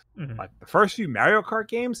be. Mm-hmm. Like the first few Mario Kart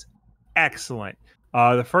games, excellent.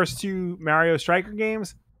 The first two Mario Striker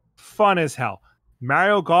games, fun as hell.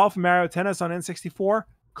 Mario Golf and Mario Tennis on N64,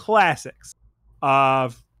 classics.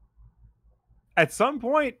 At some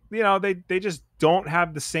point, you know, they just don't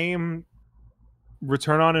have the same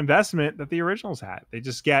return on investment that the originals had. They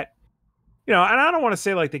just get, you know, and I don't want to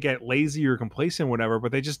say like they get lazy or complacent, or whatever,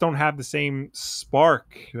 but they just don't have the same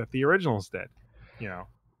spark that the originals did. You know,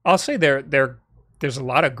 I'll say there's a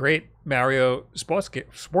lot of great Mario sports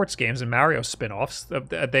games and Mario spin-offs.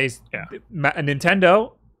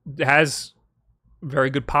 Nintendo has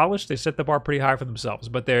very good polish. They set the bar pretty high for themselves,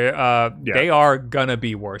 but they are gonna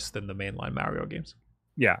be worse than the mainline Mario games.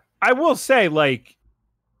 Yeah, I will say, like,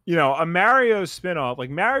 you know, a Mario spin-off like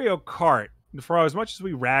Mario Kart, for as much as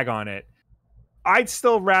we rag on it, I'd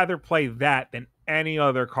still rather play that than any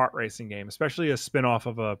other kart racing game, especially a spin-off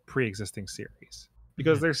of a pre-existing series,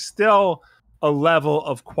 because there's still a level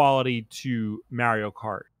of quality to Mario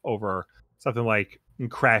Kart over something like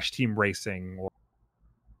Crash Team Racing or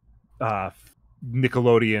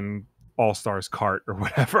Nickelodeon All-Stars Kart or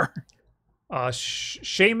whatever.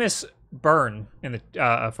 Seamus Byrne in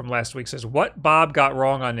the from last week says, what Bob got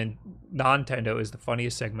wrong on Nintendo is the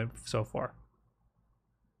funniest segment so far.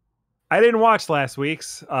 I didn't watch last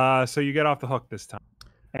week's, so you get off the hook this time.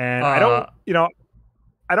 And I don't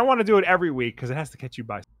want to do it every week because it has to catch you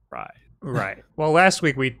by surprise. Right. Well, last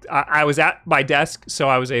week I was at my desk, so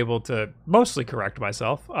I was able to mostly correct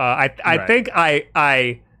myself. I think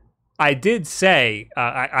I did say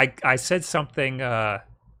I said something.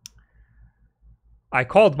 I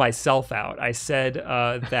called myself out. I said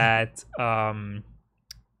that I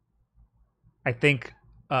think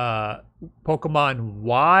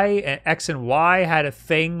Pokemon X and Y had a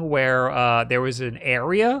thing where there was an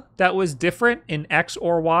area that was different in X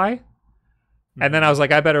or Y. And then I was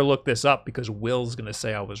like, I better look this up because Will's going to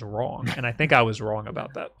say I was wrong. And I think I was wrong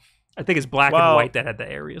about that. I think it's black and white that had the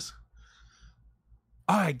areas.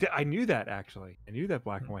 Oh, I knew that, actually. I knew that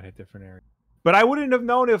black and white had different areas. But I wouldn't have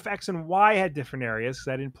known if X and Y had different areas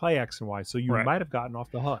because I didn't play X and Y. So you might have gotten off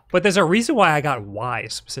the hook. But there's a reason why I got Y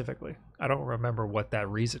specifically. I don't remember what that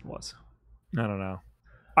reason was. I don't know.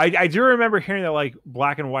 I do remember hearing that like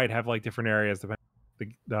black and white have like different areas depending on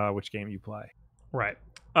which game you play. Right.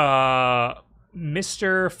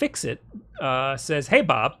 Mr. Fixit says, "Hey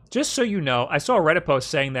Bob, just so you know, I saw a Reddit post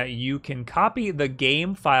saying that you can copy the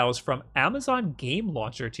game files from Amazon Game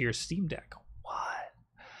Launcher to your Steam Deck. What?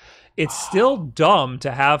 It's still dumb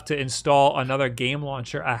to have to install another game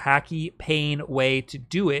launcher, a hacky pain way to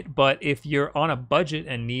do it, but if you're on a budget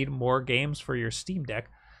and need more games for your Steam Deck,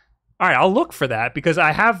 all right, I'll look for that because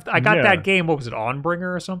I got that game. What was it,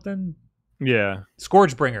 Onbringer or something? Yeah,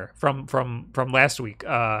 Scourgebringer from last week.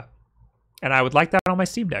 And I would like that on my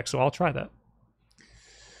Steam Deck, so I'll try that.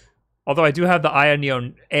 Although I do have the Aya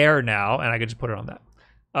Neo Air now, and I could just put it on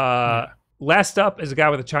that. Last up is a guy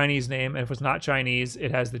with a Chinese name, and if it's not Chinese, it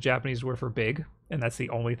has the Japanese word for big, and that's the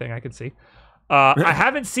only thing I could see. I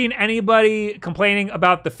haven't seen anybody complaining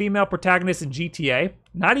about the female protagonist in GTA,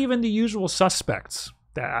 not even the usual suspects.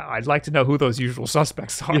 I'd like to know who those usual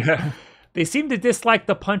suspects are. Yeah. They seem to dislike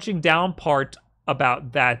the punching down part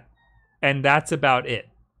about that, and that's about it.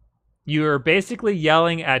 You're basically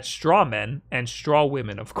yelling at straw men and straw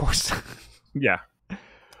women, of course. Yeah.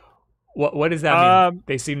 What does that mean?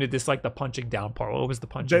 They seem to dislike the punching down part. What was the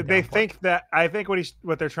punching down They part? think that I think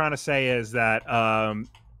what they're trying to say is that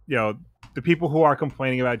the people who are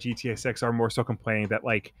complaining about GTA 6 are more so complaining that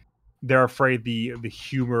like they're afraid the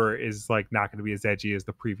humor is like not going to be as edgy as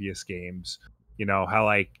the previous games. You know how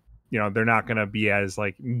like they're not going to be as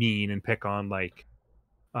like mean and pick on like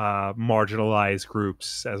marginalized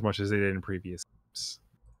groups as much as they did in previous games.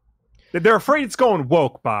 They're afraid it's going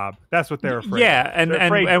woke, Bob. That's what they're afraid. Yeah, and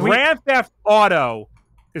Grand Theft Auto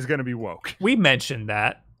is going to be woke. We mentioned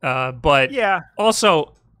that, but yeah.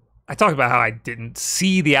 Also, I talked about how I didn't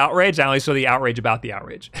see the outrage. I only saw the outrage about the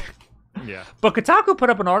outrage. Yeah. But Kotaku put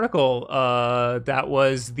up an article that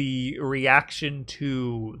was the reaction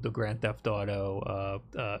to the Grand Theft Auto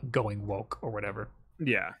going woke or whatever.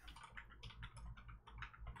 Yeah.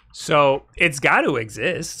 So it's got to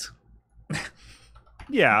exist.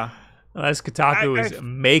 Yeah. Unless Kotaku is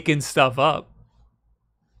making stuff up.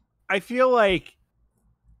 I feel like,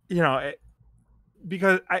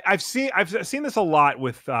 because I've seen this a lot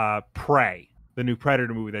with Prey, the new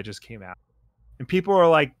Predator movie that just came out, and people are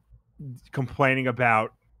like complaining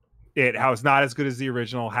about it, how it's not as good as the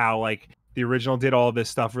original, how like the original did all this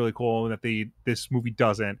stuff really cool, and that this movie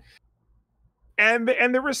doesn't. And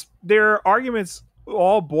their arguments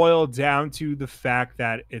all boil down to the fact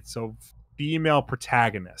that it's a female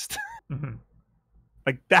protagonist. Mm-hmm.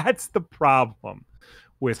 Like that's the problem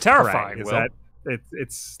with it's terrifying. Prey, is that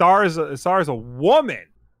it stars a woman,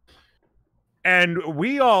 and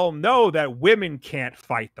we all know that women can't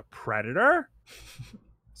fight the Predator.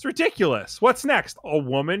 It's ridiculous. What's next? A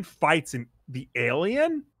woman fights the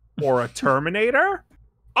Alien or a Terminator?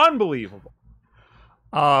 Unbelievable.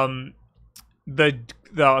 The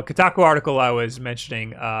Kotaku article I was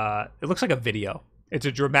mentioning, it looks like a video. It's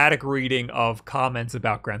a dramatic reading of comments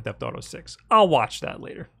about Grand Theft Auto 6. I'll watch that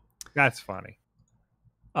later. That's funny.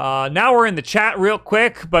 Now we're in the chat real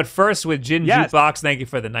quick, but first with Jin Jukebox, thank you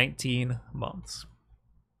for the 19 months.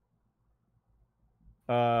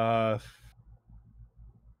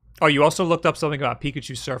 Oh, you also looked up something about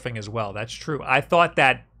Pikachu surfing as well. That's true. I thought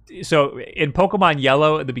that, so in Pokemon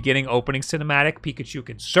Yellow, at the beginning opening cinematic, Pikachu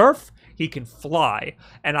can surf, he can fly.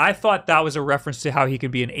 And I thought that was a reference to how he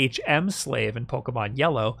can be an HM slave in Pokemon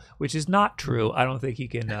Yellow, which is not true. I don't think he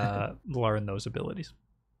can learn those abilities.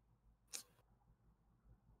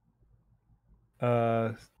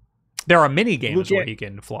 There are mini games where he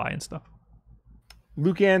can fly and stuff.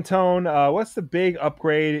 Luke Antone, what's the big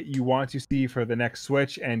upgrade you want to see for the next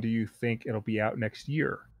Switch, and do you think it'll be out next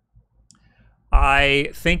year? I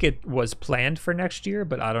think it was planned for next year,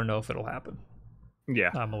 but I don't know if it'll happen. Yeah.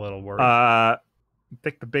 I'm a little worried. I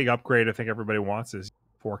think the big upgrade I think everybody wants is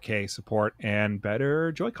 4K support and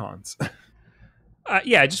better joycons.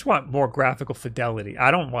 Yeah, I just want more graphical fidelity.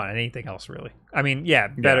 I don't want anything else, really. I mean,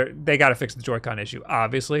 better. Yeah. They got to fix the Joy-Con issue,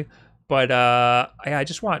 obviously. But I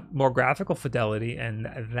just want more graphical fidelity, and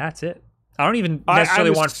that's it. I don't even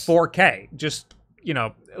necessarily want 4K. Just,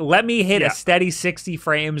 let me hit a steady 60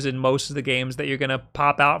 frames in most of the games that you're going to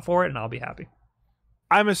pop out for it, and I'll be happy.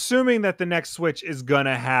 I'm assuming that the next Switch is going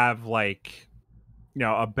to have, like,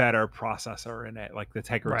 a better processor in it, like the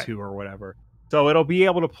Tegra 2 or whatever. So it'll be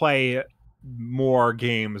able to play more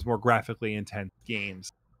games, more graphically intense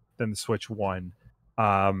games than the Switch 1.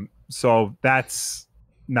 So that's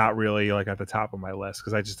not really like at the top of my list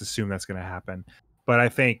because I just assume that's going to happen. But I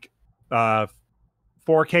think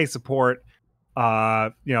 4K support,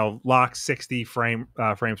 lock 60 frames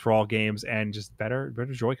for all games, and just better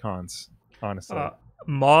Joy-Cons, honestly.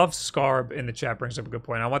 Mauve Scarb in the chat brings up a good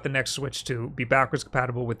point. I want the next Switch to be backwards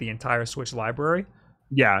compatible with the entire Switch library.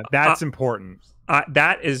 Yeah, that's important.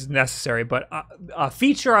 That is necessary, but a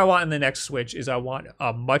feature I want in the next Switch is I want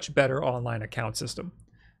a much better online account system.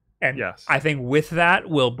 And yes. I think with that,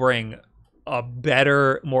 we'll bring a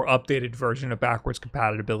better, more updated version of backwards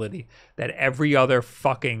compatibility that every other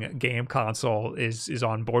fucking game console is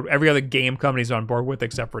on board. Every other game company is on board with,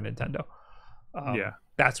 except for Nintendo. Yeah.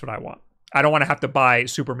 That's what I want. I don't want to have to buy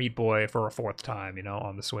Super Meat Boy for a fourth time,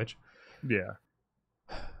 on the Switch. Yeah.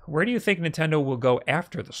 Where do you think Nintendo will go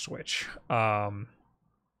after the Switch?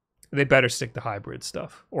 They better stick to hybrid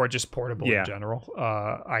stuff or just portable in general.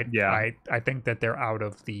 I think that they're out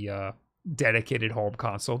of the dedicated home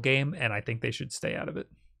console game, and I think they should stay out of it.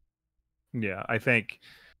 Yeah, I think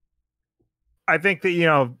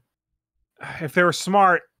that, if they were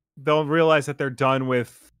smart, they'll realize that they're done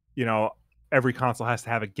with, every console has to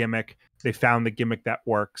have a gimmick. They found the gimmick that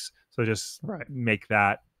works. So just make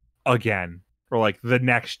that again, or like the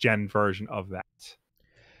next gen version of that.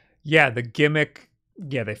 Yeah, the gimmick.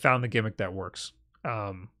 Yeah, they found the gimmick that works.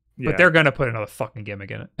 But they're going to put another fucking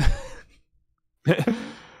gimmick in it.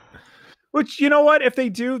 Which, you know what? If they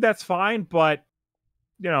do, that's fine. But,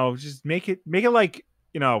 just make it like,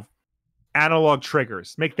 analog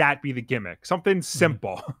triggers. Make that be the gimmick. Something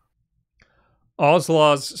simple.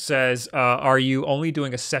 Ozlaws says, are you only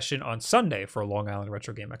doing a session on Sunday for Long Island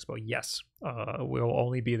Retro Game Expo? Yes. We'll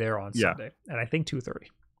only be there on Sunday. And I think 2:30.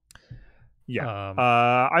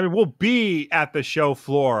 Yeah. We'll be at the show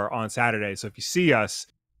floor on Saturday. So if you see us,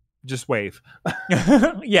 just wave.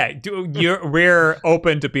 Yeah. We're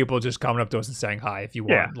open to people just coming up to us and saying hi if you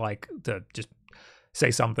want, like, to just say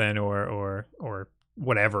something or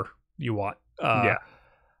whatever you want.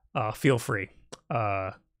 Feel free.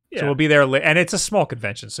 So we'll be there, and it's a small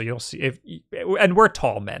convention, so you'll see and we're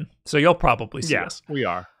tall men, so you'll probably see us. We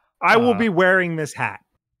are. I will be wearing this hat.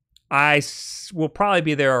 I will probably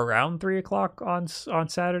be there around 3:00 on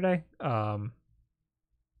Saturday.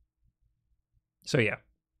 So yeah,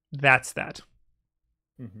 that's that.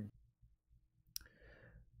 Mm-hmm.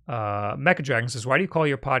 Mecha Dragon says, "Why do you call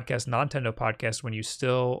your podcast Nintendo Podcast when you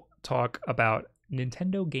still talk about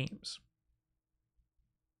Nintendo games?"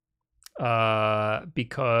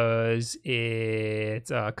 Because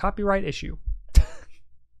it's a copyright issue.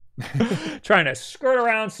 Trying to skirt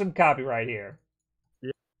around some copyright here.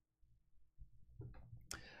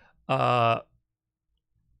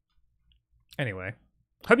 Anyway,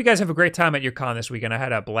 hope you guys have a great time at your con this weekend. I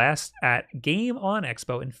had a blast at Game On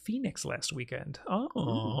Expo in Phoenix last weekend.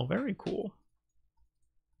 Oh, very cool.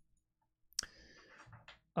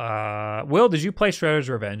 Will, did you play Shredder's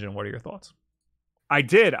Revenge, and what are your thoughts? I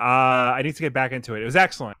did. I need to get back into it. It was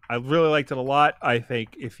excellent. I really liked it a lot. I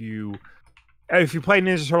think if you played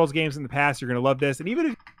Ninja Turtles games in the past, you're going to love this. And even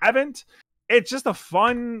if you haven't, it's just a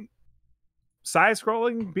fun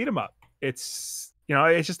side-scrolling beat 'em up. It's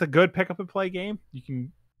just a good pick up and play game. You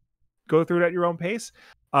can go through it at your own pace.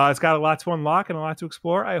 It's got a lot to unlock and a lot to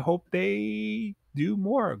explore. I hope they do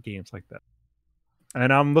more games like that.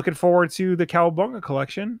 And I'm looking forward to the Cowabunga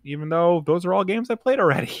collection, even though those are all games I played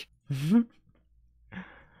already.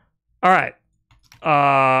 All right.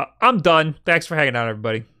 I'm done. Thanks for hanging out,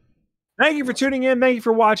 everybody. Thank you for tuning in. Thank you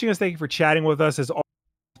for watching us. Thank you for chatting with us. As always,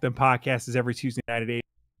 the podcast is every Tuesday night at 8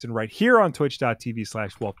 and right here on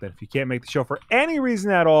twitch.tv/Wulff Den. If you can't make the show for any reason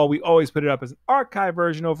at all, we always put it up as an archive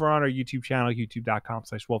version over on our YouTube channel,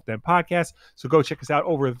 youtube.com/Wulff Den podcast. So go check us out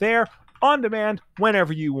over there on demand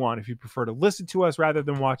whenever you want. If you prefer to listen to us rather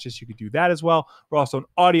than watch us, you could do that as well. We're also an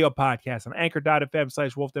audio podcast on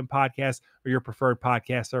anchor.fm/Wulff Den podcast or your preferred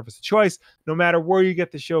podcast service of choice. No matter where you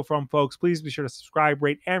get the show from, folks, please be sure to subscribe,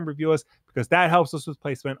 rate, and review us because that helps us with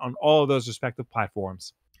placement on all of those respective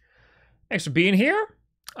platforms. Thanks for being here.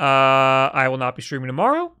 I will not be streaming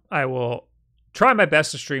tomorrow. I will try my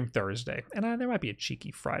best to stream Thursday. And there might be a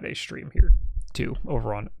cheeky Friday stream here too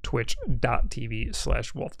over on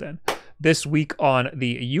twitch.tv/Wulff Den. This week on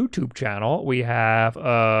the YouTube channel, we have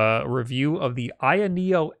a review of the Aya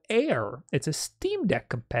Neo Air. It's a Steam Deck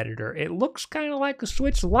competitor. It looks kind of like a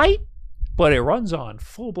Switch Lite, but it runs on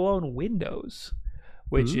full-blown Windows,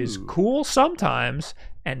 which is cool sometimes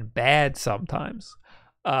and bad sometimes.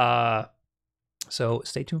 So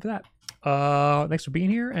stay tuned for that. Thanks for being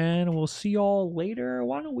here, and we'll see y'all later.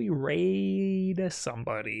 Why don't we raid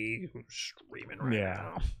somebody who's streaming right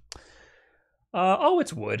now?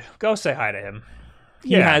 It's Wood. Go say hi to him.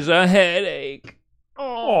 He has a headache.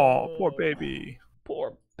 Oh, poor baby.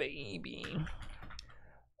 Poor baby.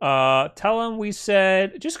 Tell him we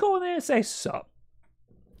said, just go in there and say sup.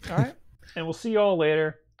 All right? And we'll see y'all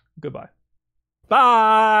later. Goodbye.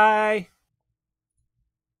 Bye.